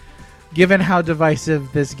say, given how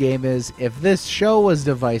divisive this game is, if this show was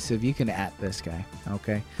divisive, you can @ this guy.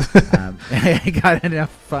 Okay? I got enough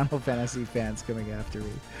Final Fantasy fans coming after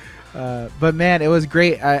me. But, man, it was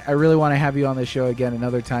great. I really want to have you on the show again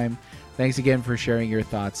another time. Thanks again for sharing your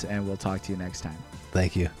thoughts, and we'll talk to you next time.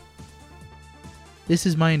 Thank you. This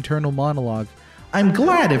is my internal monologue. I'm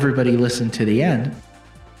glad everybody listened to the end.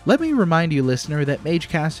 Let me remind you, listener, that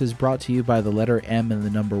MageCast is brought to you by the letter M and the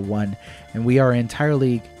number 1, and we are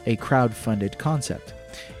entirely a crowd-funded concept.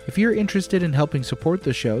 If you're interested in helping support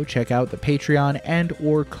the show, check out the Patreon and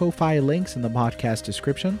or Ko-Fi links in the podcast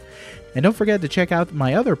description. And don't forget to check out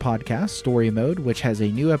my other podcast, Story Mode, which has a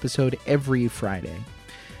new episode every Friday.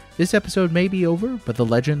 This episode may be over, but the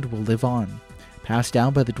legend will live on, passed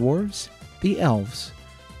down by the dwarves, the elves,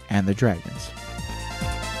 and the dragons.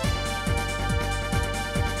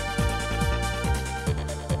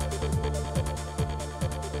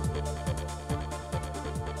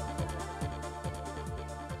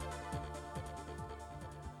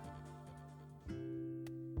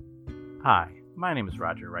 Hi, my name is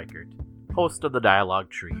Roger Reichert, host of the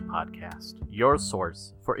Dialogue Tree podcast, your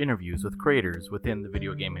source for interviews with creators within the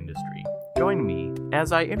video game industry. Join me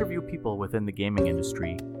as I interview people within the gaming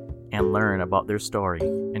industry and learn about their story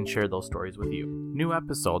and share those stories with you. New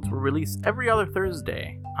episodes will release every other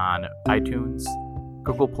Thursday on iTunes,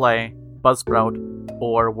 Google Play, Buzzsprout,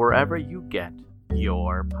 or wherever you get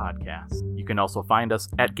your podcasts. You can also find us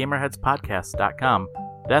at GamerheadsPodcast.com.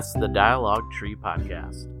 That's the Dialogue Tree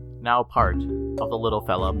Podcast, now part of the Little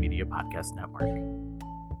Fella Media Podcast Network.